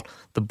for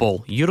the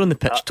ball. You're on the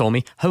pitch,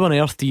 Tommy. How on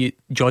earth do you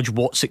judge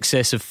what's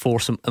excessive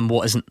force and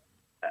what isn't?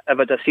 If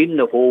I'd have seen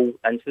the whole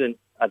incident,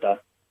 I'd have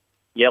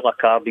yellow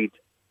carded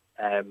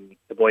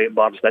the boy that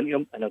barged into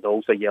him, and I'd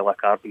also yellow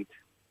carded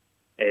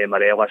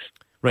Morelos.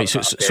 Right,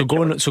 so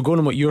going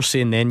on what you're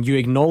saying then, you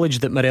acknowledge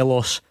that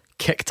Morelos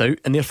kicked out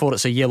and therefore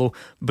it's a yellow,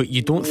 but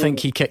you don't think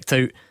he kicked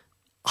out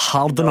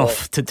hard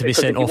enough to be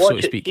sent off, so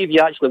to speak. If you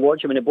actually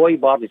watch him, when the boy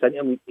barges into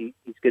him,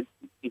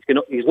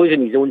 he's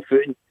losing his own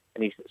footing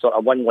and he's sort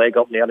of one leg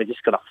up there and he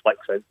just kind of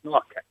flicks out.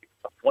 Not a kick,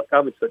 it's a flick, I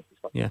would say.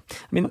 Yeah,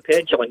 I mean, a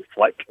petulant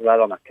flick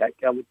rather than a kick,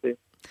 I would say.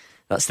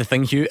 That's the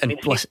thing, Hugh. And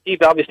see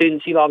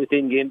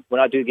Aberdeen game, when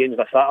I do games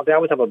on a Saturday, I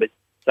would have about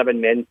 7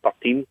 men per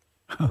team.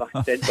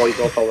 Sent boys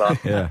off all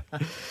that. Yeah,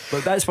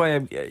 but that's why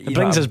it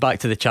brings us back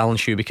to the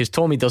challenge, Hugh, because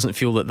Tommy doesn't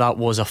feel that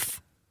was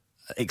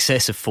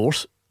excessive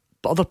force,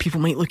 but other people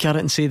might look at it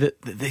and say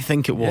that they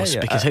think it was,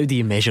 because how do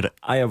you measure it?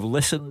 I have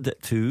listened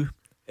to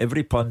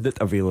every pundit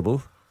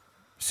available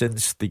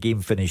since the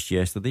game finished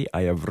yesterday.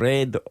 I have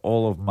read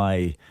all of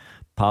my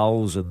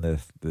pals in the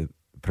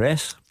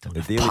press and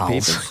the daily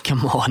papers.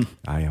 Come on,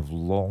 I have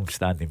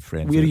long-standing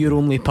friends. We're your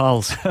only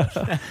pals.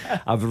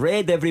 I've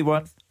read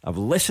everyone, I've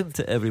listened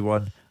to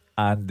everyone,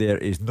 and there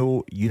is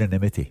no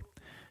unanimity.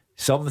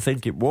 Some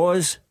think it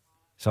was,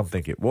 some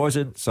think it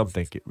wasn't, some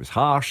think it was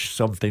harsh,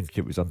 some think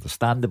it was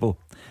understandable.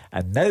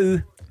 And now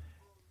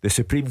the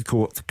Supreme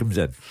Court comes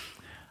in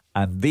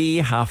and they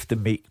have to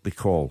make the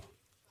call.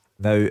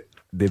 Now,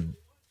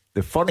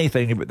 the funny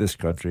thing about this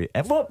country,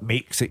 and what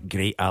makes it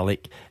great,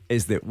 Alec,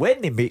 is that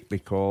when they make the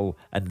call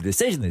and the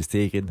decision is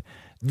taken,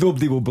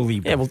 nobody will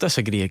believe them. Yeah, we'll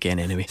disagree again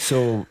anyway.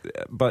 So,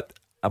 but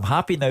I'm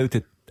happy now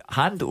to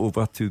hand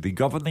over to the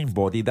governing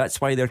body.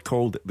 That's why they're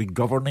called the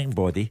governing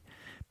body.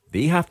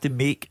 They have to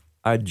make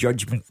a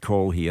judgment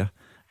call here,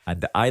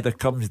 and it either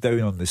comes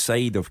down on the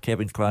side of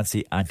Kevin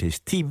Clancy and his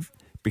team,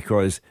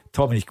 because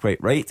Tommy's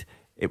quite right,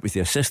 it was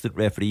the assistant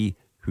referee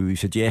who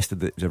suggested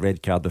that it was a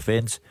red card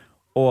offence,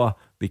 or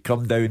they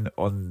come down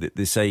on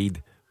the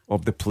side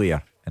of the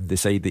player and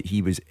decide that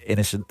he was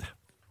innocent.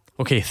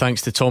 Okay,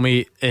 thanks to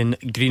Tommy in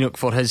Greenock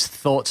for his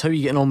thoughts. How are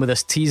you getting on with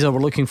this teaser? We're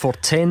looking for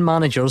 10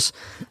 managers,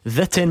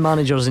 the 10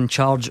 managers in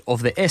charge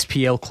of the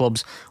SPL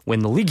clubs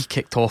when the league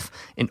kicked off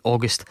in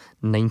August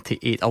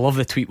 98. I love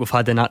the tweet we've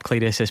had in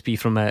 @Clyde SSB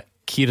from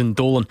Kieran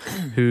Dolan,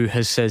 who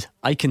has said,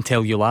 I can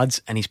tell you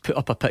lads, and he's put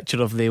up a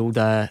picture of the old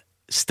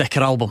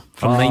sticker album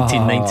from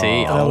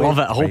 1998. I love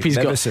it. I hope he's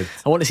got.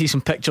 I want to see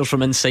some pictures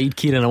from inside,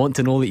 Kieran. I want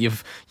to know that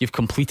you've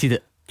completed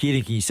it.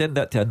 Kieran, can you send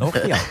that to a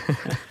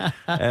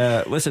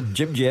Nokia? Listen,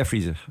 Jim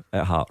Jeffries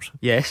at Hearts.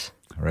 Yes.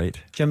 Right.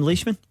 Jim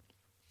Leishman?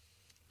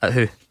 At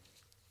who?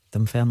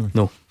 Dunfermline.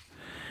 No.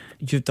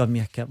 You've done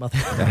me a kip,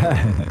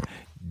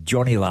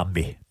 Johnny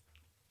Lambie.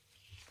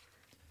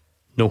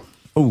 No.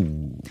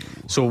 Oh.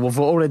 So we've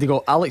already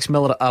got Alex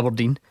Miller at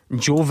Aberdeen,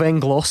 Joe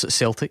Venglos at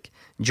Celtic,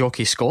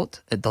 Jockey Scott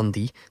at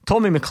Dundee,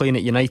 Tommy McLean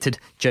at United,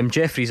 Jim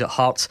Jeffries at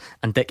Hearts,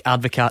 and Dick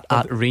Advocat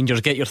at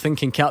Rangers. Get your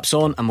thinking caps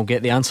on and we'll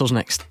get the answers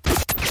next.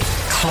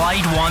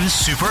 Clyde One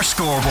Super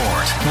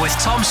Scoreboard with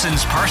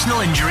Thompson's personal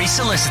injury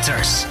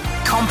solicitors.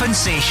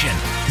 Compensation.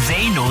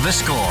 They know the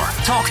score.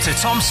 Talk to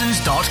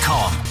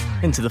Thompsons.com.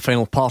 Into the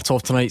final part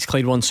of tonight's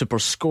Clyde One Super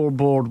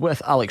Scoreboard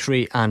with Alex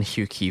Ray and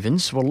Hugh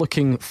Keevins. We're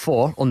looking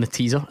for, on the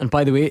teaser, and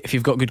by the way, if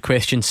you've got good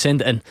questions, send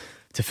it in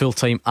to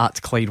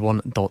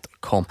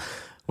fulltime@clyde1.com.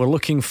 We're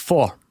looking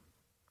for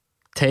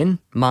 10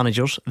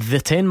 managers, the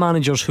 10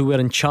 managers who were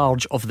in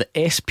charge of the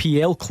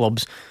SPL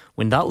clubs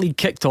when that league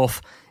kicked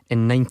off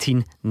in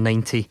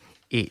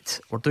 1998.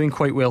 We're doing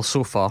quite well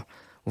so far.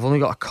 We've only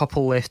got a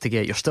couple left to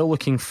get. You're still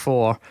looking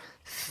for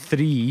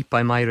 3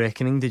 by my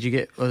reckoning. Did you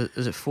get,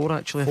 is it 4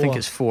 actually? 4. I think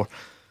it's 4.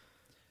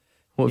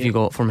 What have you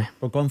got for me?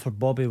 We're going for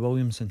Bobby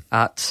Williamson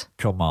at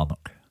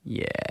Kilmarnock.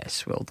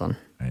 Yes, well done.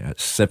 Right,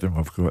 that's 7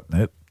 we've got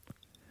now.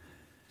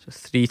 So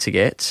 3 to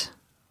get.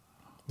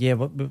 Yeah,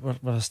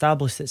 we're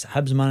established it's a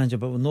Hibs manager,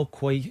 but we're not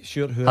quite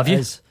sure who have it you?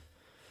 Is.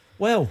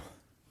 Well,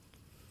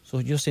 so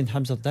you're saying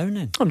Hibs are down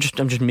then? I'm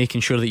just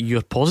making sure that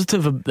you're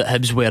positive that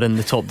Hibs were in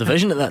the top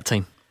division at that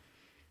time.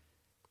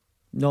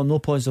 No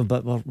positive,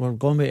 but we're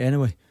going with it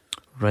anyway.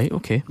 Right,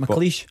 okay.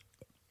 McLeish.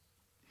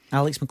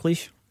 Alex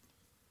McLeish.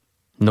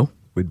 No.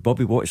 Would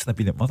Bobby Watson have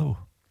been at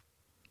Motherwell?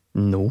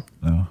 No.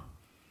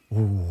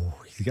 Oh,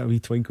 he's got a wee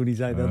twinkle in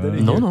his eye there, didn't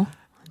he? No.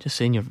 Just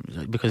saying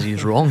because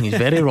he's wrong. He's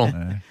very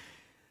wrong.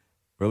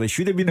 Well, he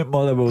should have been at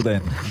Motherwell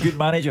then. Good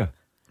manager.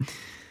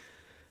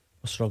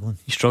 We're struggling.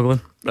 You're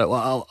struggling? Right,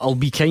 well, I'll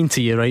be kind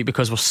to you, right,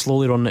 because we're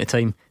slowly running out of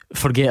time.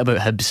 Forget about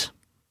Hibs.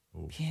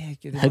 Yeah,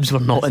 Hibs were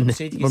not in the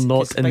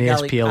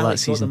SPL that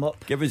season.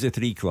 Give us the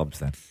 3 clubs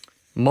then.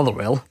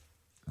 Motherwell,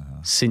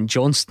 St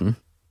Johnstone,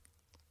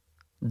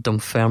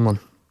 Dunfermline.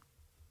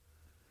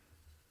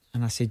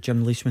 And I said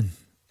Jim Leishman.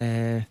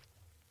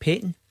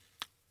 Peyton.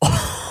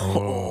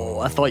 Oh,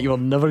 I thought you were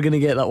never going to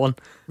get that one.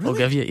 Really? I'll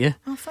give you it, yeah.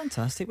 Oh,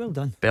 fantastic, well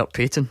done. Bert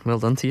Payton, well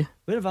done to you.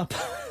 Where have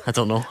I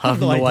don't know, I have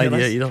no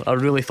idea either. I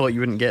really thought you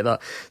wouldn't get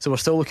that. So we're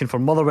still looking for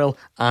Motherwell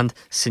and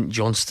St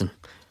Johnstone,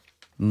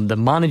 the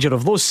manager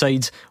of those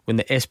sides when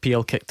the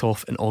SPL kicked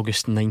off in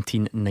August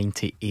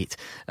 1998.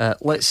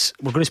 We're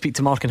going to speak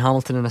to Mark and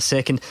Hamilton in a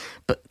second,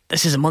 but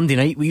this is a Monday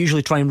night. We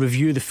usually try and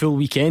review the full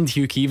weekend,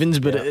 Hugh Keevins,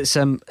 but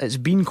it's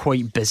been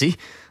quite busy.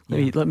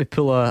 Let me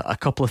pull a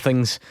couple of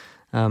things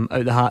out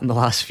the hat in the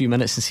last few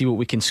minutes and see what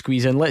we can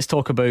squeeze in. Let's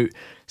talk about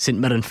St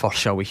Mirren first,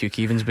 shall we, Hugh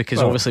Keevins? Because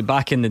obviously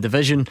back in the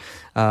division,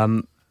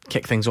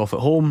 kick things off at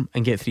home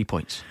and get 3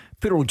 points.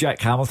 Poor old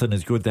Jack Hamilton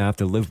is going to have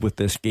to live with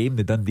this game.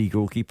 The Dundee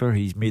goalkeeper,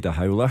 he's made a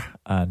howler,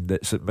 and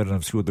St Mirren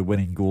have scored the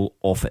winning goal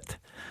off it.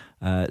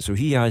 So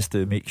he has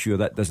to make sure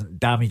that doesn't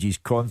damage his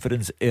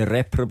confidence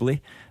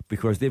irreparably,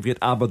 because they've got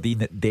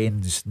Aberdeen at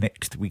Dens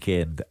next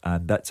weekend,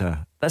 and that's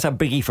a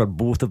biggie for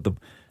both of them,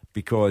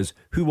 because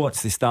who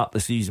wants to start the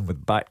season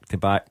with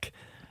back-to-back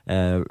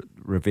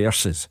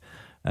reverses?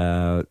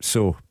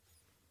 So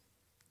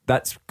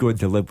that's going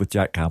to live with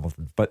Jack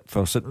Hamilton. But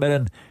for St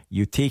Mirren,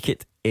 you take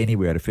it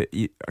anywhere. If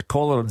a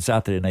caller on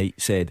Saturday night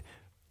said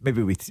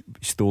maybe we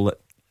stole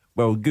it,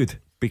 well, good,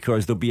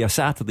 because there'll be a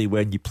Saturday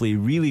when you play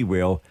really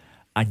well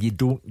and you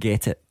don't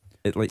get it.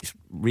 It like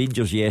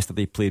Rangers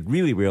yesterday played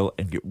really well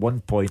and get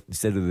 1 point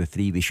instead of the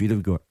 3 they should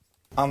have got.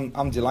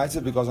 I'm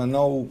delighted because I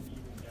know,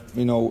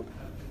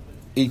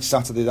 each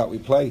Saturday that we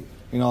play,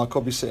 I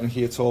could be sitting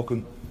here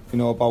talking,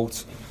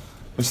 about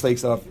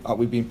mistakes that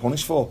we've been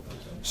punished for.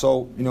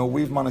 So,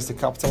 we've managed to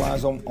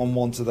capitalise on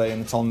one today,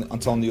 and it's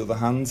on the other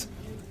hand.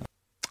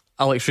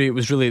 Alex Ray, it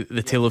was really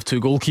the tale of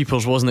 2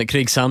 goalkeepers, wasn't it?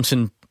 Craig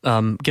Sampson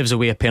gives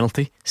away a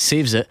penalty,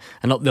 saves it,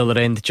 and up the other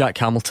end, Jack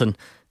Hamilton,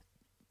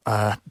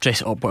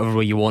 dress it up whatever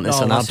way you want.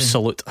 It's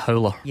absolute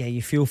howler. Yeah,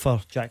 you feel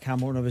for Jack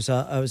Hamilton. It was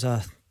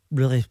a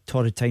really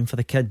torrid time for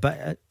the kid.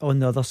 But on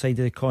the other side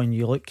of the coin,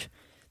 you look,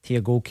 to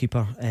your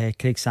goalkeeper,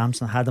 Craig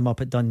Sampson. I had him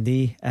up at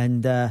Dundee,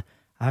 and I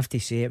have to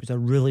say it was a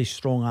really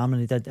strong arm,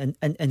 and he did,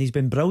 and he's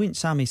been brilliant,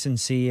 Sammy,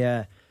 since he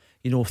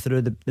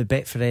through the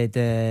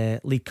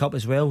Betfred League Cup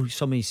as well.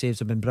 Some of his saves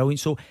have been brilliant,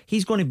 so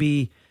he's going to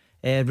be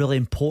really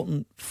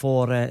important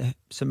for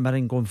St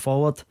Mirren going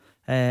forward.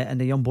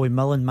 And the young boy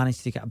Millen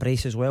managed to get a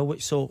brace as well,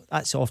 so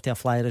that's off to a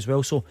flyer as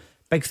well. So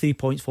big 3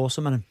 points for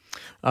St Mirren.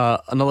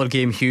 Another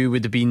game, Hugh,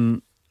 would have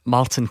been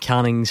Martin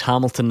Canning's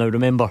Hamilton. Now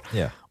remember,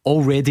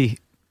 already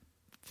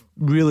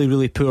really,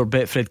 really poor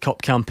Betfred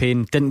Cup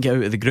campaign, didn't get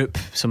out of the group.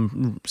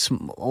 Some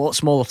a lot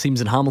smaller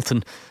teams in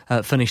Hamilton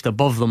finished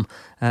above them,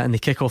 and they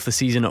kick off the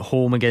season at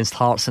home against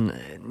Hearts, and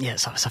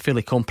it's a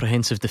fairly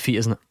comprehensive defeat,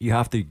 isn't it? You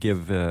have to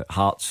give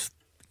Hearts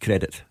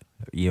credit.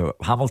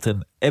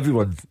 Hamilton,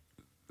 everyone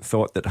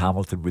thought that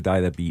Hamilton would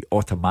either be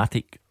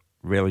automatic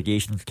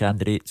relegation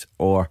candidates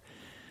or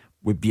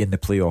would be in the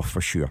playoff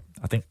for sure.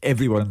 I think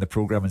everyone in the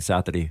programme on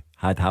Saturday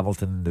had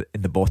Hamilton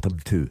in the bottom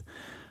two,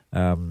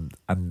 and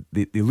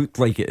they looked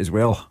like it as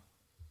well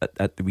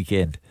at the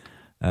weekend.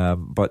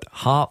 But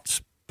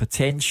Hearts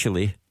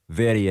potentially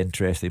very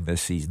interesting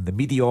this season. The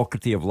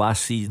mediocrity of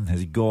last season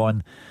has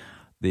gone.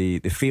 The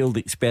failed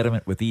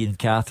experiment with Ian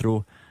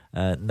Cathro.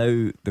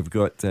 Now they've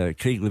got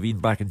Craig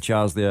Levein back in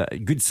charge there.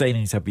 Good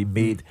signings have been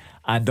made,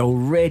 and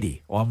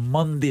already on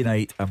Monday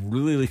night I'm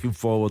really looking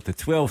forward to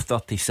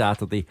 12:30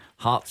 Saturday,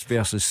 Hearts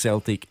versus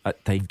Celtic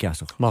at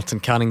Tynecastle. Martin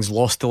Canning's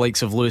lost the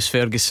likes of Lewis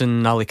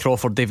Ferguson, Ali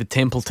Crawford, David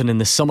Templeton in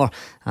the summer,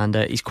 and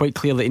he's quite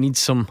clear that he needs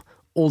some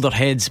older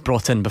heads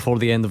brought in before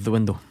the end of the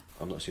window.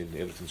 I'm not saying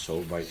everything's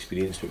solved by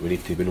experience, but we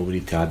know we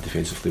need to add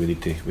defensively. We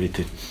need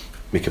to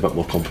make a bit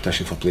more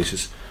competition for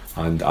places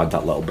and add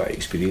that little bit of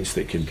experience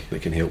that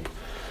can help.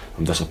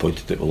 I'm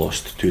disappointed that we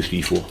lost 2,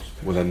 3, 4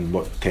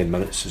 within 10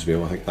 minutes as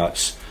well. I think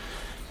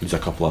needs a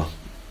couple of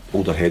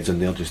older heads in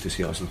there just to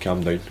see us and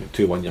calm down.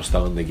 2-1, you're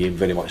still in the game,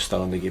 very much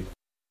still in the game.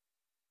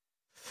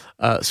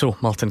 So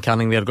Martin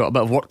Canning there got a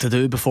bit of work to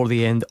do before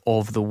the end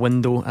of the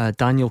window.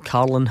 Daniel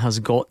Carlin has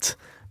got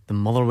the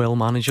Motherwell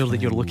manager that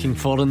you're looking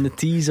for in the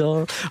teaser.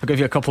 I'll give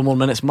you a couple more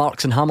minutes.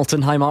 Mark's in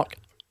Hamilton. Hi Mark.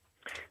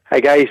 Hi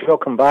guys,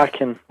 welcome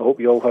back, and I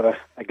hope you all have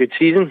a good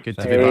season. Good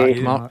to be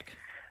back, Mark.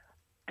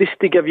 Just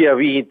to give you a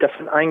wee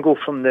different angle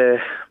from the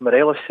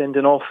Morelos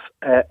sending off,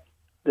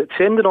 the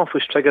sending off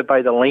was triggered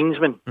by the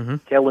linesman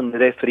telling the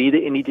referee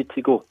that he needed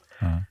to go.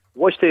 I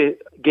watched the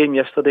game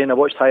yesterday and I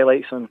watched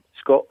highlights on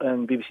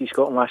BBC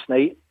Scotland last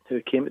night, who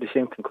came to the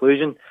same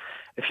conclusion.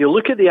 If you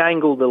look at the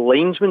angle the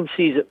linesman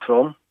sees it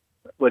from,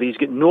 where he's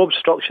got no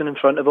obstruction in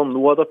front of him,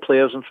 no other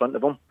players in front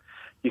of him,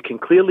 you can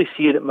clearly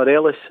see that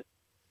Morelos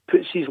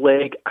puts his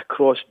leg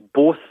across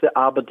both the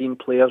Aberdeen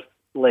players'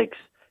 legs,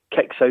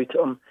 kicks out at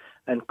him,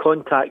 and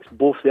contacts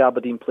both the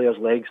Aberdeen players'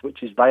 legs,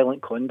 which is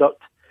violent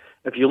conduct.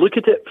 If you look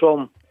at it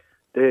from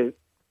the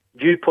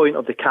viewpoint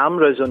of the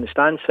cameras on the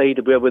stand side,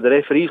 where the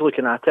referee's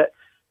looking at it,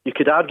 you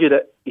could argue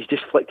that he's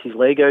just flicked his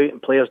leg out,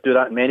 and players do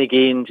that in many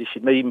games. He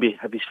should maybe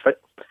have his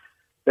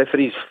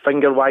referee's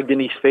finger wagged in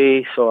his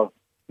face, or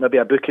maybe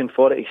a booking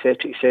for it,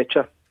 etc.,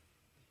 etc.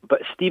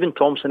 But Stephen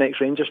Thompson,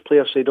 ex-Rangers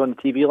player, said on the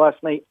TV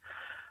last night,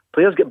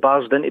 players get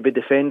barged in to be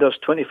defenders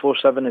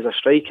 24/7 as a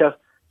striker.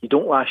 You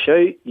don't lash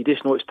out, you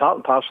just know it's part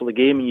and parcel of the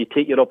game, and you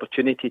take your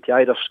opportunity to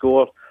either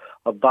score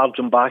or barge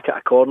them back at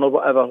a corner or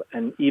whatever,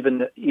 and even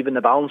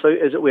the balance out,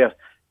 as it were.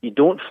 You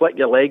don't flick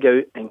your leg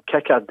out and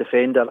kick a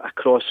defender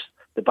across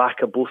the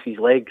back of both his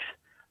legs.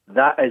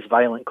 That is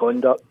violent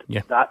conduct.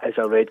 Yeah. That is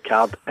a red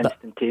card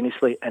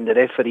instantaneously. And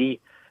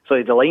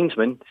the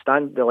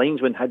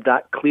linesman had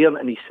that clear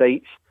in his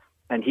sights,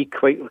 and he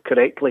quite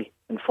correctly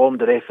informed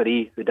the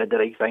referee who did the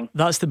right thing.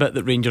 That's the bit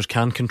that Rangers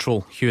can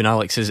control, Hugh and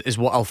Alex, is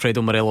what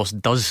Alfredo Morelos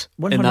does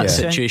 100%. In that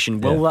situation.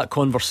 Will that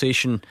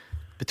conversation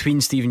between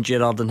Steven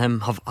Gerrard and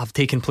him have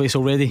taken place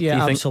already? Yeah,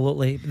 do you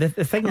absolutely. Think?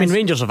 The thing is,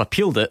 Rangers have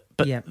appealed it,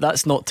 but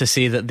that's not to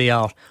say that they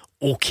are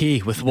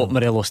okay with what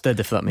Morelos did,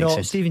 if that makes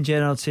sense. Steven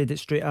Gerrard said it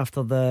straight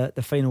after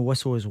the final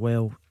whistle as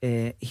well.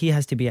 He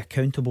has to be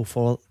accountable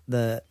for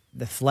the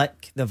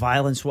flick, the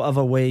violence,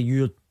 whatever way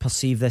you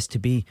perceive this to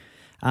be,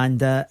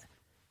 and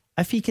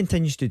if he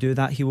continues to do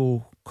that, he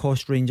will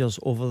cost Rangers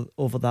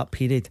over that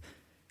period.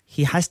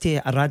 He has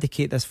to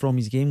eradicate this from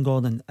his game,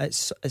 Gordon.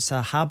 It's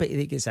a habit that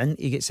he gets in.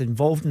 He gets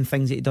involved in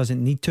things that he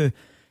doesn't need to,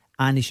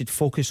 and he should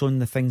focus on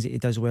the things that he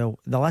does well.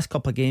 The last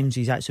couple of games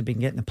he's actually been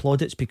getting the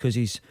plaudits because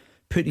he's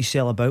put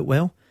himself about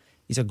well.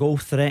 He's a goal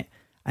threat,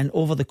 and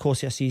over the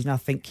course of a season I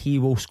think he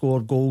will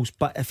score goals.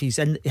 But if he's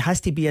in, he has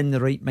to be in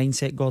the right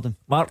mindset, Gordon.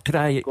 Mark, could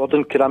I make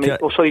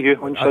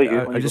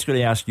I'm just going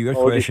to ask you a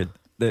question.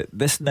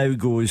 This now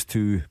goes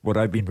to what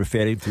I've been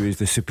referring to as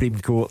the Supreme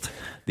Court,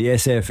 the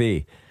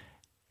SFA.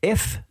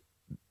 If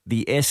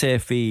the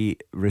SFA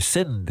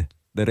rescind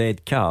the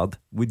red card,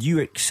 would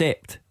you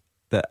accept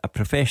that a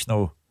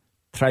professional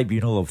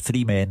tribunal of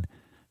 3 men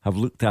have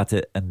looked at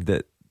it and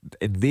that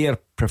in their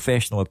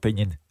professional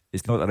opinion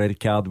it's not a red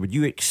card? Would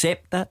you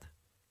accept that?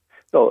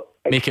 No,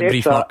 make it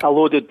brief, Mark. A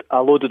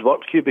loaded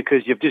work queue,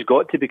 because you've just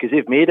got to, because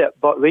they've made it.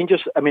 But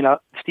Rangers,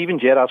 Steven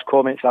Gerrard's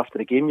comments after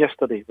the game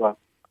yesterday were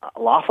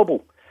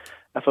laughable.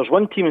 if there's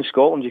one team in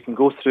Scotland you can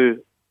go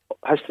through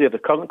history of the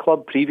current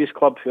club, previous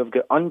club, who have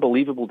got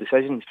unbelievable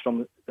decisions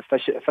from the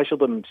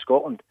officialdom in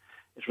Scotland,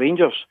 it's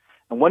Rangers.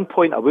 And one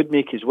point I would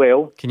make as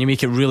well. Can you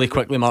make it really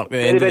quickly, Mark?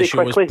 Very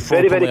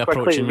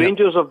quickly.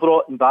 Rangers have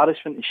brought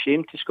embarrassment and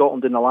shame to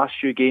Scotland in the last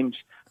few games.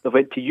 They've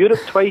went to Europe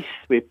twice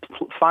with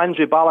fans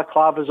with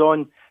balaclavas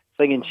on,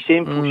 singing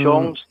shameful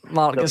songs.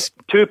 Mark,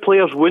 two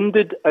players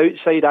wounded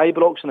outside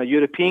Ibrox in a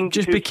European.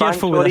 Just be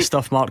careful with this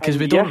stuff, Mark, because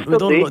we don't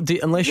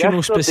unless you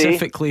know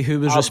specifically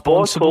who was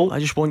responsible. I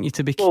just want you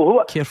to be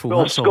careful.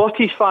 Well,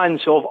 Scottish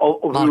fans who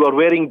are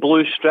wearing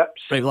blue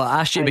strips. Right, well,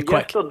 I asked you to be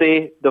quick.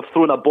 Yesterday, they've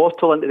thrown a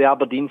bottle into the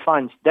Aberdeen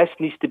fans. This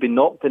needs to be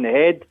knocked in the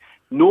head.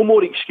 No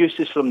more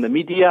excuses from the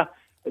media.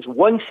 It's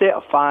one set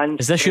of fans.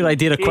 Is this your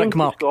idea of quick,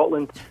 Mark?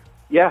 Scotland.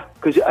 Yeah,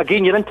 because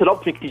again, you're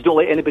interrupting because you don't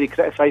let anybody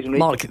criticise.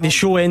 Mark, the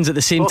show ends at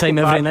the same time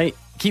every night.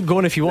 Keep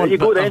going if you want,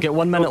 but I'll get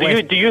 1 minute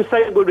left. Do you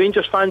think what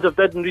Rangers fans have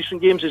did in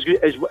recent games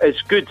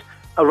is good?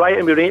 A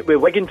riot with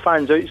Wigan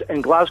fans out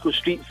in Glasgow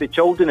streets with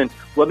children and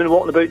women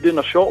walking about doing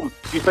their shopping.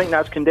 Do you think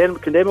that's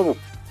condemnable?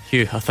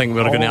 Hugh, I think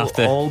we're going to have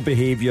to. All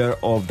behaviour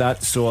of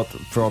that sort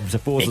from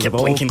supposedly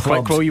all clubs.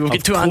 Quick, will you? We've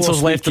got 2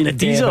 answers left in the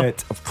teaser.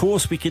 Of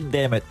course we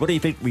condemn it. What do you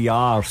think we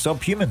are?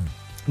 Subhuman?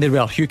 There we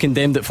are. Hugh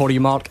condemned it for you,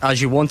 Mark, as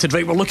you wanted.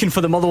 Right, we're looking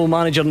for the Motherwell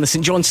manager and the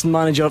St Johnstone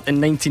manager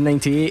in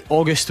 1998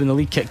 August when the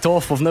league kicked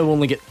off. We've now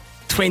only got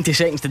 20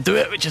 seconds to do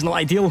it, which is not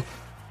ideal.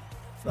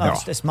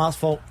 It's Mark's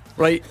fault.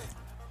 Right,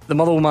 the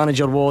Motherwell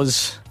manager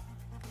was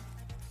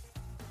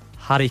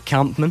Harry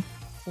Campman.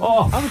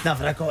 Oh, I would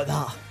never have got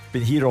that.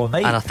 Been here all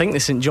night. And I think the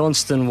St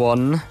Johnstone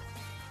one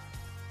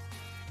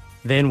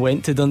then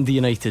went to Dundee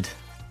United.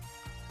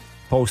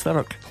 Paul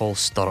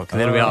Sturrock.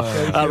 There we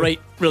are.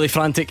 Right, really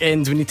frantic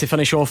end. We need to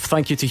finish off.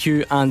 Thank you to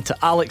Hugh and to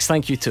Alex.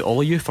 Thank you to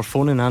all of you for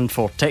phoning and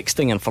for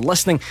texting and for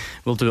listening.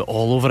 We'll do it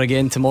all over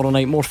again tomorrow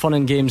night. More fun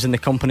and games in the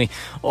company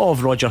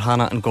of Roger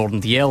Hannah and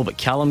Gordon Dalziel. But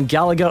Callum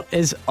Gallagher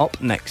is up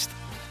next.